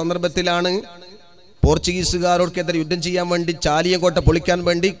അധികാരത്തിലിരിക്കുന്ന സന്ദർഭത്തിലാണ് പോർച്ചുഗീസുകാർക്കെതിരെ യുദ്ധം ചെയ്യാൻ വേണ്ടി ചാലിയങ്കോട്ട പൊളിക്കാൻ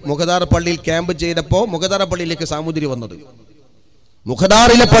വേണ്ടി മുഖദാർ പള്ളിയിൽ ക്യാമ്പ് ചെയ്തപ്പോൾ മുഖദാർ പള്ളിയിലേക്ക് സാമൂതിരി വന്നത്.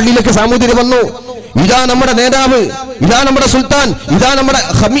 മുഖദാറിലെ പള്ളിയിലേക്ക് സാമൂതിരി വന്നു. ഇതാ നമ്മുടെ നേതാവ്, ഇതാ നമ്മുടെ സുൽത്താൻ, ഇതാ നമ്മുടെ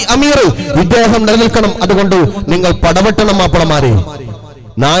അമീർ, ഇദ്ദേഹം നിലനിൽക്കണം, അതുകൊണ്ട് നിങ്ങൾ പടവെട്ടണം മാപ്പിളമാരെ,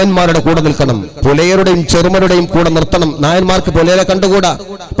 നായന്മാരുടെ കൂടെ നിൽക്കണം, പുലയരുടെയും ചെറുമരുടെയും കൂടെ നിർത്തണം. നായന്മാർക്ക് പുലയരെ കണ്ടുകൂടാ,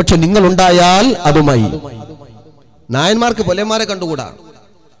 പക്ഷെ നിങ്ങൾ ഉണ്ടായാൽ അതുമായി. നായന്മാർക്ക് പുലയന്മാരെ കണ്ടുകൂടാ.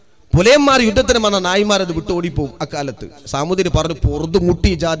 പുലയന്മാർ യുദ്ധത്തിന് വന്ന നായന്മാരത് വിട്ടു ഓടിപ്പോവും. അക്കാലത്ത് സാമൂതിരി പറഞ്ഞു,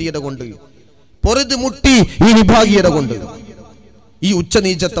 പൊറുതുമുട്ടി ജാതീയത കൊണ്ട്, പൊറുതുമുട്ടി ഈ വിഭാഗീയത കൊണ്ട് ഈ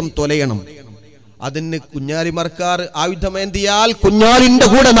ഉച്ചനീചത്വം തൊലയണം. അതിന് കുഞ്ഞാലിമരക്കാർ ആയുധമേന്തിയാൽ കുഞ്ഞാലിന്റെ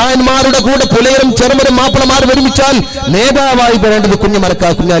കൂടെ നായന്മാരുടെ കൂടെ പുലയരും ചെറുമരും മാപ്പിളമാർ ഒരുമിച്ചാൽ നേതാവായി വരേണ്ടത്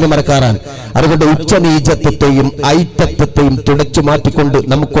കുഞ്ഞാലിമരക്കാരാണ്. അതുകൊണ്ട് ഉച്ചനീചത്വത്തെയും ഐറ്റത്വത്തെയും തുടച്ചു മാറ്റിക്കൊണ്ട്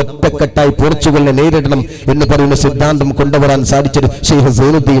നമുക്ക് ഒറ്റക്കെട്ടായി പോർച്ചുഗലിനെ നേരിടണം എന്ന് പറയുന്ന സിദ്ധാന്തം കൊണ്ടുവരാൻ സാധിച്ചത് ഷെയ്ഖ്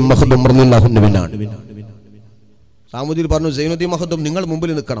സൈനുദ്ദീൻ മഖ്ദൂം റളിയല്ലാഹു അൻഹുവിനാണ്. സാമൂതിരി പറഞ്ഞു, സൈനുദ്ദീൻ മഖ്ദൂം നിങ്ങൾ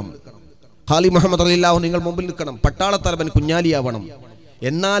മുമ്പിൽ നിൽക്കണം, ഖാലി മുഹമ്മദ് റളിയല്ലാഹു നിങ്ങൾ മുമ്പിൽ നിൽക്കണം, പട്ടാളത്തലവൻ കുഞ്ഞാലിയാവണം,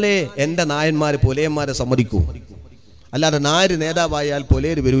 എന്നാലേ എന്റെ നായന്മാര് പുലയന്മാരെ സമ്മതിക്കൂ. അല്ലാതെ നായര് നേതാവായാൽ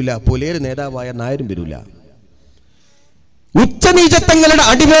പുലയര് വരൂല, പുലയര് നേതാവായാൽ നായരും വരൂല. ഉച്ചനീചത്വങ്ങളുടെ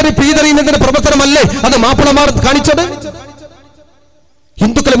അടിവേറി പിഴുതെറിയുന്നതിന്റെ പ്രവർത്തനമല്ലേ അത് മാപ്പിളമാർ കാണിച്ചത്?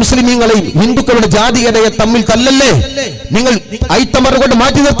 ഹിന്ദുക്കളെ മുസ്ലിമീങ്ങളെയും ഹിന്ദുക്കളുടെ ജാതീയതയെ തമ്മിൽ തല്ലല്ലേ, നിങ്ങൾ ഐത്തമറ കൊണ്ട്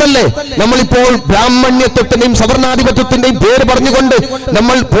മാറ്റി നിർത്തല്ലേ. നമ്മളിപ്പോൾ ബ്രാഹ്മണ്യത്വത്തിന്റെയും സവർണാധിപത്യത്തിന്റെയും പേര് പറഞ്ഞുകൊണ്ട്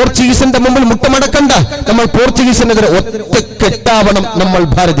നമ്മൾ പോർച്ചുഗീസിന്റെ മുമ്പിൽ മുട്ടമടക്കണ്ട. നമ്മൾ പോർച്ചുഗീസിനെതിരെ ഒറ്റക്കെട്ടാവണം. നമ്മൾ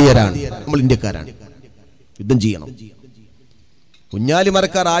ഭാരതീയരാണ്, നമ്മൾ ഇന്ത്യക്കാരാണ്, യുദ്ധം ചെയ്യണം.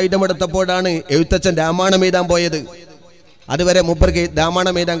 കുഞ്ഞാലിമരക്കാർ ആയുധമെടുത്തപ്പോഴാണ് എഴുത്തച്ഛൻ രാമായണം എഴുതാൻ പോയത്. അതുവരെ മൂപ്പർക്ക്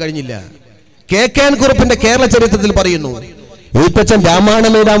രാമായണം എഴുതാൻ കഴിഞ്ഞില്ല. KK കുറുപ്പിന്റെ കേരള ചരിത്രത്തിൽ പറയുന്നു, എഴുത്തച്ഛൻ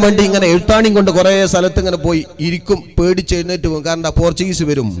രാമായണം എഴുതാൻ വേണ്ടി ഇങ്ങനെ എഴുത്താണിയും കൊണ്ട് കുറെ സ്ഥലത്ത് ഇങ്ങനെ പോയി ഇരിക്കും, പേടിച്ച് എഴുന്നേറ്റ് പോകും. കാരണം പോർച്ചുഗീസ്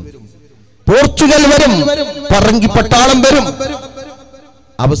വരും, പോർച്ചുഗൽ വരും, പറങ്കി പട്ടാളം വരും.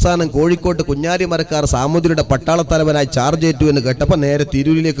 അവസാനം കോഴിക്കോട്ട് കുഞ്ഞാലിമരക്കാർ സാമൂതിരിയുടെ പട്ടാളത്തലവനായി ചാർജ് ഏറ്റു എന്ന് കേട്ടപ്പോൾ നേരെ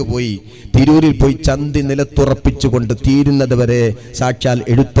തിരൂരിലേക്ക് പോയി. തിരൂരിൽ പോയി ചന്തി നിലത്തുറപ്പിച്ചുകൊണ്ട് തീരുന്നത് വരെ സാക്ഷാൽ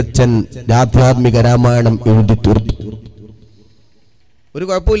എഴുത്തച്ഛൻ ആധ്യാത്മിക രാമായണം എഴുതി തീർത്തു. ഒരു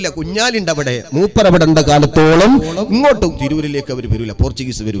കുഴപ്പമില്ല, കുഞ്ഞാലിണ്ട് അവിടെ, മൂപ്പരവിടേണ്ട കാലത്തോളം ഇങ്ങോട്ടും തിരൂരിലേക്ക് അവർ വരൂല,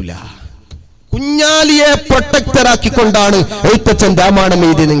 പോർച്ചുഗീസ് വരൂല. കുഞ്ഞാലിയെ പ്രൊട്ടക്ടർ ആക്കിക്കൊണ്ടാണ് എഴുത്തച്ഛൻ രാമായണം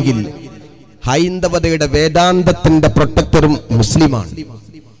എഴുതിയെങ്കിൽ ഹൈന്ദവതയുടെ വേദാന്തത്തിന്റെ പ്രൊട്ടക്ടറും മുസ്ലിമാണ്.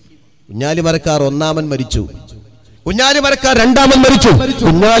 കുഞ്ഞാലിമരക്കാർ ഒന്നാമൻ മരിച്ചു, കുഞ്ഞാലിമരക്കാർ രണ്ടാമൻ മരിച്ചു,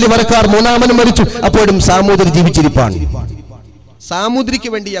 കുഞ്ഞാലിമരക്കാർ മൂന്നാമൻ മരിച്ചു. അപ്പോഴും സാമൂതിരി ജീവിച്ചിരിപ്പാണ്. സാമൂതിരിക്ക്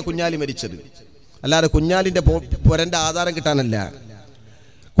വേണ്ടിയാ കുഞ്ഞാലി മരിച്ചത്, അല്ലാതെ കുഞ്ഞാലിന്റെ പൊരന്റെ ആധാരം കിട്ടാനല്ല,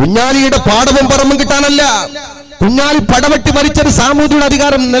 കുഞ്ഞാലിയുടെ പാടവും പറമ്പും കിട്ടാനല്ല. കുഞ്ഞാലി പടവെട്ടി മരിച്ചത് സാമൂതിരിയുടെ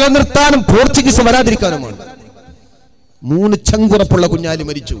അധികാരം നിലനിർത്താനും പോർച്ചുഗീസ് വരാതിരിക്കാനുമാണ്. 3 ചങ്കുറപ്പുള്ള കുഞ്ഞാലി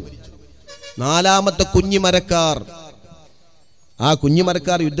മരിച്ചു. 4ാമത്തെ കുഞ്ഞിമരക്കാർ, ആ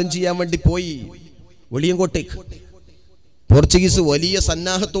കുഞ്ഞിമരക്കാർ യുദ്ധം ചെയ്യാൻ വേണ്ടി പോയി വെളിയങ്കോട്ടേക്ക്. പോർച്ചുഗീസ് വലിയ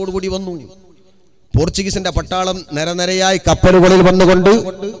സന്നാഹത്തോടു കൂടി വന്നു. പോർച്ചുഗീസിന്റെ പട്ടാളം നിരനിരയായി കപ്പലുകളിൽ വന്നുകൊണ്ട്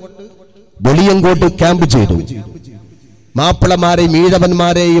വെളിയങ്കോട്ട് ക്യാമ്പ് ചെയ്തു. മാപ്പിളമാരെയും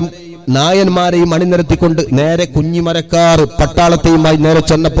ഈഴവന്മാരെയും നായന്മാരെയും അണിനിരത്തിക്കൊണ്ട് നേരെ കുഞ്ഞിമരക്കാർ പട്ടാളത്തെയുമായി നേരെ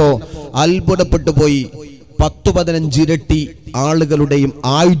ചെന്നപ്പോ അത്ഭുതപ്പെട്ടു പോയി. 10-15 ഇരട്ടി ആളുകളുടെയും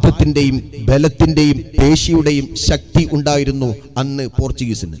ആയുധത്തിന്റെയും ബലത്തിന്റെയും പേശിയുടെയും ശക്തി ഉണ്ടായിരുന്നു അന്ന്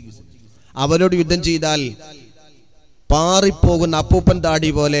പോർച്ചുഗീസിന്. അവരോട് യുദ്ധം ചെയ്താൽ പാറിപ്പോകുന്ന അപ്പൂപ്പൻ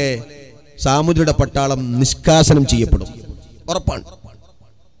താടി പോലെ സാമൂതിരിയുടെ പട്ടാളം നിഷ്കാസനം ചെയ്യപ്പെടും, ഉറപ്പാണ്.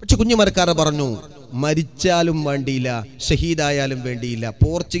 പക്ഷെ കുഞ്ഞിമരക്കാർ പറഞ്ഞു, മരിച്ചാലും വേണ്ടിയില്ല, ഷഹീദായാലും വേണ്ടിയില്ല,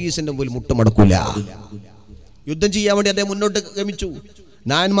 പോർച്ചുഗീസിന്റെ മുമ്പിൽ മുട്ടുമടക്കൂല. യുദ്ധം ചെയ്യാൻ വേണ്ടി അദ്ദേഹം മുന്നോട്ട് ഗമിച്ചു.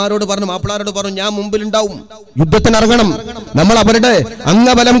 നായന്മാരോട് പറഞ്ഞു, മാപ്പിളാരോട് പറഞ്ഞു, ഞാൻ മുമ്പിലുണ്ടാവും, യുദ്ധത്തിന് ഇറങ്ങണം. നമ്മൾ അവരുടെ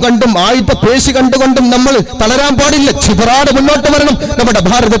അംഗബലം കണ്ടും ആയുധ പേശി കണ്ടുകൊണ്ടും നമ്മൾ തളരാൻ പാടില്ല, ചിതറാതെ മുന്നോട്ട് വരണം. നമ്മുടെ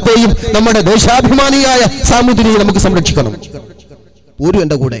ഭാരതത്തെയും നമ്മുടെ ദേശാഭിമാനിയായ സാമൂതിരിയെ നമുക്ക് സംരക്ഷിക്കണം. ഒരു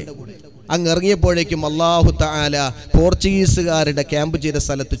എന്റെ കൂടെ അങ്ങ് ഇറങ്ങിയപ്പോഴേക്കും അല്ലാഹു തആല പോർച്ചുഗീസുകാരുടെ ക്യാമ്പ് ചെയ്ത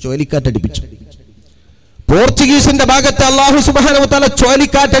സ്ഥലത്ത് ചുഴലിക്കാറ്റടിപ്പിച്ചു. പോർച്ചുഗീസിന്റെ ഭാഗത്ത് അല്ലാഹു സുബ്ഹാനഹു വ തആല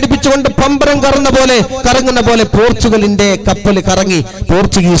ചുഴലിക്കാറ്റടിപ്പിച്ചുകൊണ്ട് പമ്പരം കറങ്ങുന്ന പോലെ പോർച്ചുഗലിന്റെ കപ്പൽ കറങ്ങി.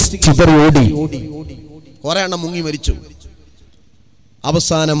 പോർച്ചുഗീസ് ചിതറി ഓടി, കുറെ എണ്ണം മുങ്ങി മരിച്ചു.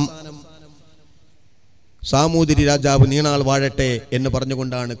 അവസാനം സാമൂതിരി രാജാവ് നീണാൾ വാഴട്ടെ എന്ന്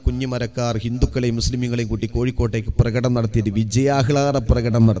പറഞ്ഞുകൊണ്ടാണ് കുഞ്ഞിമരക്കാർ ഹിന്ദുക്കളെയും മുസ്ലിമുകളെയും കൂട്ടി കോഴിക്കോട്ടേക്ക് പ്രകടനം നടത്തിയത്, വിജയാഹ്ലാദ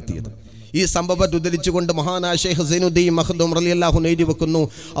പ്രകടനം നടത്തിയത്. ഈ സംഭവത്തെ ഉദ്ധരിച്ചുകൊണ്ട് മഹാനായ ശൈഖ് സൈനുദ്ദീൻ മഖ്ദൂം റളിയല്ലാഹു അൻഹു എഴുതി വെക്കുന്നു,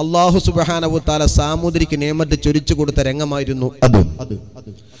 അല്ലാഹു സുബ്ഹാനഹു വ തആല സാമൂതിരിക്ക് നിഅമത്ത് ചൊരിച്ചു കൊടുത്ത രംഗമായിരുന്നു അത്.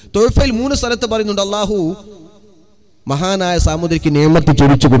 തുഹ്ഫയിൽ 3 സ്ഥലത്ത് പറയുന്നുണ്ട് അല്ലാഹു മഹാനായ സാമൂതിരിക്ക് നിഅമത്ത്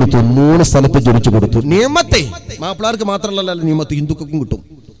ചൊരിച്ചു കൊടുത്തു. 3 സ്ഥലത്ത് ചൊരിച്ചു കൊടുത്തു. നിഅമത്തെ മാപ്പിളാർക്ക് മാത്രമല്ല, നിഅമത്ത് ഹിന്ദുക്കൾക്കും കിട്ടും.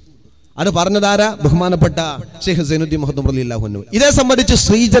 അത് പറഞ്ഞതാരാ? ബഹുമാനപ്പെട്ട ശൈഖ് സൈനുദ്ദീൻ മഖ്ദൂം റളിയല്ലാഹു അൻഹു. ഇതേ സംബന്ധിച്ച്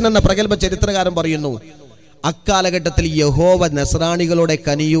ശ്രീജൻ എന്ന പ്രഗൽഭ ചരിത്രകാരൻ പറയുന്നു, അക്കാലഘട്ടത്തിൽ യഹോവ നസ്രാണികളോടെ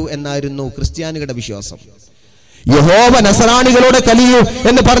കനിയൂ എന്നായിരുന്നു ക്രിസ്ത്യാനികളുടെ വിശ്വാസം. യഹോവ നസ്രാണികളോടെ കനിയൂ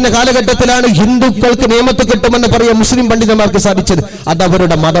എന്ന് പറഞ്ഞ കാലഘട്ടത്തിലാണ് ഹിന്ദുക്കൾക്ക് നിയമത്ത് കിട്ടുമെന്ന് പറയാൻ മുസ്ലിം പണ്ഡിതന്മാർക്ക് സാധിച്ചത്. അത്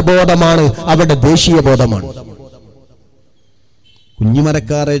അവരുടെ മതബോധമാണ്, അവരുടെ ദേശീയ ബോധമാണ്.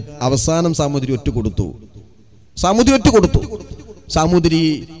 കുഞ്ഞിമരക്കാരെ അവസാനം സാമൂതിരി ഒറ്റുകൊടുത്തു.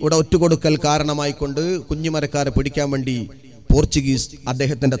 സാമൂതിരിയുടെ ഒറ്റുകൊടുക്കൽ കാരണമായിക്കൊണ്ട് കുഞ്ഞിമരക്കാരെ പിടിക്കാൻ വേണ്ടി പോർച്ചുഗീസ്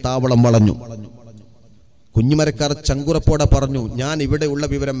അദ്ദേഹത്തിന്റെ താവളം വളഞ്ഞു. കുഞ്ഞിമരക്കാർ ചങ്കുറപ്പോടെ പറഞ്ഞു, ഞാൻ ഇവിടെ ഉള്ള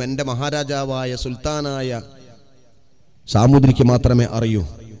വിവരം എൻ്റെ മഹാരാജാവായ സുൽത്താനായ സാമൂതിരിക്ക് മാത്രമേ അറിയൂ.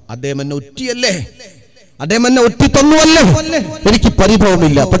 അദ്ദേഹം എന്നെ ഒറ്റിയല്ലേ, അദ്ദേഹം എന്നെ ഒറ്റി തന്നുവല്ലേ, എനിക്ക്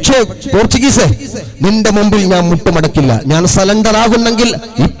പരിഭവമില്ല. പക്ഷേ പോർച്ചുഗീസ്, നിന്റെ മുമ്പിൽ ഞാൻ മുട്ടുമടക്കില്ല. ഞാൻ സലണ്ടർ ആകുന്നെങ്കിൽ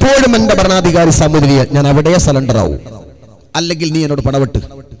ഇപ്പോഴും എന്റെ ഭരണാധികാരി സാമൂതിരിയെ ഞാൻ അവിടെ സലണ്ടർ ആവും, അല്ലെങ്കിൽ നീ എന്നോട് പടവെട്ട്.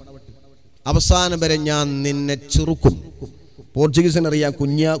 അവസാനം വരെ ഞാൻ നിന്നെ ചെറുക്കും. പോർച്ചുഗീസിനറിയാം,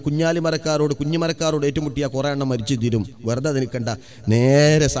 കുഞ്ഞിമരക്കാരോട് ഏറ്റുമുട്ടിയാൽ കുറെ എണ്ണം മരിച്ചു തീരും, വെറുതെ നിൽക്കണ്ട.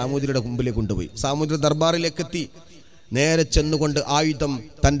 നേരെ സാമൂതിരിയുടെ മുമ്പിലേക്ക് കൊണ്ടുപോയി. സാമൂതിരി ദർബാറിലേക്ക് എത്തി. നേരെ ചെന്നുകൊണ്ട് ആയുധം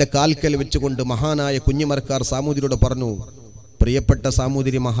തൻ്റെ കാൽക്കൽ വെച്ചുകൊണ്ട് മഹാനായ കുഞ്ഞിമരക്കാർ സാമൂതിരിയോട് പറഞ്ഞു, പ്രിയപ്പെട്ട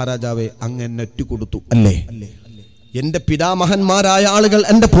സാമൂതിരി മഹാരാജാവെ, അങ്ങ് എന്നെ ഒറ്റുകൊടുത്തു അല്ലേ? എന്റെ പിതാമഹന്മാരായ ആളുകൾ,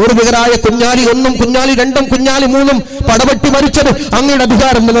 എന്റെ പൂർവികരായ കുഞ്ഞാലി 1, കുഞ്ഞാലി 2, കുഞ്ഞാലി 3 പടവെട്ടി മരിച്ചത് അങ്ങയുടെ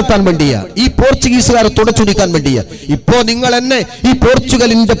അധികാരം നിലനിർത്താൻ വേണ്ടിയാ, ഈ പോർച്ചുഗീസുകാരെ തുടച്ചുടിക്കാൻ വേണ്ടിയാ. ഇപ്പോ നിങ്ങൾ എന്നെ ഈ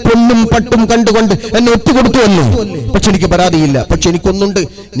പോർച്ചുഗലിന്റെ പൊന്നും പട്ടും കണ്ടുകൊണ്ട് എന്നെ ഒറ്റുകൊടുത്തുവല്ലോ. പക്ഷെ എനിക്ക് പരാതിയില്ല. പക്ഷെ എനിക്കൊന്നുണ്ട്,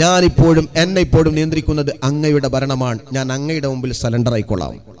 എന്നെ ഇപ്പോഴും നിയന്ത്രിക്കുന്നത് അങ്ങയുടെ ഭരണമാണ്. ഞാൻ അങ്ങയുടെ മുമ്പിൽ സലണ്ടർ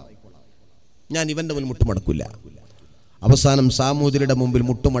ആയിക്കൊള്ളാം. ഞാൻ ഇവന്റെ മുന്നിൽ മുട്ടുമടക്കില്ല. അവസാനം സാമൂതിരിയുടെ മുമ്പിൽ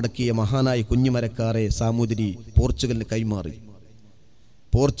മുട്ടുമടക്കിയ മഹാനായ കുഞ്ഞിമരക്കാരെ സാമൂതിരി പോർച്ചുഗലിന് കൈമാറി.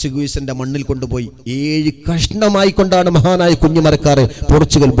 പോർച്ചുഗീസിന്റെ മണ്ണിൽ കൊണ്ടുപോയി 7 കഷ്ണമായി കൊണ്ടാണ് മഹാനായ കുഞ്ഞിമരക്കാരെ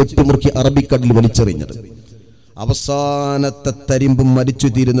പോർച്ചുഗൽ വെട്ടിമുറുക്കി അറബിക്കടലിൽ വലിച്ചെറിഞ്ഞത്. അവസാനത്തെ തരിമ്പും മരിച്ചു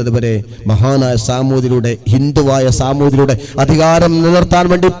തീരുന്നത് വരെ മഹാനായ സാമൂതിരിയുടെ, ഹിന്ദുവായ സാമൂതിരിയുടെ അധികാരം നിലനിർത്താൻ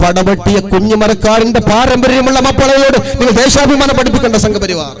വേണ്ടി പടവെട്ടിയ കുഞ്ഞിമരക്കാരന്റെ പാരമ്പര്യമുള്ള മക്കളോട് നിങ്ങൾ ദേശാഭിമാനം പഠിപ്പിക്കേണ്ട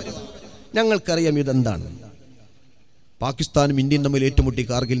സംഘപരിവാർ. ഞങ്ങൾക്കറിയാം ഇതെന്താണ്. പാകിസ്ഥാനും ഇന്ത്യയും തമ്മിൽ ഏറ്റുമുട്ടി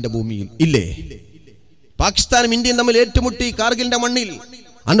കാർഗിലിന്റെ ഭൂമിയിൽ ഇല്ലേ? പാകിസ്ഥാനും ഇന്ത്യയും തമ്മിൽ ഏറ്റുമുട്ടി കാർഗിലിന്റെ മണ്ണിൽ.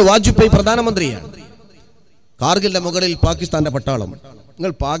 അന്ന് വാജ്പേയി പ്രധാനമന്ത്രിയാണ്. കാർഗിലിന്റെ മുകളിൽ പാകിസ്ഥാന്റെ പട്ടാളം.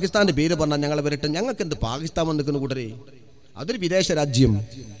 നിങ്ങൾ പാകിസ്ഥാന്റെ പേര് പറഞ്ഞാൽ ഞങ്ങളെ വരട്ടെ. ഞങ്ങൾക്ക് എന്ത് പാകിസ്ഥാൻ വന്നിരിക്കുന്ന കൂട്ടരെ? അതൊരു വിദേശ രാജ്യം.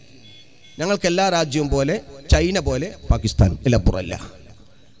 ഞങ്ങൾക്ക് എല്ലാ രാജ്യവും പോലെ, ചൈന പോലെ പാകിസ്ഥാൻ ഇല്ലപ്പുറമല്ല.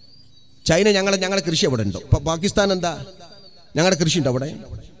 ചൈന ഞങ്ങളെ കൃഷി അവിടെ ഉണ്ടോ? പാകിസ്ഥാൻ എന്താ? ഞങ്ങളുടെ കൃഷി ഉണ്ടോ അവിടെ?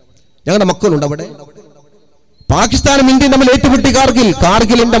 ഞങ്ങളുടെ മക്കളുണ്ട് അവിടെ? പാകിസ്ഥാനും ഇന്ത്യയും തമ്മിൽ ഏറ്റുമുട്ടി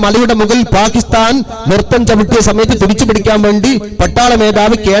കാർഗിലിന്റെ മലയുടെ മുകളിൽ പാകിസ്ഥാൻ നൃത്തം ചവിട്ടിയ സമയത്ത് തിരിച്ചു പിടിക്കാൻ വേണ്ടി പട്ടാള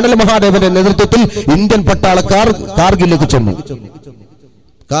മേധാവി കേണൽ മഹാദേവന്റെ നേതൃത്വത്തിൽ ഇന്ത്യൻ പട്ടാളക്കാർ കാർഗിലേക്ക് ചെന്നു.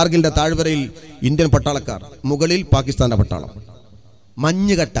 കാർഗിലിന്റെ താഴ്വരയിൽ ഇന്ത്യൻ പട്ടാളക്കാർ, മുകളിൽ പാകിസ്ഥാന്റെ പട്ടാളം.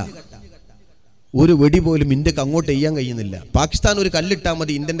 മഞ്ഞുകട്ട, ഒരു വെടി പോലും ഇന്ത്യക്ക് അങ്ങോട്ട് ചെയ്യാൻ കഴിയുന്നില്ല. പാകിസ്ഥാൻ ഒരു കല്ലിട്ടാൽ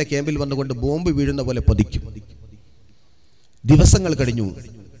മതി, ഇന്ത്യന്റെ ക്യാമ്പിൽ വന്നുകൊണ്ട് ബോംബ് വീഴുന്ന പോലെ പതിക്കും. ദിവസങ്ങൾ കഴിഞ്ഞു.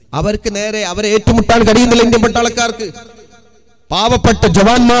 അവർക്ക് നേരെ അവരെ ഏറ്റുമുട്ടാൻ കഴിയുന്നില്ല ഇന്ത്യൻ പട്ടാളക്കാർക്ക്. പാവപ്പെട്ട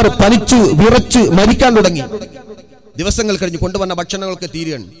ജവാന്മാർ പനിച്ചു വിറച്ച് മരിക്കാൻ തുടങ്ങി. ദിവസങ്ങൾ കഴിഞ്ഞ് കൊണ്ടുവന്ന ഭക്ഷണങ്ങൾക്ക്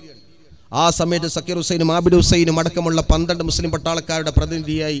തീരുകയാണ്. ആ സമയത്ത് സക്കീർ ഹുസൈനും ആബിദ് ഹുസൈനും അടക്കമുള്ള 12 മുസ്ലിം പട്ടാളക്കാരുടെ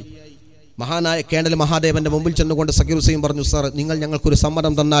പ്രതിനിധിയായി മഹാനായ കേണൽ മഹാദേവന്റെ മുമ്പിൽ ചെന്നുകൊണ്ട് സക്കീർ ഹുസൈൻ പറഞ്ഞു, സർ, നിങ്ങൾ ഞങ്ങൾക്കൊരു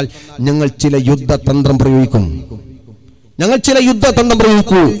സമ്മതം തന്നാൽ ഞങ്ങൾ ചില യുദ്ധതന്ത്രം പ്രയോഗിക്കും.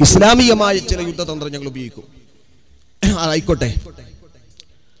 ഇസ്ലാമികമായ ചില യുദ്ധതന്ത്രം ഞങ്ങൾ ഉപയോഗിക്കും. ആയിക്കോട്ടെ.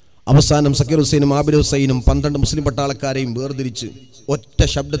 അവസാനം സക്കീർ ഹുസൈനും ആബിദ് ഹുസൈനും 12 മുസ്ലിം പട്ടാളക്കാരെയും വേർതിരിച്ച് ഒറ്റ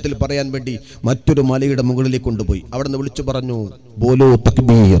ശബ്ദത്തിൽ പറയാൻ വേണ്ടി മറ്റൊരു മലയുടെ മുകളിലേക്ക് കൊണ്ടുപോയി. അവിടെ നിന്ന് വിളിച്ചു പറഞ്ഞു, ബോലോ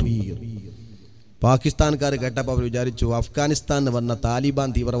തക്ബീർ. പാകിസ്ഥാൻകാർ കേട്ടപ്പോൾ അവർ വിചാരിച്ചു അഫ്ഗാനിസ്ഥാനിൽ വന്ന താലിബാൻ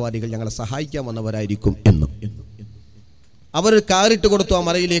തീവ്രവാദികൾ ഞങ്ങളെ സഹായിക്കാൻ വന്നവരായിരിക്കും എന്ന്. അവർ കാറിട്ട് കൊടുത്തു ആ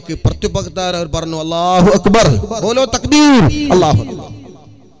മലയിലേക്ക്. പ്രത്യുപകാർ അവർ പറഞ്ഞു, അല്ലാഹു അക്ബർ, ബോലോ തക്ബീർ, അല്ലാഹു.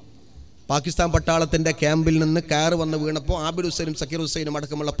 പാകിസ്ഥാൻ പട്ടാളത്തിന്റെ ക്യാമ്പിൽ നിന്ന് കയറ് വന്ന് വീണപ്പോൾ ആബിദ് ഹുസൈനും സക്കീർ ഹുസൈനും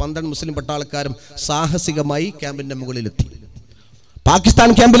അടക്കമുള്ള 12 മുസ്ലിം പട്ടാളക്കാരും സാഹസികമായി ക്യാമ്പിന്റെ മുകളിലെത്തി. പാകിസ്ഥാൻ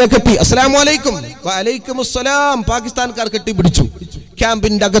ക്യാമ്പിലേക്ക് എത്തി. അസ്സലാമു അലൈക്കും. വഅലൈക്കും അസ്സലാം. പാകിസ്ഥാൻകാർ കെട്ടിപ്പിടിച്ചു.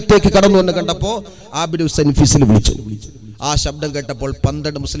 ക്യാമ്പിന്റെ അകത്തേക്ക് കടന്നു എന്ന് കണ്ടപ്പോൾ ആബിദ് ഹുസൈൻ ഫിസിൽ വിളിച്ചു. ആ ശബ്ദം കേട്ടപ്പോൾ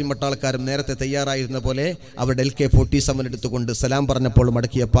 12 മുസ്ലിം പട്ടാളക്കാരും നേരത്തെ തയ്യാറായിരുന്ന പോലെ അവരുടെ LK-47 എടുത്തുകൊണ്ട് സലാം പറഞ്ഞപ്പോൾ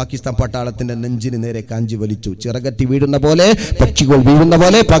മടക്കിയ പാകിസ്ഥാൻ പട്ടാളത്തിന്റെ നെഞ്ചിന് നേരെ കാഞ്ചി വലിച്ചു. ചിറകറ്റി വീഴുന്ന പോലെ, പക്ഷികൾ വീഴുന്ന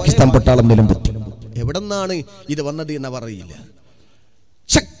പോലെ പാകിസ്ഥാൻ പട്ടാളം നിലംപൊത്തി. എവിടെ നിന്നാണ് ഇത് വന്നത് എന്ന് അറിയില്ല.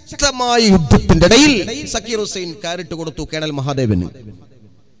 ശക്തമായ യുദ്ധത്തിന്റെ ഇടയിൽ സക്കീർ ഹുസൈൻ കയറിട്ട് കൊടുത്തു കേണൽ മഹാദേവന്.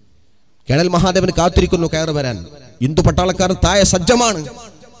 കേണൽ മഹാദേവന് കാത്തിരിക്കുന്നു കയറ് വരാൻ. ഹിന്ദു പട്ടാളക്കാരൻ താഴെ സജ്ജമാണ്.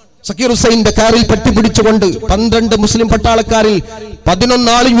 സക്കീർ ഹുസൈന്റെ കാറിൽ പറ്റിപ്പിടിച്ചുകൊണ്ട് 12 മുസ്ലിം പട്ടാളക്കാരിൽ 11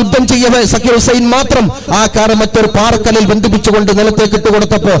 ആളും യുദ്ധം ചെയ്യവേ സക്കീർ ഹുസൈൻ മാത്രം ആ കാർ മറ്റൊരു പാറക്കല്ലിൽ ബന്ധിപ്പിച്ചുകൊണ്ട് നിലത്തേക്ക്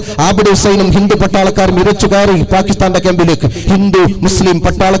ഇട്ടുകൊടുത്തപ്പോൾ ആബിദ് ഹുസൈനും ഹിന്ദു പട്ടാളക്കാരും ഇരച്ചു കയറി പാകിസ്ഥാന്റെ ക്യാമ്പിലേക്ക്. ഹിന്ദു മുസ്ലിം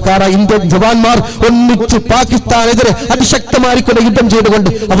പട്ടാളക്കാരായ ഇന്ത്യൻ ജവാന്മാർ ഒന്നിച്ച് പാകിസ്ഥാനെതിരെ അതിശക്തമായിരിക്കുന്ന യുദ്ധം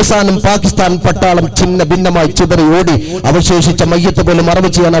ചെയ്തുകൊണ്ട് അവസാനം പാകിസ്ഥാൻ പട്ടാളം ഛിന്ന ഭിന്നമായി ചിതറി ഓടി. അവശേഷിച്ച മയ്യത്ത് പോലും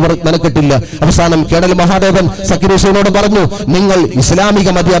മറവ് ചെയ്യാൻ അവർ മെനക്കെട്ടില്ല. അവസാനം കേണൽ മഹാദേവൻ സക്കീർ ഹുസൈനോട് പറഞ്ഞു, നിങ്ങൾ ഇസ്ലാമിക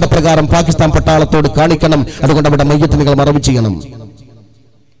മര്യാദ പ്രകാരം പാകിസ്ഥാൻ പട്ടാളത്തോട് കാണിക്കണം, അതുകൊണ്ട് അവിടെ മയ്യത്ത് നിങ്ങൾ മറവ് ചെയ്യണം.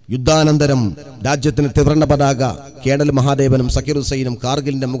 യുദ്ധാനന്തരം രാജ്യത്തിന് ത്രിവർണ്ണ പതാക കേണൽ മഹാദേവനും സക്കീർ ഹുസൈനും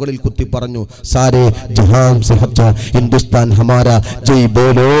കാർഗിലിന്റെ മുകളിൽ കുത്തി പറഞ്ഞു, സാരേ ജഹാൻ സെ ഹജ്ജ ഹിന്ദുസ്ഥാൻ ഹമാര, ജയ്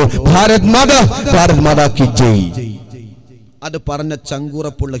ബോലോ ഭാരത് മാതാ, ഭാരത് മാതാ കി ജയ്. അത് പറഞ്ഞ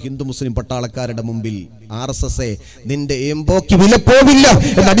ചങ്കുറപ്പുള്ള ഹിന്ദു മുസ്ലിം പട്ടാളക്കാരുടെ മുമ്പിൽ RSS നിന്റെ എംബോക്ക് വില പോവില്ല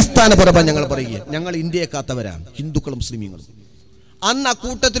എന്ന അടിസ്ഥാനപരമായി ഞങ്ങൾ പറയുക. ഞങ്ങൾ ഇന്ത്യയെ കാത്തവരാണ്, ഹിന്ദുക്കളും മുസ്ലിമീങ്ങളും. അന്ന് ആ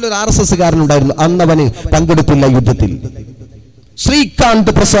കൂട്ടത്തിൽ ഒരു RSS കാരനുണ്ടായിരുന്നു. അന്നവന് പങ്കെടുത്തില്ല യുദ്ധത്തിൽ.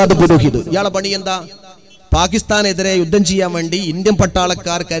 ശ്രീകാന്ത് പ്രസാദ് പുരോഹിത്. ഇയാളെ പണി എന്താ? പാകിസ്ഥാനെതിരെ യുദ്ധം ചെയ്യാൻ വേണ്ടി ഇന്ത്യൻ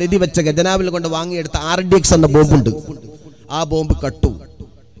പട്ടാളക്കാർ കരുതി വെച്ച ഖജനാവിൽ കൊണ്ട് വാങ്ങിയെടുത്ത RDX എന്ന ബോംബുണ്ട്. ആ ബോംബ് കട്ടു.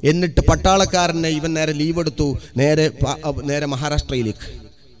 എന്നിട്ട് പട്ടാളക്കാരനെ ഇവൻ നേരെ ലീവ് എടുത്തു, നേരെ മഹാരാഷ്ട്രയിലേക്ക്.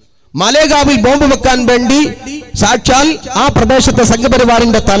 മലേഗാവിൽ ബോംബ് വെക്കാൻ വേണ്ടി സാക്ഷാൽ ആ പ്രദേശത്തെ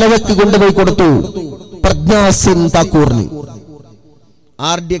സംഘപരിവാറിന്റെ തലവെക്ക് കൊണ്ടുപോയി കൊടുത്തു പ്രജ്ഞാ സിംഗ് താക്കൂറിന്.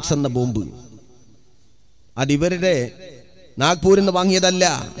 RDX എന്ന ബോംബ് അത് ഇവരുടെ നാഗ്പൂരിൽ നിന്ന് വാങ്ങിയതല്ല.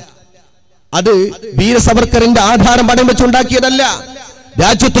 അത് വീര സവർക്കറിന്റെ ആധാരം പണയം വെച്ചുണ്ടാക്കിയതല്ല.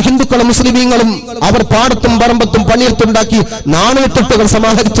 രാജ്യത്തെ ഹിന്ദുക്കളും മുസ്ലിമീങ്ങളും അവർ പാടത്തും പറമ്പത്തും പണിയെടുത്തുണ്ടാക്കി നാണയത്തൊട്ടുകൾ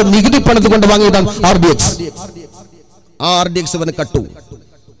സമാഹരിച്ച നികുതി പണത് കൊണ്ട് വാങ്ങിയതാണ് RDX. ആ RDX അവന് കട്ടു.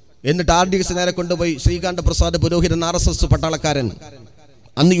 എന്നിട്ട് RDX നേരെ കൊണ്ടുപോയി ശ്രീകാന്ത് പ്രസാദ് പുരോഹിതൻ RSS പട്ടാളക്കാരൻ,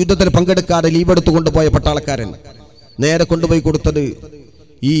 അന്ന് യുദ്ധത്തിൽ പങ്കെടുക്കാതെ ലീവ് എടുത്തു കൊണ്ടുപോയ പട്ടാളക്കാരൻ, നേരെ കൊണ്ടുപോയി കൊടുത്തത്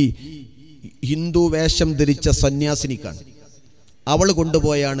ഈ ഹിന്ദു വേഷം ധരിച്ച സന്യാസിനിക്കാണ്. അവൾ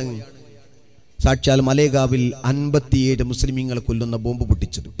കൊണ്ടുപോയാണ് സാക്ഷാൽ മലേഗാവിൽ 57 മുസ്ലിമീങ്ങളെ കൊല്ലുന്ന ബോംബ്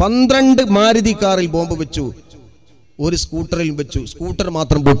പൊട്ടിച്ചത്. 12 മാരുതി കാറിൽ ബോംബ് വെച്ചു, ഒരു സ്കൂട്ടറിൽ വെച്ചു. സ്കൂട്ടർ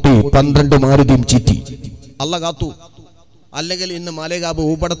മാത്രം പൊട്ടി, 12 മാരുതിയും ചീറ്റി. അല്ല കാത്തു. അല്ലെങ്കിൽ ഇന്ന് മലേഗാവ്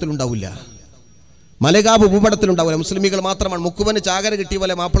ഭൂപടത്തിലുണ്ടാവില്ല. മലേഗാവ് ഭൂപടത്തിലുണ്ടാവില്ല. മുസ്ലിമീങ്ങൾ മാത്രമാണ്. മുക്കുവന് ചാകര കിട്ടിയ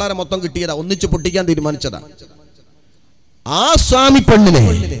പോലെ മാപ്പിളാരെ മൊത്തം കിട്ടിയതാ, ഒന്നിച്ച് പൊട്ടിക്കാൻ തീരുമാനിച്ചതാ. ആ സ്വാമി പെണ്ണിനെ,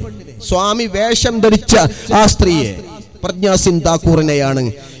 സ്വാമി വേഷം ധരിച്ച ആ സ്ത്രീയെ, പ്രജ്ഞാ സിംഗ് താക്കൂറിനെയാണ്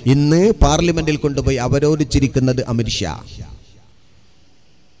ഇന്ന് പാർലമെന്റിൽ കൊണ്ടുപോയി അവരോധിച്ചിരിക്കുന്നത് അമിത്ഷാ.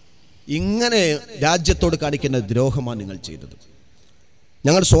 ഇങ്ങനെ രാജ്യത്തോട് കാണിക്കുന്ന ദ്രോഹമാണ് നിങ്ങൾ ചെയ്തത്.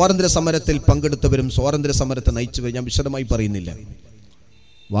 ഞങ്ങൾ സ്വാതന്ത്ര്യ സമരത്തിൽ പങ്കെടുത്തവരും സ്വാതന്ത്ര്യ സമരത്തെ നയിച്ചവരും ഞാൻ വിശദമായി പറയുന്നില്ല.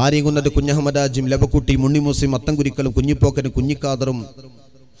 വാരികുന്നത് കുഞ്ഞഹമ്മദാജിയും ലബക്കുട്ടി മുണ്ണിമൂസയും അത്തംകുരിക്കലും കുഞ്ഞിപ്പോക്കനും കുഞ്ഞിക്കാദറും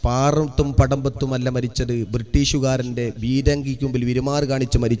പാറത്തും പടമ്പത്തുമല്ല മരിച്ചത്, ബ്രിട്ടീഷുകാരന്റെ വീരങ്കിക്ക് മുമ്പിൽ വിരുമാറ്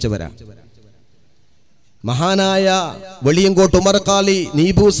കാണിച്ച് മരിച്ചവരാ. മഹാനായ വെളിയങ്കോട്ട് ഉമർഖാലി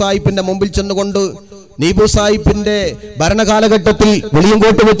നീബു സാഹിബിന്റെ മുമ്പിൽ ചെന്നുകൊണ്ട്, നീബു സാഹിബിന്റെ ഭരണകാലഘട്ടത്തിൽ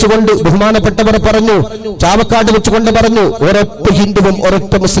വെളിയങ്കോട്ട് വെച്ചുകൊണ്ട് ബഹുമാനപ്പെട്ടവർ പറഞ്ഞു, ചാവക്കാട് വെച്ചുകൊണ്ട് പറഞ്ഞു, ഒരൊറ്റ ഹിന്ദുവും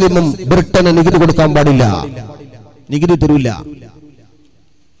ഒരൊറ്റ മുസ്ലിമും ബ്രിട്ടന് നികുതി കൊടുക്കാൻ പാടില്ല, നികുതി തരൂല്ല.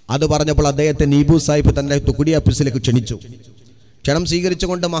 അത് പറഞ്ഞപ്പോൾ അദ്ദേഹത്തെ നീബു സാഹിബ് തന്റെ തുക്കുടി ഓഫീസിലേക്ക് ക്ഷണിച്ചു. ക്ഷണം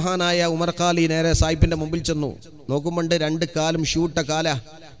സ്വീകരിച്ചുകൊണ്ട് മഹാനായ ഉമർഖാലി നേരെ സാഹിബിന്റെ മുമ്പിൽ ചെന്നു. നോക്കുമ്പോൾ 2 കാലും ഷൂട്ട കാല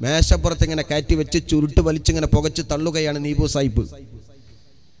മേശപ്പുറത്ത് ഇങ്ങനെ കയറ്റി വെച്ച് ചുരുട്ട് വലിച്ചിങ്ങനെ പുകച്ച് തള്ളുകയാണ് നീബു സാഹിബ്.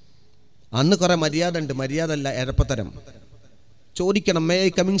 അന്ന് കുറെ മര്യാദ ഉണ്ട്, മര്യാദ അല്ല എരപ്പത്തരം. ചോദിക്കണം, may I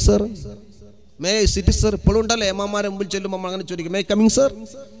coming sir, may I sit sir. ഇപ്പോഴും ഉണ്ടല്ലോ എമ്മമാരെ മുമ്പിൽ ചെല്ലുമ്പോൾ അങ്ങനെ ചോദിക്കും, മേ ഐ കമ്മിങ് സർ,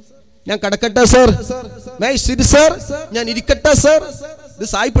 ഞാൻ കടക്കട്ടെ sir, may I sit sir, ഞാൻ ഇരിക്കട്ടെ സർ. ഇത്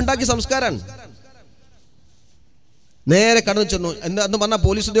സാഹിബ് ഉണ്ടാക്കിയ സംസ്കാരമാണ്. നേരെ കടന്നു ചെന്നു. എന്ന് പറഞ്ഞാൽ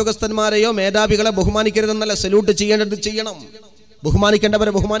പോലീസ് ഉദ്യോഗസ്ഥന്മാരെയോ മേധാവികളെ ബഹുമാനിക്കരുതെന്നല്ല, സല്യൂട്ട് ചെയ്യേണ്ടത് ചെയ്യണം,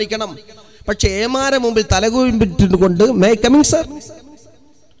 ബഹുമാനിക്കേണ്ടവരെ ബഹുമാനിക്കണം. പക്ഷെ ഏമാരെ മുമ്പിൽ തലകൂമ്പിട്ടുകൊണ്ട് മേ കമ്മിങ് സർ.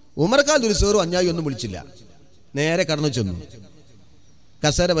 ഉമർഖാൻ ഒരു സേറും അഞ്ഞായി ഒന്നും വിളിച്ചില്ല. നേരെ കടന്നു ചെന്നു,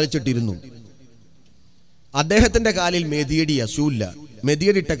 കസേര വലിച്ചിട്ടിരുന്നു. അദ്ദേഹത്തിന്റെ കാലിൽ മെതിയടിയ ഷൂല്ല.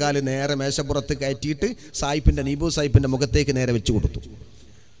 മെതിയടിട്ട കാല് നേരെ മേശപ്പുറത്ത് കയറ്റിയിട്ട് സായിപ്പിന്റെ നീബു സായിപ്പിന്റെ മുഖത്തേക്ക് നേരെ വെച്ചു കൊടുത്തു.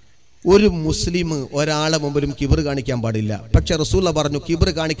 ഒരു മുസ്ലിം ഒരാളെ മുമ്പിലും കിബർ കാണിക്കാൻ പാടില്ല. പക്ഷെ റസൂല പറഞ്ഞു കിബർ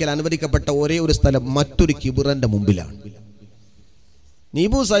കാണിക്കൽ അനുവദിക്കപ്പെട്ട ഒരേ ഒരു സ്ഥലം മറ്റൊരു കിബറിന്റെ മുമ്പിലാണ്.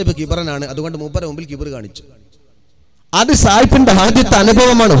 നീബു സാഹിബ് കിബറനാണ്, അതുകൊണ്ട് മൂപ്പരെ മുമ്പിൽ കിബർ കാണിച്ചു. അത് സാഹിബിന്റെ ആദ്യത്തെ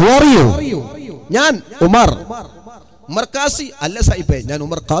അനുഭവമാണ്. ഞാൻ ഉമർ കാസി അല്ല സാഹിബേ, ഞാൻ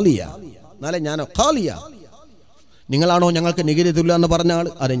ഉമർ ഖാലിയ. നാളെ ഞാനോ ഖാലിയ. നിങ്ങളാണോ ഞങ്ങൾക്ക് നികുതി തരില്ല എന്ന് പറഞ്ഞ ആള്?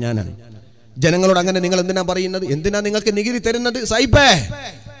 അതെ ഞാനാണ്. ജനങ്ങളോട് അങ്ങനെ നിങ്ങൾ എന്തിനാ പറയുന്നത്? എന്തിനാ നിങ്ങൾക്ക് നികുതി തരുന്നത്? സാഹിബേ,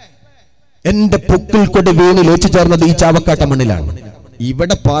 എന്റെ പൊക്കിൽ കൊണ്ട് വീണ് ലേച്ചു ചേർന്നത് ഈ ചാവക്കാട്ട മണ്ണിലാണ്.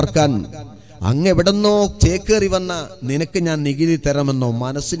 ഇവിടെ പാർക്കാൻ അങ്ങ് എവിടെന്നോ ചേക്കേറി വന്ന നിനക്ക് ഞാൻ നികുതി തരാമെന്നോ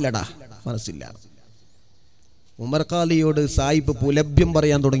മനസ്സില്ലടാ, മനസ്സില്ല. ഉമർ ഖാലിയോട് സാഹിബ് പുലഭ്യം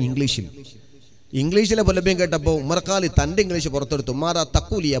പറയാൻ തുടങ്ങി ഇംഗ്ലീഷിലെ പുലഭ്യം കേട്ടപ്പോൾ ഉമർ ഖാലി തന്റെ ഇംഗ്ലീഷ് പുറത്തെടുത്തു. മാറാ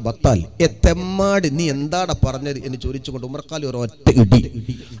തക്കൂലിയ ബത്താൽ തെമ്മാടി, നീ എന്താടാ പറഞ്ഞത് എന്ന് ചോദിച്ചുകൊണ്ട് ഉമർ ഖാലി ഒരു ഒറ്റ ഇടി.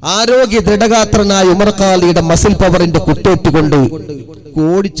 ആരോഗ്യ ദൃഢഗാത്രനായ ഉമർ ഖാലിയുടെ മസിൽ പവറിന്റെ കുത്തേറ്റുകൊണ്ട്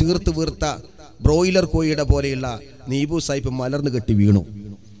കോടി ചീർത്ത് വീർത്ത ബ്രോയിലർ കോഴിയുടെ പോലെയുള്ള നീബു സാഹിബ് മലർന്നു കെട്ടി വീണു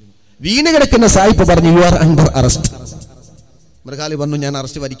കിടക്കുന്ന സാഹിബ് പറഞ്ഞു, you are under arrest. Umar ഖാലി പറഞ്ഞു, ഞാൻ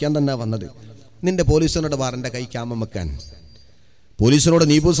അറസ്റ്റ് വരിക്കാൻ തന്നെ വന്നത്. നിന്റെ പോലീസിനോട് വാറന്റെ കൈക്ക് ആമം വെക്കാൻ. പോലീസിനോട്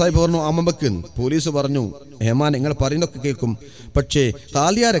നീബു സാഹിബ് പറഞ്ഞു ആമം വെക്കും. പോലീസ് പറഞ്ഞു, ഹേമാൻ നിങ്ങൾ പറയുന്നൊക്കെ കേൾക്കും, പക്ഷേ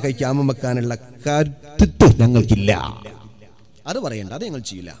കാലിയാരെ കൈക്ക് ആമം വെക്കാനുള്ള കരുത്ത് ഞങ്ങൾക്കില്ല. അത് പറയണ്ട, അത് ഞങ്ങൾ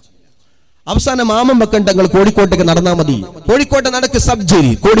ചെയ്യില്ല. അവസാനം ആമം വെക്കണ്ട, നിങ്ങൾ കോഴിക്കോട്ടേക്ക് നടന്നാൽ മതി. കോഴിക്കോട്ടെ നടക്ക് സബ്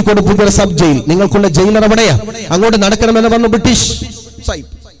ജയിൽ, കോഴിക്കോട് പുതിയ സബ് ജയിൽ, നിങ്ങൾക്കുള്ള ജയിലർ എവിടെയാ? അങ്ങോട്ട് നടക്കണമെന്ന് പറഞ്ഞു ബ്രിട്ടീഷ്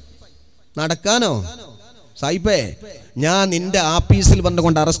സാഹിബ്. നടക്കാനോ സാഹിബേ? ഞാൻ നിന്റെ ആഫീസിൽ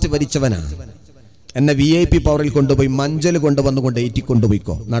വന്നുകൊണ്ട് അറസ്റ്റ് വരിച്ചവനാ. എന്നെ VIP പവറിൽ കൊണ്ടുപോയി മഞ്ചൽ കൊണ്ടുവന്നുകൊണ്ട്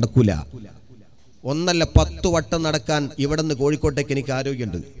ഏറ്റിക്കൊണ്ടുപോയിക്കോ. നടക്കൂല. ഒന്നല്ല 10 വട്ടം നടക്കാൻ ഇവിടെ നിന്ന് കോഴിക്കോട്ടേക്ക് എനിക്ക്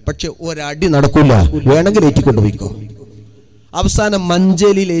ആരോഗ്യമുണ്ട്, പക്ഷെ ഒരടി നടക്കൂല. വേണമെങ്കിൽ ഏറ്റിക്കൊണ്ടുപോയിക്കോ. അവസാനം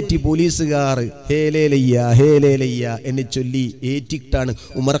മഞ്ചലിലേറ്റി പോലീസുകാർ ഹേലേലയ്യ എന്നെ ചൊല്ലി ഏറ്റിട്ടാണ്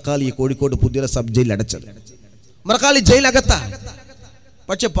ഉമർ ഖാലിയെ കോഴിക്കോട് പുതിയ സബ് ജയിലിൽ അടച്ചത്. ഉമർ ഖാലി ജയിലകത്താ.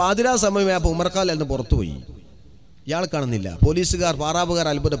 പക്ഷെ പാതിരാ സമയമായപ്പോൾ ഉമർ ഖാലി അന്ന് പുറത്തുപോയി. ഇയാൾ കാണുന്നില്ല. പോലീസുകാർ പാറാവുകാർ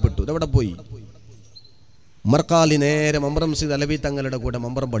അത്ഭുതപ്പെട്ടു, ഇതെവിടെ പോയി? ഉമർ ഖാലി നേരെ മമ്പറം സീദ് അലവി തങ്ങളുടെ കൂടെ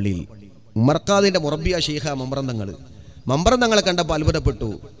മമ്പറം പള്ളിയിൽ. ഉമർ ഖാലിന്റെ മുറബിയ ഷെയ്ഖ മമ്പറം തങ്ങളെ കണ്ടപ്പോൾ അത്ഭുതപ്പെട്ടു.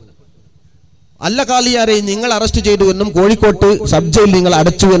 അല്ല ഖാലിയാരെ, നിങ്ങൾ അറസ്റ്റ് ചെയ്തു എന്നും കോഴിക്കോട്ട് സബ് ജയിൽ നിങ്ങൾ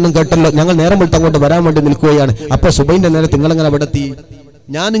അടച്ചു എന്നും കേട്ടല്ലോ. ഞങ്ങൾ നേരം വിട്ട് അങ്ങോട്ട് വരാൻ വേണ്ടി നിൽക്കുകയാണ്. അപ്പൊ സുബൈന്റെ നേരത്തെ നിങ്ങളെങ്ങനെ അവിടെ എത്തി?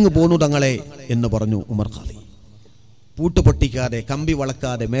 ഞാനിങ്ങ് പോന്നു തങ്ങളെ എന്ന് പറഞ്ഞു ഉമർ ഖാലി. പൂട്ട് പൊട്ടിക്കാതെ, കമ്പി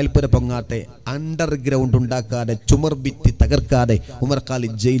വളക്കാതെ, മേൽപ്പുര പൊങ്ങാതെ, അണ്ടർഗ്രൗണ്ട് ഉണ്ടാക്കാതെ, ചുമർ ഭിത്തി തകർക്കാതെ ഉമർ ഖാലി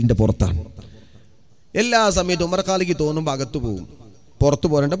ജയിലിന്റെ പുറത്താണ്. എല്ലാ സമയത്തും ഉമർ ഖാലിക്ക് തോന്നുമ്പോൾ അകത്തു പോകും, പുറത്തു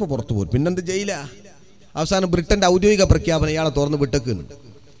പോരണ്ടപ്പോൾ പുറത്തു പോകും. പിന്നെന്ത് ജയിലാ? അവസാനം ബ്രിട്ടന്റെ ഔദ്യോഗിക പ്രഖ്യാപനം ഇയാളെ തുറന്നു വിട്ടേക്കുന്നു.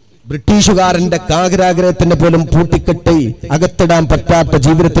 ബ്രിട്ടീഷുകാരന്റെ കാഗ്രാഗ്രഹത്തിന്റെ പോലും പൂട്ടിക്കെട്ടി അകത്തിടാൻ പറ്റാത്ത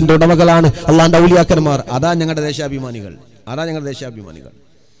ജീവിതത്തിന്റെ ഉടമകളാണ് അള്ളാന്റെ ഔലിയാക്കന്മാർ. അതാ ഞങ്ങളുടെ ദേശാഭിമാനികൾ.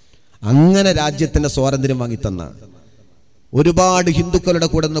 അങ്ങനെ രാജ്യത്തിന്റെ സ്വാതന്ത്ര്യം വാങ്ങിത്തന്ന ഒരുപാട് ഹിന്ദുക്കളുടെ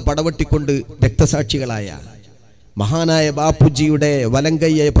കൂടെ നിന്ന് പടവെട്ടിക്കൊണ്ട് രക്തസാക്ഷികളായ മഹാനായ ബാപ്പുജിയുടെ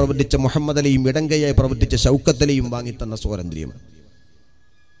വലങ്കയ്യായി പ്രവർത്തിച്ച മുഹമ്മദ് അലിയും ഇടങ്കയ്യായി പ്രവർത്തിച്ച ഷൗക്കത്ത് അലിയും വാങ്ങിത്തന്ന സ്വാതന്ത്ര്യം.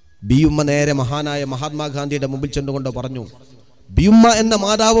 ബിയുമ്മ നേരെ മഹാനായ മഹാത്മാഗാന്ധിയുടെ മുമ്പിൽ ചെന്നുകൊണ്ട് പറഞ്ഞു, ബിയുമ്മ എന്ന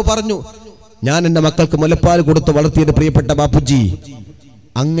മാതാവ് പറഞ്ഞു, ഞാൻ എൻ്റെ മക്കൾക്ക് മുലപ്പാൽ കൊടുത്ത് വളർത്തിയത് പ്രിയപ്പെട്ട ബാപ്പുജി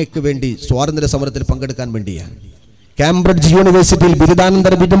അങ്ങക്ക് വേണ്ടി സ്വാതന്ത്ര്യ സമരത്തിൽ പങ്കെടുക്കാൻ വേണ്ടിയാണ്. കാംബ്രിഡ്ജ് യൂണിവേഴ്സിറ്റിയിൽ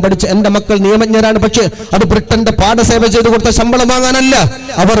ബിരുദാനന്തര ബിരുദം പഠിച്ച എന്റെ മക്കൾ നിയമജ്ഞരാണ്. പക്ഷേ അത് ബ്രിട്ടന്റെ പാഠസേവ ചെയ്തു കൊടുത്ത ശമ്പളം വാങ്ങാനല്ല,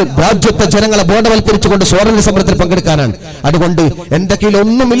 അവർ രാജ്യത്തെ ജനങ്ങളെ ബോധവൽക്കരിച്ചുകൊണ്ട് സ്വാതന്ത്ര്യ സമരത്തിൽ പങ്കെടുക്കാനാണ്. അതുകൊണ്ട് എന്റെ കയ്യിൽ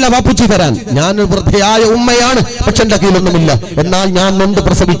ഒന്നുമില്ല ബാപ്പുജി തരാൻ. ഞാൻ വൃദ്ധയായ ഉമ്മയാണ്, പക്ഷെ എന്റെ കയ്യിലൊന്നുമില്ല. എന്നാൽ ഞാൻ നൊന്ത്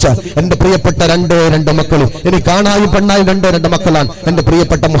പ്രസവിച്ച എന്റെ പ്രിയപ്പെട്ട രണ്ട് മക്കളും, എനിക്ക് കാണായും പെണ്ണായും രണ്ട് മക്കളാണ്. എന്റെ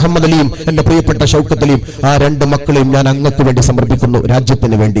പ്രിയപ്പെട്ട മുഹമ്മദ് അലിയും എന്റെ പ്രിയപ്പെട്ട ഷൗക്കത്ത് അലിയും. ആ 2 മക്കളെയും ഞാൻ അങ്ങക്ക് വേണ്ടി സമർപ്പിക്കുന്നു,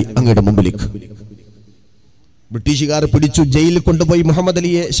 രാജ്യത്തിന് വേണ്ടി അങ്ങയുടെ മുമ്പിലേക്ക്. ബ്രിട്ടീഷുകാർ പിടിച്ചു ജയിലിൽ കൊണ്ടുപോയി മുഹമ്മദ്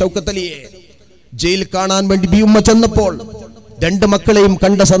അലിയെ, ഷൗക്കത്ത് അലിയെ. ജയിൽ കാണാൻ വേണ്ടി ബിയുമ്മ ചെന്നപ്പോൾ 2 മക്കളെയും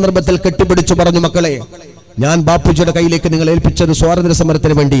കണ്ട സന്ദർഭത്തിൽ കെട്ടിപ്പിടിച്ചു പറഞ്ഞു, മക്കളെ, ഞാൻ ബാപ്പുജിയുടെ കയ്യിലേക്ക് നിങ്ങൾ ഏൽപ്പിച്ചത് സ്വാതന്ത്ര്യ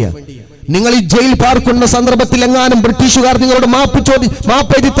സമരത്തിന് വേണ്ടിയാണ്. നിങ്ങൾ ഈ ജയിൽ പാർക്കുന്ന സന്ദർഭത്തിൽ എങ്ങാനും ബ്രിട്ടീഷുകാർ നിങ്ങളോട്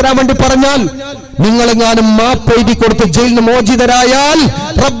മാപ്പ് എഴുതി തരാൻ വേണ്ടി പറഞ്ഞാൽ, നിങ്ങളെങ്ങാനും മാപ്പ് എഴുതി കൊടുത്ത് ജയിലിന് മോചിതരായാൽ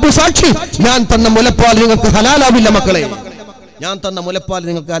റബ്ബ് സാക്ഷി, ഞാൻ തന്ന മുലപ്പാൽ നിങ്ങൾക്ക് ഹലാലാവില്ല മക്കളെ. ഞാൻ തന്ന മുലപ്പാൽ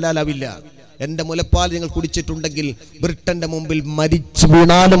നിങ്ങൾക്ക് ഹലാലാവില്ല. എന്റെ മുലപ്പാൽ നിങ്ങൾ കുടിച്ചിട്ടുണ്ടെങ്കിൽ ബ്രിട്ടന്റെ മുമ്പിൽ മരിച്ചു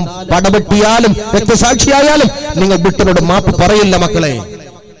വീണാലും പടവെട്ടിയാലും രക്തസാക്ഷിയായാലും നിങ്ങൾ ബ്രിട്ടനോട് മാപ്പ് പറയില്ല മക്കളെ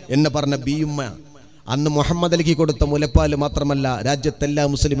എന്ന് പറഞ്ഞ ബിയുമ്മ അന്ന് മുഹമ്മദ് അലിക്ക് കൊടുത്ത മുലപ്പാൽ മാത്രമല്ല, രാജ്യത്തെല്ലാ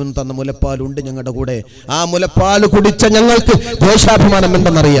മുസ്ലിമിനും തന്ന മുലപ്പാലുണ്ട് ഞങ്ങളുടെ കൂടെ. ആ മുലപ്പാൽ കുടിച്ച ഞങ്ങൾക്ക് ദേശാഭിമാനം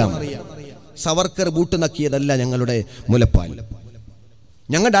എന്തെന്നറിയാം. സവർക്കർ ബൂട്ട് നക്കിയതല്ല ഞങ്ങളുടെ മുലപ്പാൽ.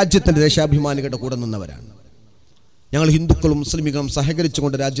 ഞങ്ങളുടെ രാജ്യത്തിന്റെ ദേശാഭിമാനികളുടെ കൂടെ നിന്നവരാണ്. ഞങ്ങൾ ഹിന്ദുക്കളും മുസ്ലിമുകളും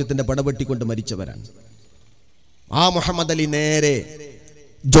സഹകരിച്ചുകൊണ്ട് രാജ്യത്തിന്റെ പടവെട്ടിക്കൊണ്ട് മരിച്ചവരാണ്. ആ മുഹമ്മദ് അലി നേരെ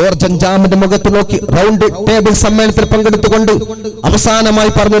ജോർജ് അഞ്ചാമന്റെ മുഖത്ത് നോക്കി റൗണ്ട് ടേബിൾ സമ്മേളനത്തിൽ പങ്കെടുത്തുകൊണ്ട്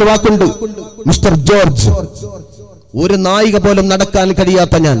അവസാനമായി പറഞ്ഞൊരു വാക്കുണ്ട്, മിസ്റ്റർ ജോർജ്, ഒരു നായിക പോലും നടക്കാൻ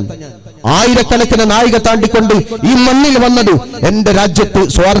കഴിയാത്ത ഞാൻ ആയിരക്കണക്കിന് നായിക താണ്ടിക്കൊണ്ട് ഈ മണ്ണിൽ വന്നത് എന്റെ രാജ്യത്ത്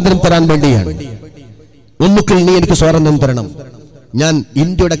സ്വാതന്ത്ര്യം തരാൻ വേണ്ടിയാണ്. ഒന്നുകിൽ നീ എനിക്ക് സ്വാതന്ത്ര്യം തരണം. ഞാൻ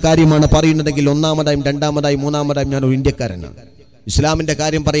ഇന്ത്യയുടെ കാര്യമാണ് പറയുന്നതെങ്കിൽ ഒന്നാമതായും രണ്ടാമതായും മൂന്നാമതായും ഞാൻ ഒരു ഇന്ത്യക്കാരനാണ്. ഇസ്ലാമിന്റെ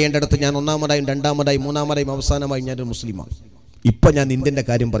കാര്യം പറയേണ്ടടുത്ത് ഞാൻ ഒന്നാമതായും രണ്ടാമതായും മൂന്നാമതായും അവസാനമായും ഞാനൊരു മുസ്ലിമാണ്. ഇപ്പൊ ഞാൻ ഇന്ത്യന്റെ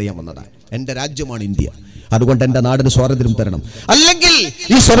കാര്യം പറയാൻ വന്നതാണ്. എന്റെ രാജ്യമാണ് ഇന്ത്യ, അതുകൊണ്ട് എന്റെ നാടിന് സ്വാതന്ത്ര്യം തരണം, അല്ലെങ്കിൽ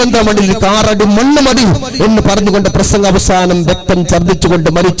ഈ സ്വതന്ത്ര മണ്ണിൽ കാറടി മണ്ണ് മതി എന്ന് പറഞ്ഞുകൊണ്ട് പ്രസംഗ അവസാനം വ്യക്തം ഛർദ്ദിച്ചുകൊണ്ട്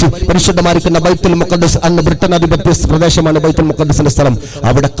മരിച്ചു. പരിശുദ്ധമായിരിക്കുന്ന ബൈത്തുൽ മുഖദ്ദസ്, അന്ന് ബ്രിട്ടൻ ആധിപത്യ പ്രദേശമാണ് ബൈത്തുൽ മുഖദ്ദസിന്റെ സ്ഥലം.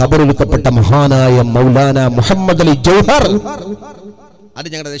 അവിടെ ഖബറൊരുക്കപ്പെട്ട മഹാനായ മൗലാന മുഹമ്മദ് അലി ജൗഹർ, അത്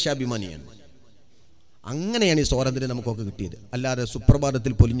ഞങ്ങളുടെ ദേശാഭിമാനിയാണ്. അങ്ങനെയാണ് ഈ സ്വാതന്ത്ര്യം നമുക്കൊക്കെ കിട്ടിയത്, അല്ലാതെ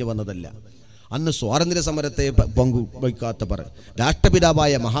സുപ്രഭാതത്തിൽ പൊലിഞ്ഞു വന്നതല്ല. അന്ന് സ്വാതന്ത്ര്യ സമരത്തെ പങ്കുവയ്ക്കാത്തവർ,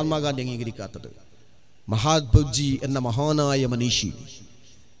 രാഷ്ട്രപിതാവായ മഹാത്മാഗാന്ധി അംഗീകരിക്കാത്തത്, മഹാത്മജി എന്ന മഹാനായ മനുഷ്യ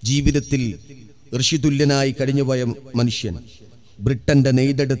ജീവിതത്തിൽ ഋഷിതുല്യനായി കഴിഞ്ഞുപോയ മനുഷ്യൻ,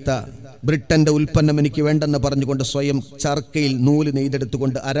 ബ്രിട്ടന്റെ ഉൽപ്പന്നം എനിക്ക് വേണ്ടെന്ന് പറഞ്ഞുകൊണ്ട് സ്വയം ചർക്കയിൽ നൂല്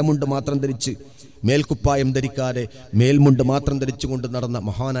നെയ്തെടുത്തുകൊണ്ട് അരമുണ്ട് മാത്രം ധരിച്ച്, മേൽക്കുപ്പായം ധരിക്കാതെ മേൽമുണ്ട് മാത്രം ധരിച്ചുകൊണ്ട് നടന്ന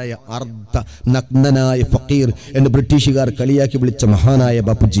മഹാനായ അർദ്ധ നഗ്നനായ ഫക്കീർ എന്ന് ബ്രിട്ടീഷുകാർ കളിയാക്കി വിളിച്ച മഹാനായ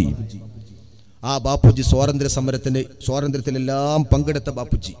ബാപ്പുജി. ആ ബാപ്പുജി സ്വാതന്ത്ര്യത്തിലെല്ലാം പങ്കെടുത്ത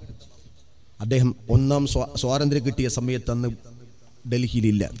ബാപ്പുജി. അദ്ദേഹം ഒന്നാം സ്വാതന്ത്ര്യം കിട്ടിയ സമയത്ത് അന്ന്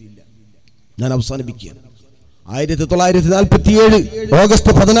ഡൽഹിയിലില്ല. ഞാൻ അവസാനിപ്പിക്കുകയാണ്. 1947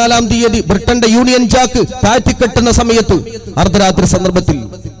 ഓഗസ്റ്റ് 14-ാം തീയതി ബ്രിട്ടന്റെ യൂണിയൻ ജാക്ക് താഴ്ത്തിക്കെട്ടുന്ന സമയത്ത് അർദ്ധരാത്രി സന്ദർഭത്തിൽ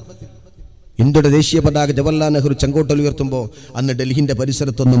ഇന്ത്യയുടെ ദേശീയ പതാക ജവഹർലാൽ നെഹ്റു ചെങ്കോട്ടൽ ഉയർത്തുമ്പോൾ അന്ന് ഡൽഹിന്റെ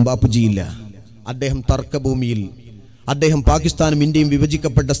പരിസരത്തൊന്നും ബാപ്പുജിയില്ല. അദ്ദേഹം തർക്കഭൂമിയിൽ, അദ്ദേഹം പാകിസ്ഥാനും ഇന്ത്യയും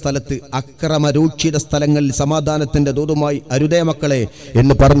വിഭജിക്കപ്പെട്ട സ്ഥലത്ത് അക്രമരൂക്ഷിത സ്ഥലങ്ങളിൽ സമാധാനത്തിന്റെ ദൂതുമായി അരുതേ മക്കളെ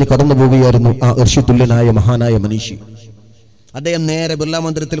എന്ന് പറഞ്ഞ് കടന്നു പോവുകയായിരുന്നു ആ ഋഷിതുല്യനായ മഹാനായ മനുഷ്യ. അദ്ദേഹം നേരെ ബിർള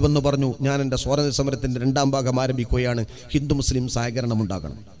മന്ദിരത്തിൽ വന്ന് പറഞ്ഞു, ഞാൻ എൻ്റെ സ്വാതന്ത്ര്യ സമരത്തിന്റെ 2ാം ഭാഗം ആരംഭിക്കുകയാണ്. ഹിന്ദു മുസ്ലിം സഹകരണം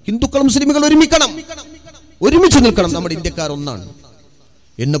ഉണ്ടാകണം, ഹിന്ദുക്കളും മുസ്ലിമുകൾ ഒരുമിച്ച് നിൽക്കണം, നമ്മുടെ ഇന്ത്യക്കാർ ഒന്നാണ്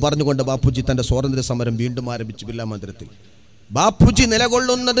എന്ന് പറഞ്ഞുകൊണ്ട് ബാപ്പുജി തന്റെ സ്വാതന്ത്ര്യ സമരം വീണ്ടും ആരംഭിച്ചു ബിർള മന്ദിരത്തിൽ. ബാപ്പുജി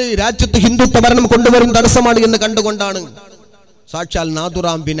നിലകൊള്ളുന്നത് രാജ്യത്ത് ഹിന്ദുത്വ ഭരണം കൊണ്ടുവരും തടസ്സമാണ് എന്ന് കണ്ടുകൊണ്ടാണ്. സാക്ഷാൽ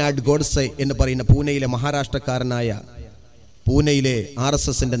നാഥുറാം വിനായക് ഗോഡ്സെ എന്ന് പറയുന്ന പൂനെയിലെ മഹാരാഷ്ട്രക്കാരനായ, പൂനെയിലെ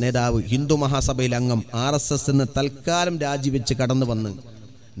RSSന്റെ നേതാവ്, ഹിന്ദു മഹാസഭയിലെ അംഗം, RSS തൽക്കാലം രാജിവെച്ച് കടന്നു വന്ന്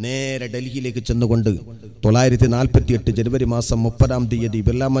നേരെ ഡൽഹിയിലേക്ക് ചെന്നുകൊണ്ട് 1948 ജനുവരി മാസം 30-ാം തീയതി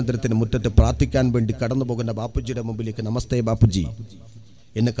ബിർള മന്ദിരത്തിന് മുറ്റത്ത് പ്രാർത്ഥിക്കാൻ വേണ്ടി കടന്നു പോകുന്ന ബാപ്പുജിയുടെ മുമ്പിലേക്ക് നമസ്തേ ബാപ്പുജി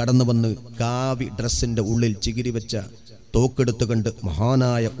എന്ന് കടന്നു വന്ന് കാവി ഡ്രസ്സിന്റെ ഉള്ളിൽ ചികിരി വെച്ച തോക്കെടുത്തു കണ്ട്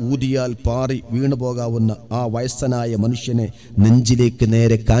മഹാനായ ഊതിയാൽ പാറി വീണുപോകാവുന്ന ആ വയസ്സനായ മനുഷ്യനെ നെഞ്ചിലേക്ക്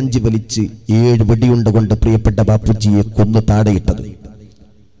നേരെ കാഞ്ചി വലിച്ച് 7 വെടിയുണ്ടുകൊണ്ട് പ്രിയപ്പെട്ട ബാപ്പുജിയെ കൊന്നു താടയിട്ടത്.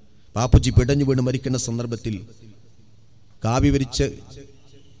 ബാപ്പുജി പിടഞ്ഞു വീണ് മരിക്കുന്ന സന്ദർഭത്തിൽ കാവി വരിച്ച്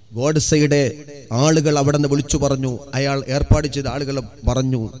ഗോഡ്സെയുടെ ആളുകൾ അവിടെ നിന്ന് വിളിച്ചു പറഞ്ഞു, അയാൾ ഏർപ്പാട് ചെയ്ത ആളുകൾ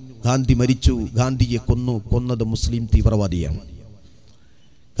പറഞ്ഞു, ഗാന്ധി മരിച്ചു, ഗാന്ധിയെ കൊന്നത് മുസ്ലിം തീവ്രവാദിയാണ്,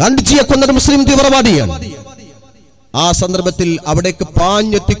 ഗാന്ധിജിയെ കൊന്നത് മുസ്ലിം തീവ്രവാദിയാണ്. ആ സന്ദർഭത്തിൽ അവിടേക്ക്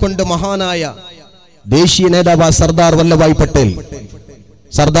പാഞ്ഞെത്തിക്കൊണ്ട് മഹാനായ ദേശീയ നേതാവ് സർദാർ വല്ലഭായ്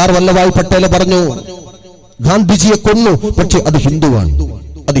പട്ടേൽ പറഞ്ഞു, ഗാന്ധിജിയെ കൊന്നു, പക്ഷെ അത്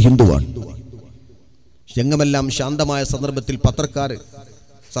ഹിന്ദുവാണ്. രംഗമെല്ലാം ശാന്തമായ സന്ദർഭത്തിൽ പത്രക്കാർ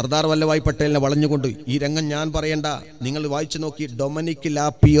സർദാർ വല്ലഭായ് പട്ടേലിനെ വളഞ്ഞുകൊണ്ട്, ഈ രംഗം ഞാൻ പറയണ്ട, നിങ്ങൾ വായിച്ചു നോക്കി, ഡൊമിനിക്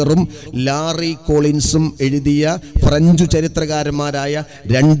ലാപ്പിയറും ലാറി കോളിൻസും എഴുതിയ ഫ്രഞ്ച് ചരിത്രകാരന്മാരായ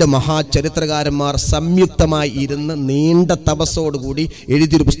 2 മഹാചരിത്രകാരന്മാർ സംയുക്തമായി ഇരുന്ന് നീണ്ട തപസ്സോടുകൂടി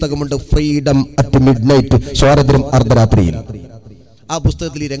എഴുതിയൊരു പുസ്തകമുണ്ട്, ഫ്രീഡം അറ്റ് മിഡ് നൈറ്റ്, സ്വാതന്ത്ര്യം അർദ്ധരാത്രിയിൽ. ആ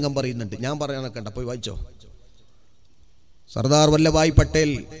പുസ്തകത്തിൽ ഈ രംഗം പറയുന്നുണ്ട്. ഞാൻ പറയാനൊക്കെ ഉണ്ട്, പോയി വായിച്ചോ. സർദാർ വല്ലഭായ്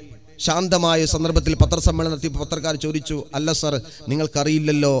പട്ടേൽ ശാന്തമായ സന്ദർഭത്തിൽ പത്രസമ്മേളനം നടത്തി പത്രക്കാർ ചോദിച്ചു, അല്ല സർ,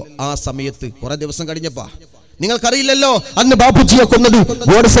 നിങ്ങൾക്കറിയില്ലല്ലോ ആ സമയത്ത്, കുറെ ദിവസം കഴിഞ്ഞപ്പാ, നിങ്ങൾക്കറിയില്ലല്ലോ അന്ന് ബാപ്പുജിയെ കൊന്നത്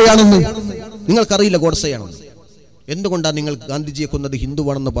ഗോഡ്സെയാണെന്ന്, നിങ്ങൾക്കറിയില്ല ഗോഡ്സെയാണെന്ന്, എന്തുകൊണ്ടാണ് നിങ്ങൾ ഗാന്ധിജിയെ കൊന്നത്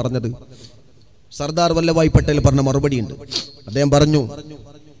ഹിന്ദുവാണെന്ന് പറഞ്ഞത്? സർദാർ വല്ലഭായ് പട്ടേൽ പറഞ്ഞ മറുപടിയുണ്ട്. അദ്ദേഹം പറഞ്ഞു,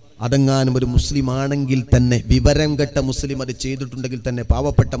 അതെങ്ങാനും ഒരു മുസ്ലിം ആണെങ്കിൽ തന്നെ, വിവരം കെട്ട മുസ്ലിം അത് ചെയ്തിട്ടുണ്ടെങ്കിൽ തന്നെ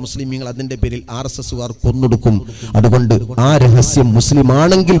പാവപ്പെട്ട മുസ്ലിമീങ്ങൾ അതിന്റെ പേരിൽ RSSകാർ കൊന്നൊടുക്കും. അതുകൊണ്ട് ആ രഹസ്യം മുസ്ലിം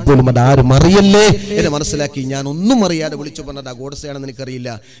ആണെങ്കിൽ പോലും അത് ആരും അറിയല്ലേ എന്ന് മനസ്സിലാക്കി ഞാൻ ഒന്നും അറിയാതെ വിളിച്ചു പറഞ്ഞത് ആ ഗോഡ്സെയാണെന്ന് എനിക്കറിയില്ല,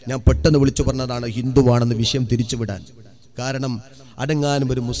 ഞാൻ പെട്ടെന്ന് വിളിച്ചു പറഞ്ഞതാണ് ഹിന്ദുവാണെന്ന് വിഷയം തിരിച്ചുവിടാൻ. കാരണം അടങ്ങാനും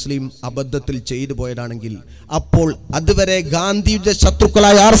ഒരു മുസ്ലിം അബദ്ധത്തിൽ ചെയ്തു പോയതാണെങ്കിൽ അപ്പോൾ അതുവരെ ഗാന്ധിയുടെ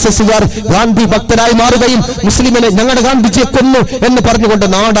ശത്രുക്കളായ RSSകാർ ഗാന്ധി ഭക്തരായി മാറുകയും മുസ്ലിമിനെ ഞങ്ങളുടെ ഗാന്ധിജിയെ കൊന്നു എന്ന് പറഞ്ഞുകൊണ്ട്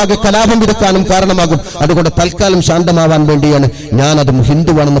നാടാകെ കലാപം വിതക്കാനും കാരണമാകും. അതുകൊണ്ട് തൽക്കാലം ശാന്തമാവാൻ വേണ്ടിയാണ് ഞാനതും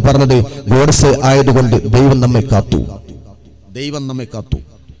ഹിന്ദുവാണെന്ന് പറഞ്ഞത്. ഗോഡ്സെ ആയതുകൊണ്ട് ദൈവം നമ്മെ കാത്തു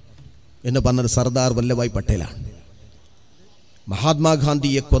എന്ന് പറഞ്ഞത് സർദാർ വല്ലഭായ് പട്ടേലാണ്.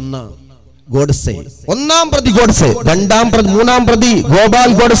 മഹാത്മാഗാന്ധിയെ കൊന്ന ഗോഡ്സെ, ഒന്നാം പ്രതി ഗോഡ്സെ, രണ്ടാം പ്രതി, മൂന്നാം പ്രതി ഗോപാൽ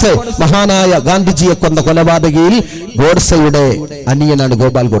ഗോഡ്സെ, മഹാനായ ഗാന്ധിജിയെ കൊന്ന കൊലപാതകയിൽ ഗോഡ്സെയുടെ അനിയനാണ്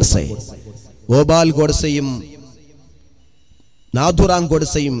ഗോപാൽ ഗോഡ്സെ. ഗോപാൽ ഗോഡ്സെയും നാഥുറാം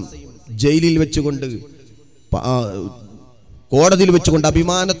ഗോഡ്സെയും ജയിലിൽ വെച്ചുകൊണ്ട് കോടതിയിൽ വെച്ചുകൊണ്ട്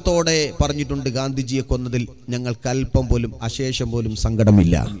അഭിമാനത്തോടെ പറഞ്ഞിട്ടുണ്ട്, ഗാന്ധിജിയെ കൊന്നതിൽ ഞങ്ങൾക്ക് അല്പം പോലും അശേഷം പോലും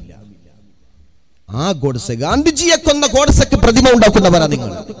സങ്കടമില്ല. ആ ഗോഡ്സെ, ഗാന്ധിജിയെ കൊന്ന ഗോഡ്സെക്ക് പ്രതിമ ഉണ്ടാക്കുന്നവരാ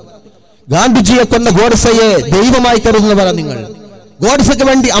നിങ്ങൾ. ഗാന്ധിജിയെ കൊന്ന ഗോഡ്സെയെ ദൈവമായി കരുതുന്നവരാ നിങ്ങൾ. ഗോഡ്സെക്ക്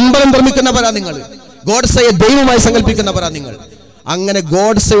വേണ്ടി അമ്പലം നിർമ്മിക്കുന്നവരാ നിങ്ങൾ. ഗോഡ്സെയെ ദൈവമായി സങ്കല്പിക്കുന്നവരാ നിങ്ങൾ. അങ്ങനെ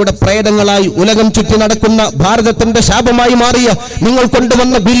ഗോഡ്സെയുടെ പ്രേതങ്ങളായി ഉലകം ചുറ്റി നടക്കുന്ന ഭാരതത്തിന്റെ ശാപമായി മാറിയ നിങ്ങൾ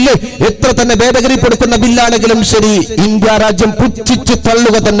കൊണ്ടുവന്ന ബില്ല് എത്ര തന്നെ ഭേദഗതിപ്പെടുക്കുന്ന ബില്ലാണെങ്കിലും ശരി, ഇന്ത്യ രാജ്യം പുച്ഛിച്ച്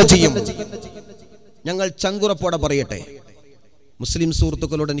തള്ളുക തന്നെ ചെയ്യും. ഞങ്ങൾ ചങ്കുറപ്പോടെ പറയട്ടെ, മുസ്ലിം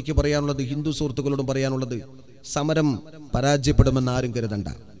സുഹൃത്തുക്കളോട് എനിക്ക് പറയാനുള്ളത്, ഹിന്ദു സുഹൃത്തുക്കളോടും പറയാനുള്ളത്, സമരം പരാജയപ്പെടുമെന്ന് ആരും കരുതണ്ട.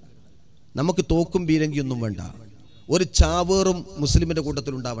 നമുക്ക് തോക്കും ബീരങ്കിയൊന്നും വേണ്ട. ഒരു ചാവേറും മുസ്ലിമിന്റെ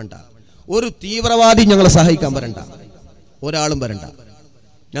കൂട്ടത്തിൽ ഉണ്ടാവണ്ട. ഒരു തീവ്രവാദി ഞങ്ങളെ സഹായിക്കാൻ വരണ്ട. ഒരാളും വരണ്ട.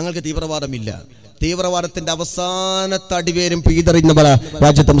 ഞങ്ങൾക്ക് തീവ്രവാദമില്ല. തീവ്രവാദത്തിന്റെ അവസാനത്തെ അടിവേരും പീതറിഞ്ഞവരാ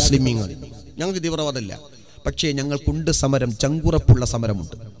രാജ്യത്തെ മുസ്ലിമീങ്ങൾ. ഞങ്ങൾക്ക് തീവ്രവാദമില്ല. പക്ഷേ ഞങ്ങൾക്കുണ്ട് സമരം, ചങ്കുറപ്പുള്ള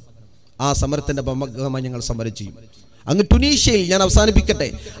സമരമുണ്ട്. ആ സമരത്തിന്റെ ഭാഗമായി ഞങ്ങൾ സമരം ചെയ്യും. അങ്ങ് ടുണീഷ്യയിൽ, ഞാൻ അവസാനിപ്പിക്കട്ടെ,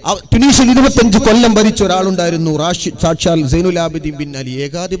 ടുണീഷ്യയിൽ 25 കൊല്ലം ഭരിച്ച ഒരാളുണ്ടായിരുന്നു, സാക്ഷാൽ സൈനുൽ ആബിദീൻ ബിൻ അലി.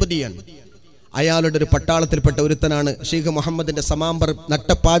 ഏകാധിപതിയാണ്. അയാളുടെ ഒരു പട്ടാളത്തിൽപ്പെട്ട ഒരുത്തനാണ് ഷെയ്ഖ് മുഹമ്മദിന്റെ സമാംബർ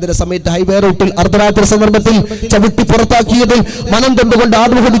നട്ടപ്പാതിര സമയത്ത് ഹൈവേ റൂട്ടിൽ അർദ്ധരാത്രി സന്ദർഭത്തിൽ ചവിട്ടി പുറത്താക്കിയതിൽ മനം തൊണ്ടുകൊണ്ട്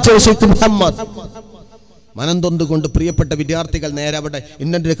ആത്മഹത്യ ഷെയ്ഖ് മുഹമ്മദ്. മനം തൊണ്ടുകൊണ്ട് പ്രിയപ്പെട്ട വിദ്യാർത്ഥികൾ നേരെ അവിടെ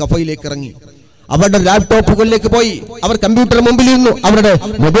ഇന്റർനെറ്റ് കഫയിലേക്ക് ഇറങ്ങി. അവരുടെ ലാപ്ടോപ്പുകളിലേക്ക് പോയി, അവർ കമ്പ്യൂട്ടറിന് മുമ്പിൽ ഇരുന്നു, അവരുടെ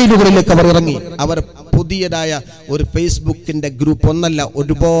മൊബൈലുകളിലേക്ക് അവർ ഇറങ്ങി. അവർ പുതിയതായ ഒരു ഫേസ്ബുക്കിന്റെ ഗ്രൂപ്പ്, ഒന്നല്ല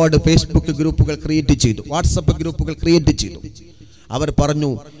ഒരുപാട് ഫേസ്ബുക്ക് ഗ്രൂപ്പുകൾ ക്രിയേറ്റ് ചെയ്തു, വാട്സപ്പ് ഗ്രൂപ്പുകൾ ക്രിയേറ്റ് ചെയ്തു. അവർ പറഞ്ഞു,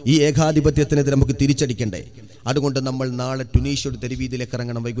 ഈ ഏകാധിപത്യത്തിനെതിരെ നമുക്ക് തിരിച്ചടിക്കണ്ടേ, അതുകൊണ്ട് നമ്മൾ നാളെ ടുണീഷ്യയുടെ തെരുവീതിയിലേക്ക്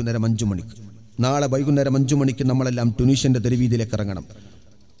ഇറങ്ങണം. വൈകുന്നേരം 5 മണിക്ക്, നാളെ വൈകുന്നേരം 5 മണിക്ക് നമ്മളെല്ലാം ടുണീഷ്യന്റെ തെരുവീതിയിലേക്ക് ഇറങ്ങണം.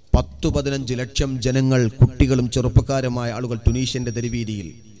 10-15 ലക്ഷം ജനങ്ങൾ, കുട്ടികളും ചെറുപ്പക്കാരുമായ ആളുകൾ ടുണീഷ്യന്റെ തെരുവീതിയിൽ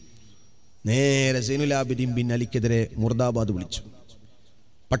നേരെ സൈനുൽ ആബിദീൻ ബിൻ അലിക്കെതിരെ മുർദാബാദ് വിളിച്ചു.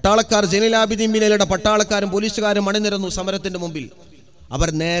 പട്ടാളക്കാർ, സൈനുൽ ആബിദീൻ ബിൻ അലിയുടെ പട്ടാളക്കാരും പോലീസുകാരും അണിനിരന്നു സമരത്തിന്റെ മുമ്പിൽ. അവർ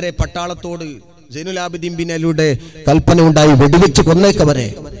നേരെ പട്ടാളത്തോട് സൈനുൽ ആബിദീൻ ബിൻ അലിയുടെ കൽപ്പന ഉണ്ടായി, വെടിവെച്ച്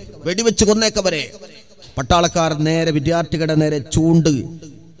കൊന്നേക്കവരെ. പട്ടാളക്കാർ നേരെ വിദ്യാർത്ഥികളുടെ നേരെ ചൂണ്ട്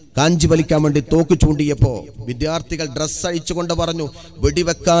കാഞ്ചി വലിക്കാൻ വേണ്ടി തോക്ക് ചൂണ്ടിയപ്പോ വിദ്യാർത്ഥികൾ ഡ്രസ് അഴിച്ചുകൊണ്ട് പറഞ്ഞു,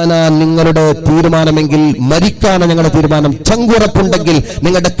 വെടിവെക്കാനാ നിങ്ങളുടെ തീരുമാനമെങ്കിൽ മരിക്കാനാ ഞങ്ങളുടെ തീരുമാനം. ചങ്കുറപ്പുണ്ടെങ്കിൽ,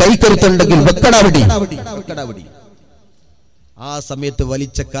 നിങ്ങളുടെ കൈക്കരുത്തുണ്ടെങ്കിൽ വെക്കടാവിടി. ആ സമയത്ത്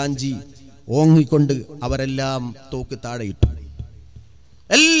വലിച്ച കാഞ്ചി ഓങ്ങിക്കൊണ്ട് അവരെല്ലാം തോക്ക് താഴെയിട്ടു.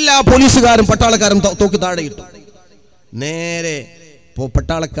 എല്ലാ പോലീസുകാരും പട്ടാളക്കാരും തോക്ക് താഴെയിട്ടു. നേരെ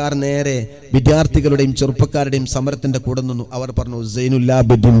പട്ടാളക്കാർ നേരെ വിദ്യാർത്ഥികളുടെയും ചെറുപ്പക്കാരുടെയും സമരത്തിന്റെ കൂടെ നിന്നു. അവർ പറഞ്ഞു, Zainul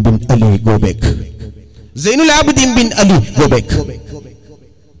Abideen bin Ali go back, Zainul Abideen bin Ali go back.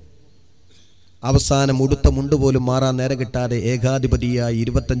 അവസാനം ഉടുത്ത മുണ്ടുപോലും മാറാൻ നേരം കിട്ടാതെ ഏകാധിപതിയായി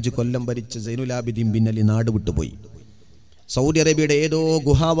 25 കൊല്ലം ഭരിച്ച സൈനുൽ ആബിദീൻ ബിൻ അലി നാട് വിട്ടുപോയി. സൗദി അറേബ്യയുടെ ഏതോ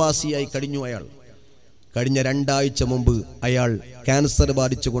ഗുഹാവാസിയായി കഴിഞ്ഞു അയാൾ. കഴിഞ്ഞ 2 ആഴ്ച മുമ്പ് അയാൾ ക്യാൻസർ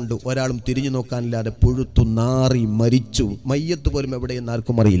ബാധിച്ചുകൊണ്ട് ഒരാളും തിരിഞ്ഞു നോക്കാനില്ലാതെ പുഴുത്തു നാറി മരിച്ചു. മയ്യത്ത് പോലും എവിടെയെന്ന്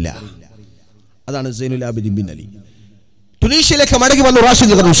ആർക്കും അറിയില്ല. അതാണ് സൈനുൽ ആബിദീൻ ബിൻ അലി. ടുണീഷ്യയിലേക്ക് മടങ്ങി വന്നു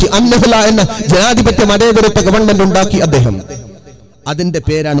റാഷിദ് ഖറൂഷി. അന്നഹ്ല എന്ന ജനാധിപത്യ മതേതരത്വ ഗവൺമെന്റ് ഉണ്ടാക്കി അദ്ദേഹം. അതിന്റെ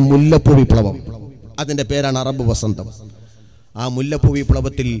പേരാണ് മുല്ലപ്പൂ വിപ്ലവം. അതിന്റെ പേരാണ് അറബ് വസന്തം. ആ മുല്ലപ്പൂ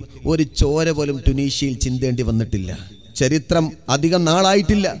വിപ്ലവത്തിൽ ഒരു ചോര പോലും ടുണീഷ്യയിൽ ചിന്തേണ്ടി വന്നിട്ടില്ല. ചരിത്രം അധികം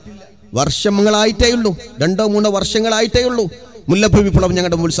നാളായിട്ടില്ല, വർഷങ്ങളായിട്ടേ ഉള്ളൂ, 2-3 വർഷങ്ങളായിട്ടേ ഉള്ളൂ. മുല്ലപ്പൂ വിപ്ലവം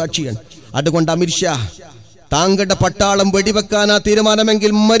ഞങ്ങളുടെ മുന്നിൽ സാക്ഷിയാണ്. അതുകൊണ്ട് അമിത്ഷാ, താങ്കളുടെ പട്ടാളം വെടിവെക്കാനാ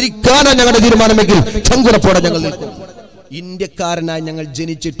തീരുമാനമെങ്കിൽ, മരിക്കാനാ ഞങ്ങളുടെ തീരുമാനമെങ്കിൽ ചങ്കുറപ്പോടെ ഞങ്ങൾ നിൽക്കും. ഇന്ത്യക്കാരനായി ഞങ്ങൾ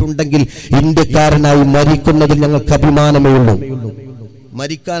ജനിച്ചിട്ടുണ്ടെങ്കിൽ ഇന്ത്യക്കാരനായി മരിക്കുന്നതിൽ ഞങ്ങൾക്ക് അഭിമാനമേ ഉള്ളൂ.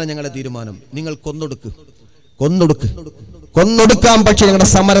 മരിക്കാനാണ് ഞങ്ങളുടെ തീരുമാനം. നിങ്ങൾ കൊന്നൊടുക്കാം. പക്ഷെ ഞങ്ങളുടെ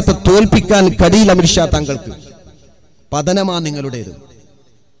സമരത്തെ തോൽപ്പിക്കാൻ കഴിയില്ല അമിത്ഷാ താങ്കൾക്ക്. പതനമാ നിങ്ങളുടേത്.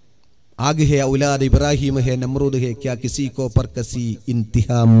 आगे है औलाद इब्राहिम है नमरूद है क्या किसी को पर कसी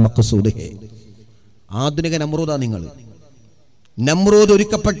इंतहा मकसूद है. ആധുനിക നമ്രൂദാ നിങ്ങൾ. നമ്രൂദ്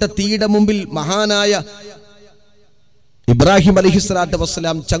ഒരുക്കപ്പെട്ട തീയുടെ മുമ്പിൽ മഹാനായ ഇബ്രാഹിം അലൈഹിസ്സലാത്തു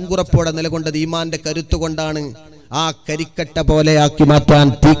വസ്സലാം ചങ്കുറപ്പോടെ നിലകൊണ്ടത് ഈമാന്റെ കരുത്തുകൊണ്ടാണ്. ആ കരിക്കട്ട പോലെ ആക്കി മാറ്റാൻ,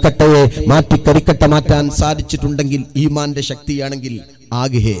 തീക്കട്ടയെ മാറ്റി കരിക്കട്ട മാറ്റാൻ സാധിച്ചിട്ടുണ്ടെങ്കിൽ ഈമാന്റെ ശക്തിയാണെങ്കിൽ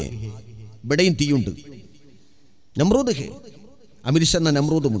ആകെ ഇവിടെയും തീയുണ്ട്. നമ്രൂദ് ഹേ, അമിർഷ എന്ന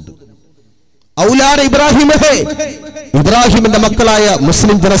നമ്രൂദുമുണ്ട്. ഔലാദ ഇബ്രാഹിം ഹേ, ഇബ്രാഹിമിന്റെ മക്കളായ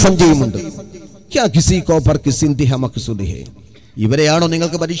മുസ്ലിം ജനസഞ്ചയമുണ്ട്. ക്യാ കിസി കോ പർ കിസി ഇന്തിഹ മഖ്സൂദ് ഹേ. ഇവരെയാണോ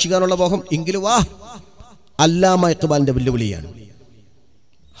നിങ്ങൾക്ക് പരീക്ഷിക്കാനുള്ള മോഹം? എങ്കിലും വാ, അല്ലാമ ഇഖ്ബാലിന്റെ വെല്ലുവിളിയാണ്.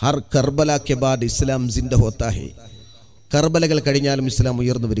 ഹർ കർബല കെ ബാദ് ഇസ്ലാം ജിന്ദ ഹോത്താ ഹേ. കർബലകൾ കഴിഞ്ഞാലും ഇസ്ലാം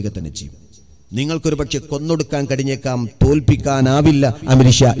ഉയർന്നു വരിക തന്നെ ചെയ്യും. നിങ്ങൾക്കൊരു പക്ഷെ കൊന്നൊടുക്കാൻ കഴിഞ്ഞേക്കാം, തോൽപ്പിക്കാനാവില്ല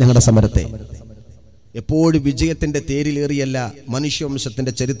അമിർഷ ഞങ്ങളുടെ സമരത്തെ. എപ്പോഴും വിജയത്തിന്റെ തേരിലേറിയല്ല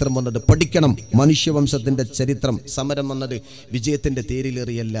മനുഷ്യവംശത്തിന്റെ ചരിത്രം വന്നത്. പഠിക്കണം, മനുഷ്യവംശത്തിന്റെ ചരിത്രം. സമരം വന്നത് വിജയത്തിന്റെ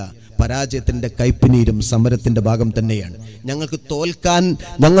തേരിലേറിയല്ല, പരാജയത്തിന്റെ കൈപ്പിനീരും സമരത്തിന്റെ ഭാഗം തന്നെയാണ്. ഞങ്ങൾക്ക് തോൽക്കാൻ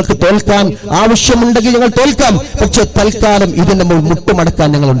ആവശ്യമുണ്ടെങ്കിൽ ഞങ്ങൾ തോൽക്കാം. പക്ഷെ തൽക്കാലം ഇത് നമ്മൾ മുട്ടുമടക്കാൻ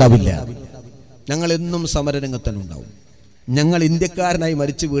ഞങ്ങൾ ഉണ്ടാവില്ല. ഞങ്ങൾ എന്നും സമരരംഗത്ത് തന്നെ ഉണ്ടാവും. ഞങ്ങൾ ഇന്ത്യക്കാരനായി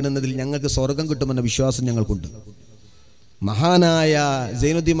മരിച്ചു വീണുന്നതിൽ ഞങ്ങൾക്ക് സ്വർഗം കിട്ടുമെന്ന വിശ്വാസം ഞങ്ങൾക്കുണ്ട്. മഹാനായ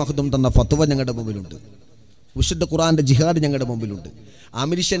സൈനുദ്ദീൻ മഖ്ദൂം തന്ന ഫത്വ ഞങ്ങളുടെ മുമ്പിലുണ്ട്. വിശുദ്ധ ഖുർആന്റെ ജിഹാദ് ഞങ്ങളുടെ മുമ്പിലുണ്ട്.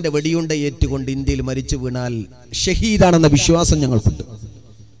 അമിർഷന്റെ വെടിയുണ്ട ഏറ്റുകൊണ്ട് ഇന്ത്യയിൽ മരിച്ചു വീണാൽ ഷഹീദാണെന്ന വിശ്വാസം ഞങ്ങൾക്കുണ്ട്.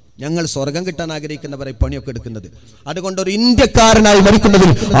 ഞങ്ങൾ സ്വർഗം കിട്ടാൻ ആഗ്രഹിക്കുന്നവരെ പണിയൊക്കെ എടുക്കുന്നത്. അതുകൊണ്ട് ഒരു ഇന്ത്യക്കാരനായി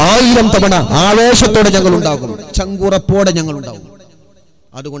മരിക്കുന്നതിൽ 1000 തവണ ആവേശത്തോടെ ഞങ്ങൾ ഉണ്ടാകും, ചങ്കുറപ്പോടെ ഞങ്ങൾ ഉണ്ടാകും.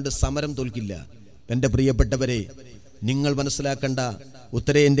 അതുകൊണ്ട് സമരം തോൽക്കില്ല. എൻ്റെ പ്രിയപ്പെട്ടവരെ, നിങ്ങൾ മനസ്സിലാക്കേണ്ട,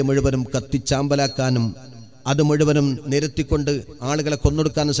 ഉത്തരേന്ത്യ മുഴുവനും കത്തിച്ചാമ്പലാക്കാനും അത് മുഴുവനും നിരത്തിക്കൊണ്ട് ആളുകളെ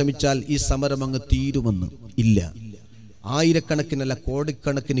കൊന്നൊടുക്കാനും ശ്രമിച്ചാൽ ഈ സമരം അങ്ങ് തീരുമെന്ന് ഇല്ല. ആയിരക്കണക്കിനല്ല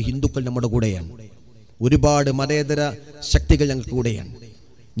കോടിക്കണക്കിന് ഹിന്ദുക്കൾ നമ്മുടെ കൂടെയാണ്. ഒരുപാട് മതേതര ശക്തികൾ ഞങ്ങൾക്ക് കൂടെയാണ്.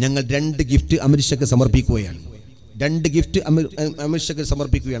 ഞങ്ങൾ 2 ഗിഫ്റ്റ് അമിർഷയ്ക്ക് സമർപ്പിക്കുകയാണ്. 2 ഗിഫ്റ്റ് അമിർഷയ്ക്ക്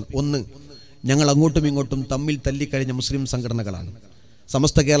സമർപ്പിക്കുകയാണ്. ഒന്ന്, ഞങ്ങൾ അങ്ങോട്ടും ഇങ്ങോട്ടും തമ്മിൽ തല്ലിക്കഴിഞ്ഞ മുസ്ലിം സംഘടനകളാണ്.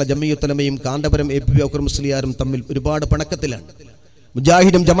 സമസ്ത കേരള ജമിയത്തുലമയും കാന്തപുരം APP ബക്കർ മുസ്ലിയാരും തമ്മിൽ ഒരുപാട് പിണക്കത്തിലാണ്.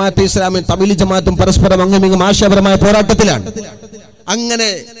 മുജാഹിദും ജമാഅത്തെ ഇസ്ലാമിയും തമിഴ് ജമാഅത്തും പരസ്പരം അങ്ങുമിങ്ങും ആശയപരമായ പോരാട്ടത്തിലാണ്. അങ്ങനെ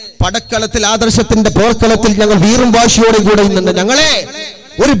പടക്കളത്തിൽ, ആദർശത്തിന്റെ പോർക്കളത്തിൽ ഞങ്ങൾ വീറും വാശിയോടെ കൂടെ നിന്ന് ഞങ്ങളെ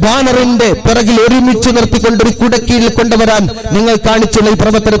ഒരു ബാനറിന്റെ പിറകിൽ ഒരുമിച്ച് നിർത്തിക്കൊണ്ട് ഒരു കുടക്കീഴിൽ കൊണ്ടുവരാൻ നിങ്ങൾ കാണിച്ചുള്ള ഈ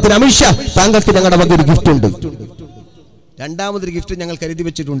പ്രവർത്തനത്തിന് അമിർഷ താങ്കൾക്ക് ഞങ്ങളുടെ വക ഒരു ഗിഫ്റ്റ് ഉണ്ട്. രണ്ടാമതൊരു ഗിഫ്റ്റ് ഞങ്ങൾ കരുതി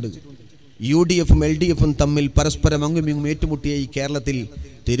വെച്ചിട്ടുണ്ട്. UDF-ഉം LDF-ഉം തമ്മിൽ പരസ്പരം അങ്ങുമിങ്ങും ഏറ്റുമുട്ടിയ ഈ കേരളത്തിൽ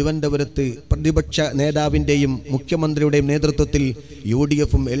തിരുവനന്തപുരത്ത് പ്രതിപക്ഷ നേതാവിൻ്റെയും മുഖ്യമന്ത്രിയുടെയും നേതൃത്വത്തിൽ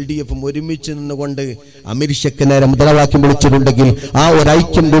UDF-ഉം LDF-ഉം ഒരുമിച്ച് നിന്നുകൊണ്ട് അമിർഷയ്ക്ക് നേരെ മുദ്രാവാക്യം വിളിച്ചിട്ടുണ്ടെങ്കിൽ ആ ഒരു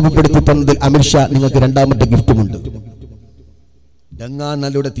ഐക്യം രൂപപ്പെടുത്തി തന്നതിൽ അമിർഷ നിങ്ങൾക്ക് രണ്ടാമത്തെ ഗിഫ്റ്റുമുണ്ട്. ഗംഗാ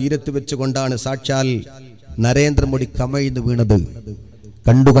നദിയുടെ തീരത്ത് വെച്ചുകൊണ്ടാണ് സാക്ഷാൽ നരേന്ദ്രമോദി കമഴ്ന്നു വീണത്.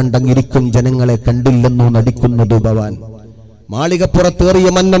 കണ്ടുകണ്ടങ്ങിരിക്കും ജനങ്ങളെ കണ്ടില്ലെന്നു നടിക്കുന്നതു ഭവാൻ, മാളികപ്പുറത്തേറിയ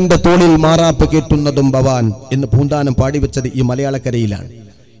മന്നന്റെ തോളിൽ മാറാപ്പ് കേട്ടുന്നതും ഭവാൻ എന്ന് പൂന്താനം പാടിവെച്ചത് ഈ മലയാളക്കരയിലാണ്.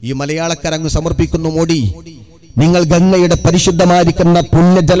 ഈ മലയാളക്കര അങ്ങ് സമർപ്പിക്കുന്നു മോഡി. നിങ്ങൾ ഗംഗയുടെ പരിശുദ്ധമായിരിക്കുന്ന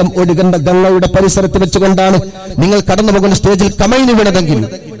പുണ്യജലം ഒഴുകുന്ന ഗംഗയുടെ പരിസരത്ത് വെച്ചുകൊണ്ടാണ് നിങ്ങൾ കടന്നു പോകുന്ന സ്റ്റേജിൽ കമഴ്ന്നു വീണതെങ്കിൽ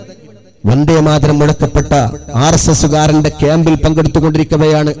വന്ദേ മാതരം മുഴക്കപ്പെട്ട RSSകാരന്റെ ക്യാമ്പിൽ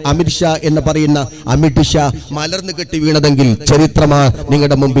പങ്കെടുത്തുകൊണ്ടിരിക്കവെയാണ് അമിർഷാ എന്ന് പറയുന്ന അമിത് ഷാ മലർന്നു കെട്ടി വീണതെങ്കിൽ ചരിത്രമാ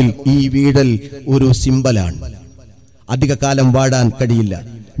നിങ്ങളുടെ മുമ്പിൽ ഈ വീടൽ ഒരു സിംബലാണ്. അധിക കാലം വാടാൻ കഴിയില്ല.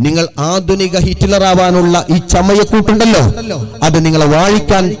 നിങ്ങൾ ആധുനിക ഹിറ്റ്ലറാവാനുള്ള ഈ ചമയക്കൂട്ടുണ്ടല്ലോ, അത് നിങ്ങളെ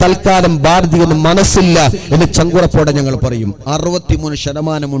വാഴിക്കാൻ തൽക്കാലം ഭാരതീയന് മനസ്സില്ല എന്ന് ചങ്കുറപ്പോടെ ഞങ്ങൾ പറയും.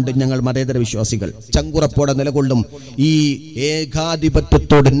 63% ഞങ്ങൾ മതേതര വിശ്വാസികൾ ചങ്കുറപ്പോടെ നിലകൊള്ളും. ഈ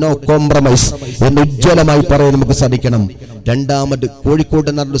ഏകാധിപത്യത്തോട് നോ കോംപ്രമൈസ് എന്ന് ഉജ്ജ്വലമായി പറയാൻ നമുക്ക് സാധിക്കണം. രണ്ടാമത്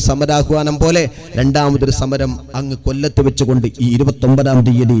കോഴിക്കോട് നടന്ന സമരാഹ്വാനം പോലെ രണ്ടാമതൊരു സമരം അങ്ങ് കൊല്ലത്ത് വെച്ചുകൊണ്ട് ഈ 29-ാം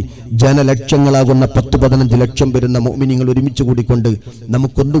തീയതി ജനലക്ഷങ്ങളാകുന്ന 10-15 ലക്ഷം വരുന്ന മുഅ്മിനീങ്ങൾ ഒരുമിച്ച് കൂടിക്കൊണ്ട്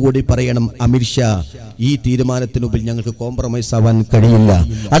നമുക്കൊന്നുകൂടി പറയണം, അമിർഷാ ഈ തീരുമാനത്തിന് മുമ്പിൽ ഞങ്ങൾക്ക് കോംപ്രമൈസ് ആവാൻ കഴിയില്ല.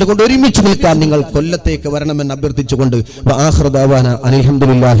 അതുകൊണ്ട് ഒരുമിച്ച് നിൽക്കാൻ നിങ്ങൾ കൊല്ലത്തേക്ക് വരണമെന്ന് അഭ്യർത്ഥിച്ചുകൊണ്ട് വആഖിറു ദഅവാന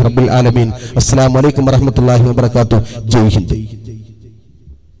അൽഹംദുലില്ലാഹി റബ്ബിൽ ആലമീൻ. അസ്സലാമു അലൈക്കും വറഹ്മത്തുള്ളാഹി വബറകാതുഹു. ജയ് ഹിന്ദ്.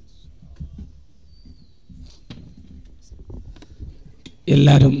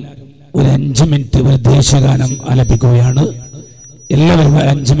 എല്ലാവരും ഒരു 5 മിനിറ്റ് ഒരു ദേശഗാനം ആലപിക്കുകയാണ്. എല്ലാവരും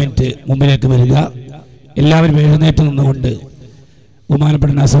 5 മിനിറ്റ് മുമ്പിലേക്ക് വരിക. എല്ലാവരും എഴുന്നേറ്റ് നിന്നുകൊണ്ട്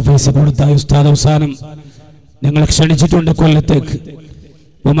ബഹുമാനപ്പെട്ട നാസർ ഫൈസി കൊടുത്ത ഉസ്താദ് അവസാനം ഞങ്ങളെ ക്ഷണിച്ചിട്ടുണ്ട് കൊല്ലത്തേക്ക്,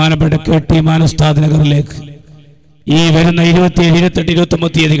 ബഹുമാനപ്പെട്ട KT മാൻ ഉസ്താദ് നഗറിലേക്ക്. ഈ വരുന്ന 27, 28,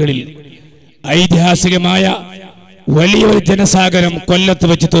 29 തീയതികളിൽ ഐതിഹാസികമായ വലിയൊരു ജനസാഗരം കൊല്ലത്ത്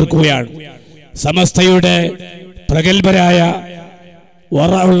വെച്ച് തീർക്കുകയാണ്. സമസ്തയുടെ പ്രഗത്ഭരായ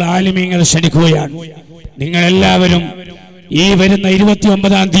വറഉൽ ആലിമീങ്ങൾ ക്ഷണിക്കുകയാണ്. നിങ്ങളെല്ലാവരും ഈ വരുന്ന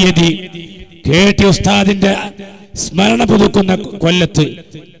 29-ാം തീയതി KT ഉസ്താദിന്റെ സ്മരണ പുതുക്കുന്ന കൊല്ലത്ത്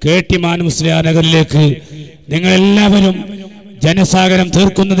KT മാൻ മുസ്ലിയാർ നഗറിലേക്ക് നിങ്ങളെല്ലാവരും ജനസാഗരം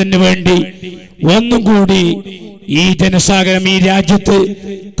തീർക്കുന്നതിന് വേണ്ടി ഒന്നും കൂടി ഈ ജനസാഗരം ഈ രാജ്യത്ത്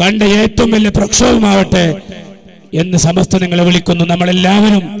കണ്ട ഏറ്റവും വലിയ പ്രക്ഷോഭമാവട്ടെ എന്ന് സമസ്ത നിങ്ങളെ വിളിക്കുന്നു.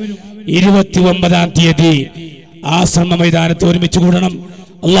 നമ്മളെല്ലാവരും 29-ാം തീയതി ആശ്രമ മൈതാനത്ത് ഒരുമിച്ച് കൂടണം.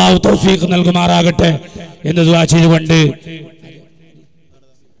 അള്ളാഹു തൗഫീഖ് നൽകുമാറാകട്ടെ എന്ന് ദുആ ചെയ്തുകൊണ്ട്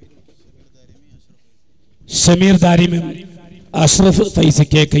ഷമീർ ദാരിമും അഷ്റഫ് ഫൈസി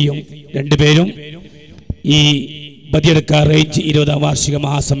കേക്കയും രണ്ടുപേരും ഈ ബദിയടുക്ക റേഞ്ച് 20ാം വാർഷിക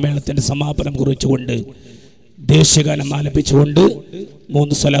മഹാസമ്മേളനത്തിന്റെ സമാപനം കുറിച്ചുകൊണ്ട് ദേശീയഗാനം ആലപിച്ചുകൊണ്ട്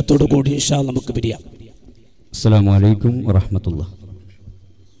 3 സ്വലാത്തോടു കൂടി ഇൻഷാ അല്ലാഹ് നമുക്ക് പിരിയാം. अस्सलामु अलैकुम व रहमतुल्लाह।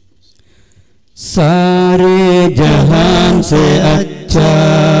 सारे जहान से अच्छा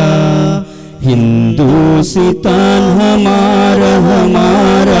हिंदुस्तान हमारा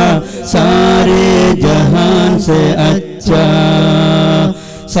हमारा, सारे जहान से अच्छा,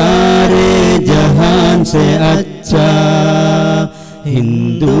 सारे जहान से अच्छा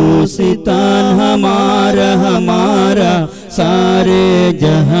हिंदुस्तान हमारा हमारा, सारे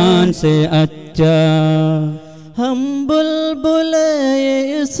जहान से अच्छा। हम बुलबुल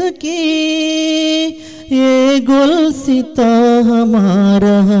इसकी ये गुलसिता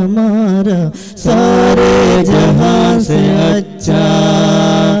हमारा हमारा, सारे जहां से अच्छा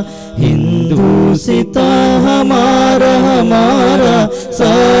हिंदुस्ता हमारा हमारा,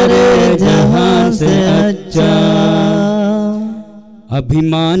 सारे जहां से अच्छा।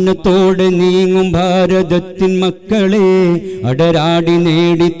 അഭിമാനത്തോടെ നീങ്ങും ഭാരതത്തിൻ മക്കളെ, അടരാടി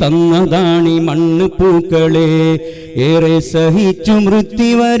നേടി തന്നതാണി മണ്ണ് പൂക്കളെ. ഏറെ സഹിച്ചു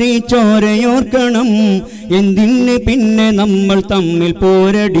മൃത്യുവരിച്ചോരയോർക്കണം, എന്തിന് പിന്നെ നമ്മൾ തമ്മിൽ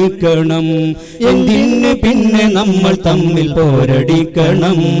പോരടിക്കണം, എന്തിന് പിന്നെ നമ്മൾ തമ്മിൽ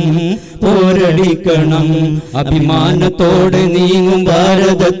പോരടിക്കണം, പോരടിക്കണം. അഭിമാനത്തോടെ നീങ്ങും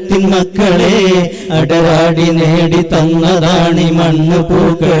ഭാരതത്തിൻ മക്കളെ, അടരാടി നേടി തന്നതാണി മണ്ണ്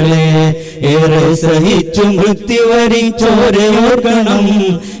പൂക്കളെ. ഏറെ സഹിച്ചു മൃത്യുവരിച്ചോരയോർക്കണം,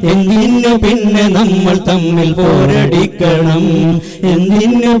 എന്തിന് പിന്നെ നമ്മൾ തമ്മിൽ പോരടിക്കണം,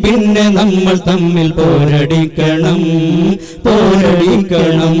 എന്തിന് പിന്നെ നമ്മൾ തമ്മിൽ പോരടിക്കണം,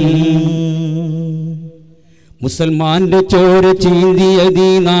 പോരടിക്കണം. മുസൽമാന്റെ ചോര ചീന്തിയതീ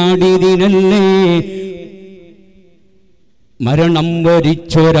നാടിതിനല്ലേ, മരണം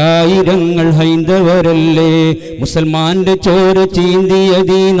വരിച്ചൊരായിരങ്ങൾ ഹൈന്ദവരല്ലേ. മുസൽമാന്റെ ചോര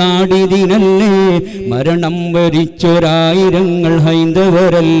ചീന്തിയതീ നാടിതിനല്ലേ, മരണം വരിച്ചൊരായിരങ്ങൾ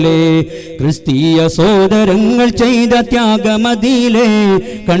ഹൈന്ദവരല്ലേ. ക്രിസ്തീയ സോദരങ്ങൾ ചെയ്ത ത്യാഗമതിയിലെ,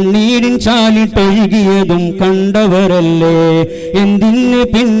 കണ്ണീരിൻ ചാലിട്ടൊഴുകിയതും കണ്ടവരല്ലേ. എന്തിന്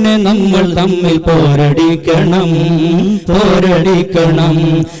പിന്നെ നമ്മൾ തമ്മിൽ പോരടിക്കണം, പോരടിക്കണം,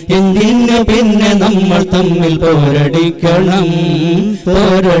 എന്തിന് പിന്നെ നമ്മൾ തമ്മിൽ പോരടിക്കണം,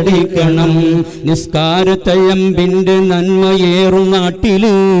 പോരടിക്കണം. നിസ്കാരത്തയമ്പിന്റെ നന്മയേറും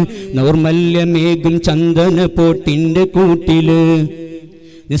നാട്ടില്, നൗർമല്യമേകും ചന്ദന പോട്ടിന്റെ കൂട്ടില്.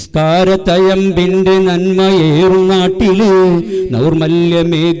 നിസ്കാരത്തയമ്പിന്റെ നന്മയേറും നാട്ടില്,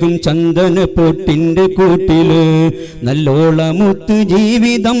 നൗർമല്യമേകും ചന്ദന പൊട്ടിന്റെ കൂട്ടില്. നല്ലോളമൊത്ത്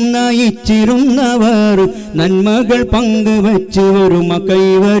ജീവിതം നയിച്ചിരുന്നവർ, നന്മകൾ പങ്കുവച്ച് ഒരുമ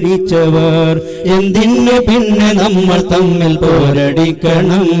കൈവരിച്ചവർ. എന്തിന് പിന്നെ നമ്മൾ തമ്മിൽ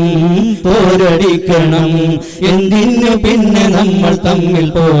പോരടിക്കണം, പോരടിക്കണം, എന്തിന് പിന്നെ നമ്മൾ തമ്മിൽ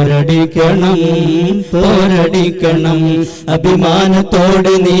പോരടിക്കണം, പോരടിക്കണം.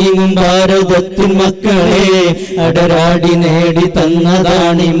 അഭിമാനത്തോടെ നീങ്ങും ഭാരതത്തിൻ മക്കളെ, അടരാടി നേടി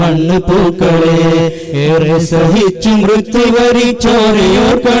തന്നതാണി മണ്ണ് പൂക്കളെ. ഏറെ സഹിച്ചു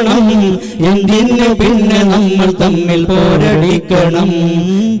മൃത്യുവരിച്ചോരയോർക്കണം, എന്തിന് പിന്നെ നമ്മൾ തമ്മിൽ പോരടിക്കണം,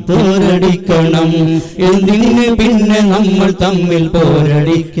 പോരടിക്കണം, എന്തിന് പിന്നെ നമ്മൾ തമ്മിൽ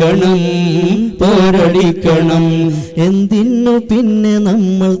പോരടിക്കണം, പോരടിക്കണം, എന്തിനു പിന്നെ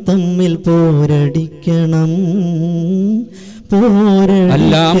നമ്മൾ തമ്മിൽ പോരടിക്കണം,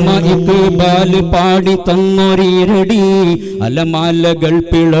 അല്ലാമ ഇഖ്ബാൽ പാടി തന്നൊരീരടി, അലമാലകൾ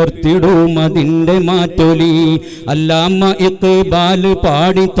പിളർത്തിടും അതിന്റെ മാറ്റൊലി. അല്ലാമ ഇഖ്ബാൽ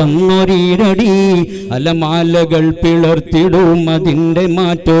പാടി തന്നൊരീരടി, അലമാലകൾ പിളർത്തിടും അതിന്റെ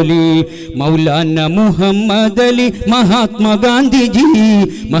മാറ്റൊലി. മൗലാന മുഹമ്മദ് അലി മഹാത്മാഗാന്ധിജി,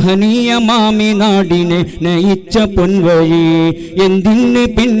 മഹനീയ മാമി നാടിനെ നയിച്ച പൊൻവഴി. എന്തിന്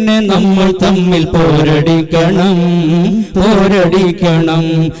പിന്നെ നമ്മൾ തമ്മിൽ പോരടിക്കണം, പോരടിക്കണം,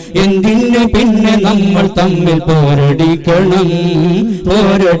 എന്തിന് പിന്നെ നമ്മൾ തമ്മിൽ പോരടിക്കണം,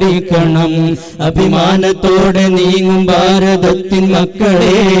 പോരടിക്കണം. അഭിമാനത്തോടെ നീങ്ങും ഭാരതത്തിൻ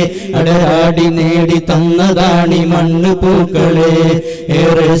മക്കളെ, അടരാടി നേടി തന്നതാണി മണ്ണ് പൂക്കളെ.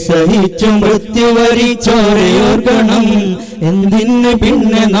 ഏറെ സഹിച്ചു മൃത്യുവരിച്ചോരയോർക്കണം, എന്തിന്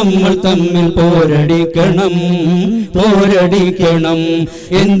പിന്നെ നമ്മൾ തമ്മിൽ പോരടിക്കണം പോരടിക്കണം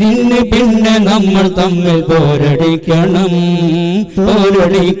എന്തിന് പിന്നെ നമ്മൾ തമ്മിൽ പോരടിക്കണം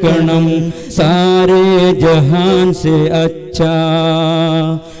പോരടിക്കണം സാരേ ജഹാൻ സെ അച്ഛാ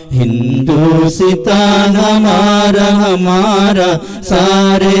हिंदुस्तान हमारा हमारा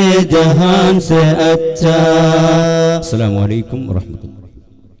सारे जहान से अच्छा अस्सलामु अलैकुम വറഹ്മത്തുള്ളാഹി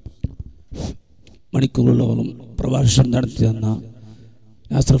മണിക്കൂറുകളോളം പ്രഭാഷണം നടത്തി തന്ന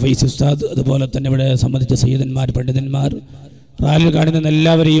നാസർ ഫൈസി ഉസ്താദ്, അതുപോലെ തന്നെ ഇവിടെ സംബന്ധിച്ച സയ്യിദന്മാർ, പണ്ഡിതന്മാർ, റാലിൽ കാണുന്ന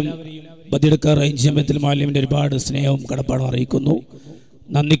എല്ലാവരെയും ബദിയടുക്കാർ റേഞ്ച് ജമിയത്തുൽ മുഅല്ലിമിൻ്റെ ഒരുപാട് സ്നേഹവും കടപ്പാടും അറിയിക്കുന്നു.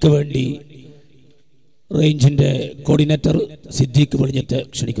 നന്ദിക്ക് വേണ്ടി റേഞ്ചിൻ്റെ കോർഡിനേറ്റർ സിദ്ദീഖ് വെളിഞ്ഞത്തെ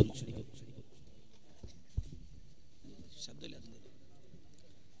ക്ഷണിക്കുന്നു.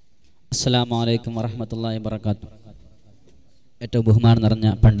 അസ്സലാമു അലൈക്കും വറഹ്മത്തുള്ളാഹി വബറകാതുഹു. ഏറ്റവും ബഹുമാനം നിറഞ്ഞ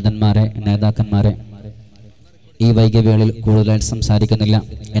പണ്ഡിതന്മാരെ, നേതാക്കന്മാരെ, ഈ വൈകിയവേളയിൽ കൂടുതലായിട്ട് സംസാരിക്കുന്നില്ല.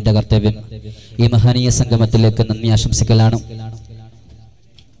 എൻ്റെ കർത്തവ്യം ഈ മഹനീയ സംഗമത്തിലേക്ക് നന്ദി ആശംസിക്കലാണ്.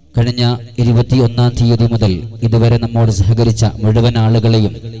 കഴിഞ്ഞ 21-ാം തീയതി മുതൽ ഇതുവരെ നമ്മോട് സഹകരിച്ച മുഴുവൻ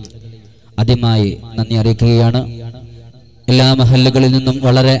ആളുകളെയും ആദ്യമായി നന്ദി അറിയിക്കുകയാണ്. എല്ലാ മഹല്ലുകളിൽ നിന്നും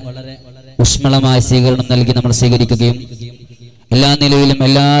വളരെ ഊഷ്മളമായ സ്വീകരണം നൽകി നമ്മൾ സ്വീകരിക്കുകയും എല്ലാ നിലയിലും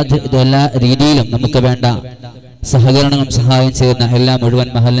എല്ലാ രീതിയിലും നമുക്ക് വേണ്ട സഹകരണവും സഹായം ചെയ്യുന്ന എല്ലാ മുഴുവൻ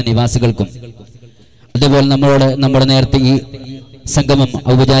മഹല്ല നിവാസികൾക്കും, അതുപോലെ നമ്മുടെ നേരത്തെ ഈ സംഗമം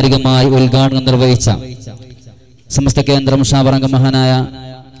ഔപചാരികമായി ഉദ്ഘാടനം നിർവഹിച്ച സമസ്ത കേന്ദ്ര മുഷാവറംഗ മഹാനായ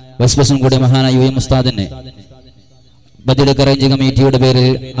വൈസ് പ്രസിഡന്റ് കൂടിയ മഹാനായ യു എം ഉസ്താദിനെ ബദിയടുക്കാർ റേഞ്ച് കമ്മിറ്റിയുടെ പേരിൽ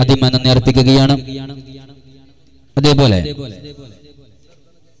ആദ്യമായി നന്ദി അർപ്പിക്കുകയാണ്. അതേപോലെ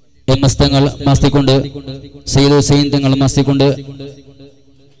എം.എസ്. തങ്ങൾ മാസ്തിക്കൊണ്ട്, സയ്യിദ് ഹുസൈൻ തങ്ങൾ മാസ്തിക്കൊണ്ട്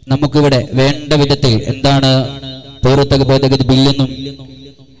നമുക്കിവിടെ വേണ്ട വിധത്തിൽ എന്താണ് പൗരത്വ ഭേദഗതി ബില്ലെന്നും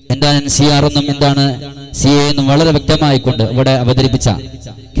എന്താണ് NCR എന്നും എന്താണ് CA എന്നും വളരെ വ്യക്തമായിക്കൊണ്ട് ഇവിടെ അവതരിപ്പിച്ച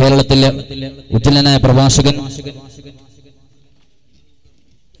കേരളത്തിലെ ഉജ്ജ്വലനായ പ്രഭാഷകൻ,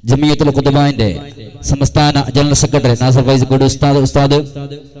 ജമിയത്തുൽ ഖുതുബാന്റെ സംസ്ഥാന ജനറൽ സെക്രട്ടറി നാസർ ഫൈസി കോടി ഉസ്താദ്,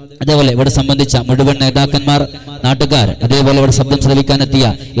 അതേപോലെ ഇവിടെ സംബന്ധിച്ച മുഴുവൻ നേതാക്കന്മാർ, നാട്ടുകാർ, അതേപോലെ ഇവിടെ ശബ്ദം ശ്രവിക്കാനെത്തിയ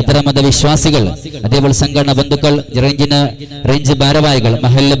ഇതര മതവിശ്വാസികൾ, അതേപോലെ സംഘടന ബന്ധുക്കൾ, റേഞ്ച് ഭാരവാഹികൾ,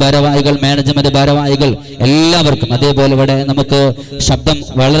 മഹല്ല് ഭാരവാഹികൾ, മാനേജ്മെന്റ് ഭാരവാഹികൾ, എല്ലാവർക്കും, അതേപോലെ ഇവിടെ നമുക്ക് ശബ്ദം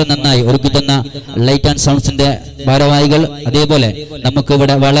വളരെ നന്നായി ഒരുക്കി തന്ന ലൈറ്റ് ആൻഡ് സൗണ്ട്സിന്റെ ഭാരവാഹികൾ, അതേപോലെ നമുക്ക്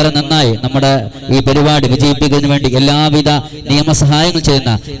ഇവിടെ വളരെ നന്നായി നമ്മുടെ ഈ പരിപാടി വിജയിപ്പിക്കുന്നതിന് വേണ്ടി എല്ലാവിധ നിയമസഹായങ്ങൾ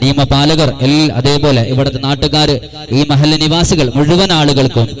ചെയ്യുന്ന നിയമപാലകർ, അതേപോലെ ഇവിടുത്തെ നാട്ടുകാർ, ഈ മഹല്ല് നിവാസികൾ മുഴുവൻ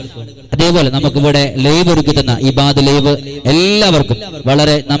ആളുകൾക്കും, അതേപോലെ നമുക്കിവിടെ ലൈവ് ഒരുക്കി തന്ന ഇബാദ് ലൈവ് എല്ലാവർക്കും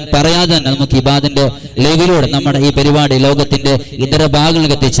വളരെ നാം പറയാതെ തന്നെ നമുക്ക് ഇബാദിന്റെ ലൈവിലൂടെ നമ്മുടെ ഈ പരിപാടി ലോകത്തിന്റെ ഇതര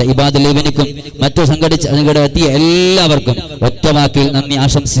ഭാഗങ്ങളിൽ എത്തിച്ച ഇബാദ് ലൈവിനും മറ്റു എത്തിയ എല്ലാവർക്കും ഒറ്റവാക്കിൽ നന്ദി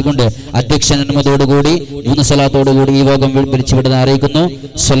ആശംസിച്ചുകൊണ്ട് അധ്യക്ഷൻ അനുമതിയോടുകൂടി 3 സ്വലാത്തോടുകൂടി ഈ യോഗം പിരിച്ചുവിടുന്ന അറിയിക്കുന്നു.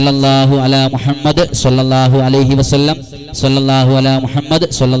 സ്വല്ലല്ലാഹു അലാ മുഹമ്മദ് സ്വല്ലല്ലാഹു അലൈഹി വസല്ലം, സ്വല്ലല്ലാഹു അലാ മുഹമ്മദ്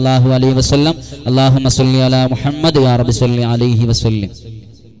സ്വല്ലല്ലാഹു അലൈഹി വസല്ലം, അല്ലാഹുമ്മ സ്വല്ലി അലാ മുഹമ്മദ് യാ റബ്ബി സ്വല്ലി അലൈഹി വസല്ലം.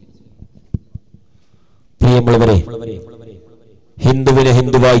 പ്രിയമുള്ളവരെ, ഹിന്ദുവിന്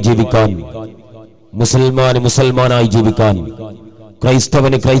ഹിന്ദുവായി ജീവിക്കാൻ, മുസൽമാന് മുസൽമാനായി ജീവിക്കാൻ,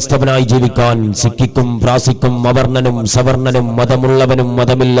 ക്രൈസ്തവന് ക്രൈസ്തവനായി ജീവിക്കാൻ, സിഖിക്കും പ്രാസിക്കും അവർണനും സവർണനും മതമുള്ളവനും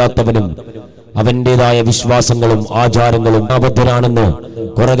മതമില്ലാത്തവനും അവന്റേതായ വിശ്വാസങ്ങളും ആചാരങ്ങളും ആബദ്ധരാണെന്ന്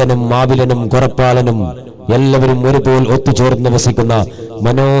കുറകനും മാവിലനും കുറപ്പാലനും എല്ലാവരും ഒരുപോലെ ഒത്തുചേർന്ന് വസിക്കുന്ന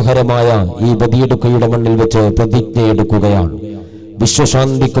മനോഹരമായ ഈ ബദിയടുക്കയുടെ മണ്ണിൽ വെച്ച് പ്രതിജ്ഞയെടുക്കുകയാണ്.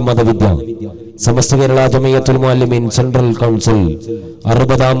 വിശ്വശാന്തിക്കും മതവിദ്യ സമസ്ത കേരള ജമിയത്തുൽ മുഅല്ലിമീൻ സെൻട്രൽ കൗൺസിൽ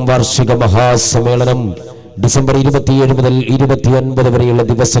 60ാം വാർഷിക മഹാസമ്മേളനം ഡിസംബർ 27 മുതൽ 29 വരെയുള്ള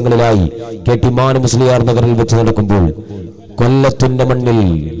ദിവസങ്ങളിലായി KT മാനു മുസ്ലിയാർ നഗറിൽ വെച്ച് നടക്കുമ്പോൾ കൊല്ലത്തിന്റെ മണ്ണിൽ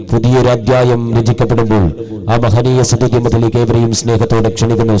പുതിയൊരു അധ്യായം രചിക്കപ്പെടുമ്പോൾ ആ മഹനീയ സത്യത്തിലേക്ക് ഏവരെയും സ്നേഹത്തോടെ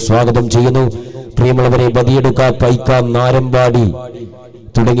ക്ഷണിക്കുന്നു, സ്വാഗതം ചെയ്യുന്നു. പ്രിയമുള്ളവരെ, ബദിയടുക്ക, പൈക്ക, നാരമ്പാടി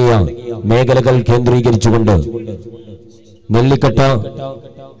തുടങ്ങിയ മേഖലകൾ കേന്ദ്രീകരിച്ചുകൊണ്ട് നെല്ലിക്കട്ട,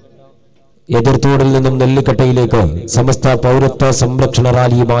 എതിർത്തോടിൽ നിന്നും നെല്ലിക്കട്ടയിലേക്ക് സമസ്ത പൗരത്വ സംരക്ഷണ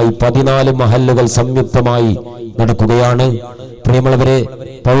റാലിയുമായി 14 മഹല്ലുകൾ സംയുക്തമായി നടക്കുകയാണ്. പ്രിയമുള്ളവരെ,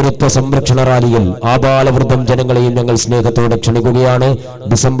 പൗരത്വ സംരക്ഷണ റാലിയിൽ ആബാലവൃദ്ധം ജനങ്ങളെയും ഞങ്ങൾ സ്നേഹത്തോടെ ക്ഷണിക്കുകയാണ്.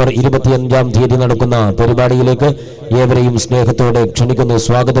 ഡിസംബർ 25-ാം തീയതി നടക്കുന്ന പരിപാടിയിലേക്ക് ഏവരെയും സ്നേഹത്തോടെ ക്ഷണിക്കുന്നു,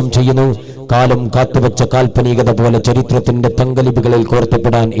 സ്വാഗതം ചെയ്യുന്നു. കാലം കാത്തുവച്ച കാൽപ്പനികത പോലെ ചരിത്രത്തിന്റെ തങ്കലിപികളിൽ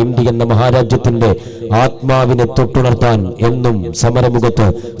കോർത്തപ്പെടാൻ ഇന്ത്യ എന്ന മഹാരാജ്യത്തിന്റെ ആത്മാവിനെ തൊട്ടുണർത്താൻ എന്നും സമരമുഖത്ത്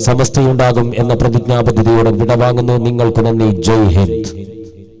സമസ്തയുണ്ടാകും എന്ന പ്രതിജ്ഞാബദ്ധതയോടെ വിടവാങ്ങുന്നു. നിങ്ങൾക്ക് നന്ദി. ജയ് ഹിന്ദ്.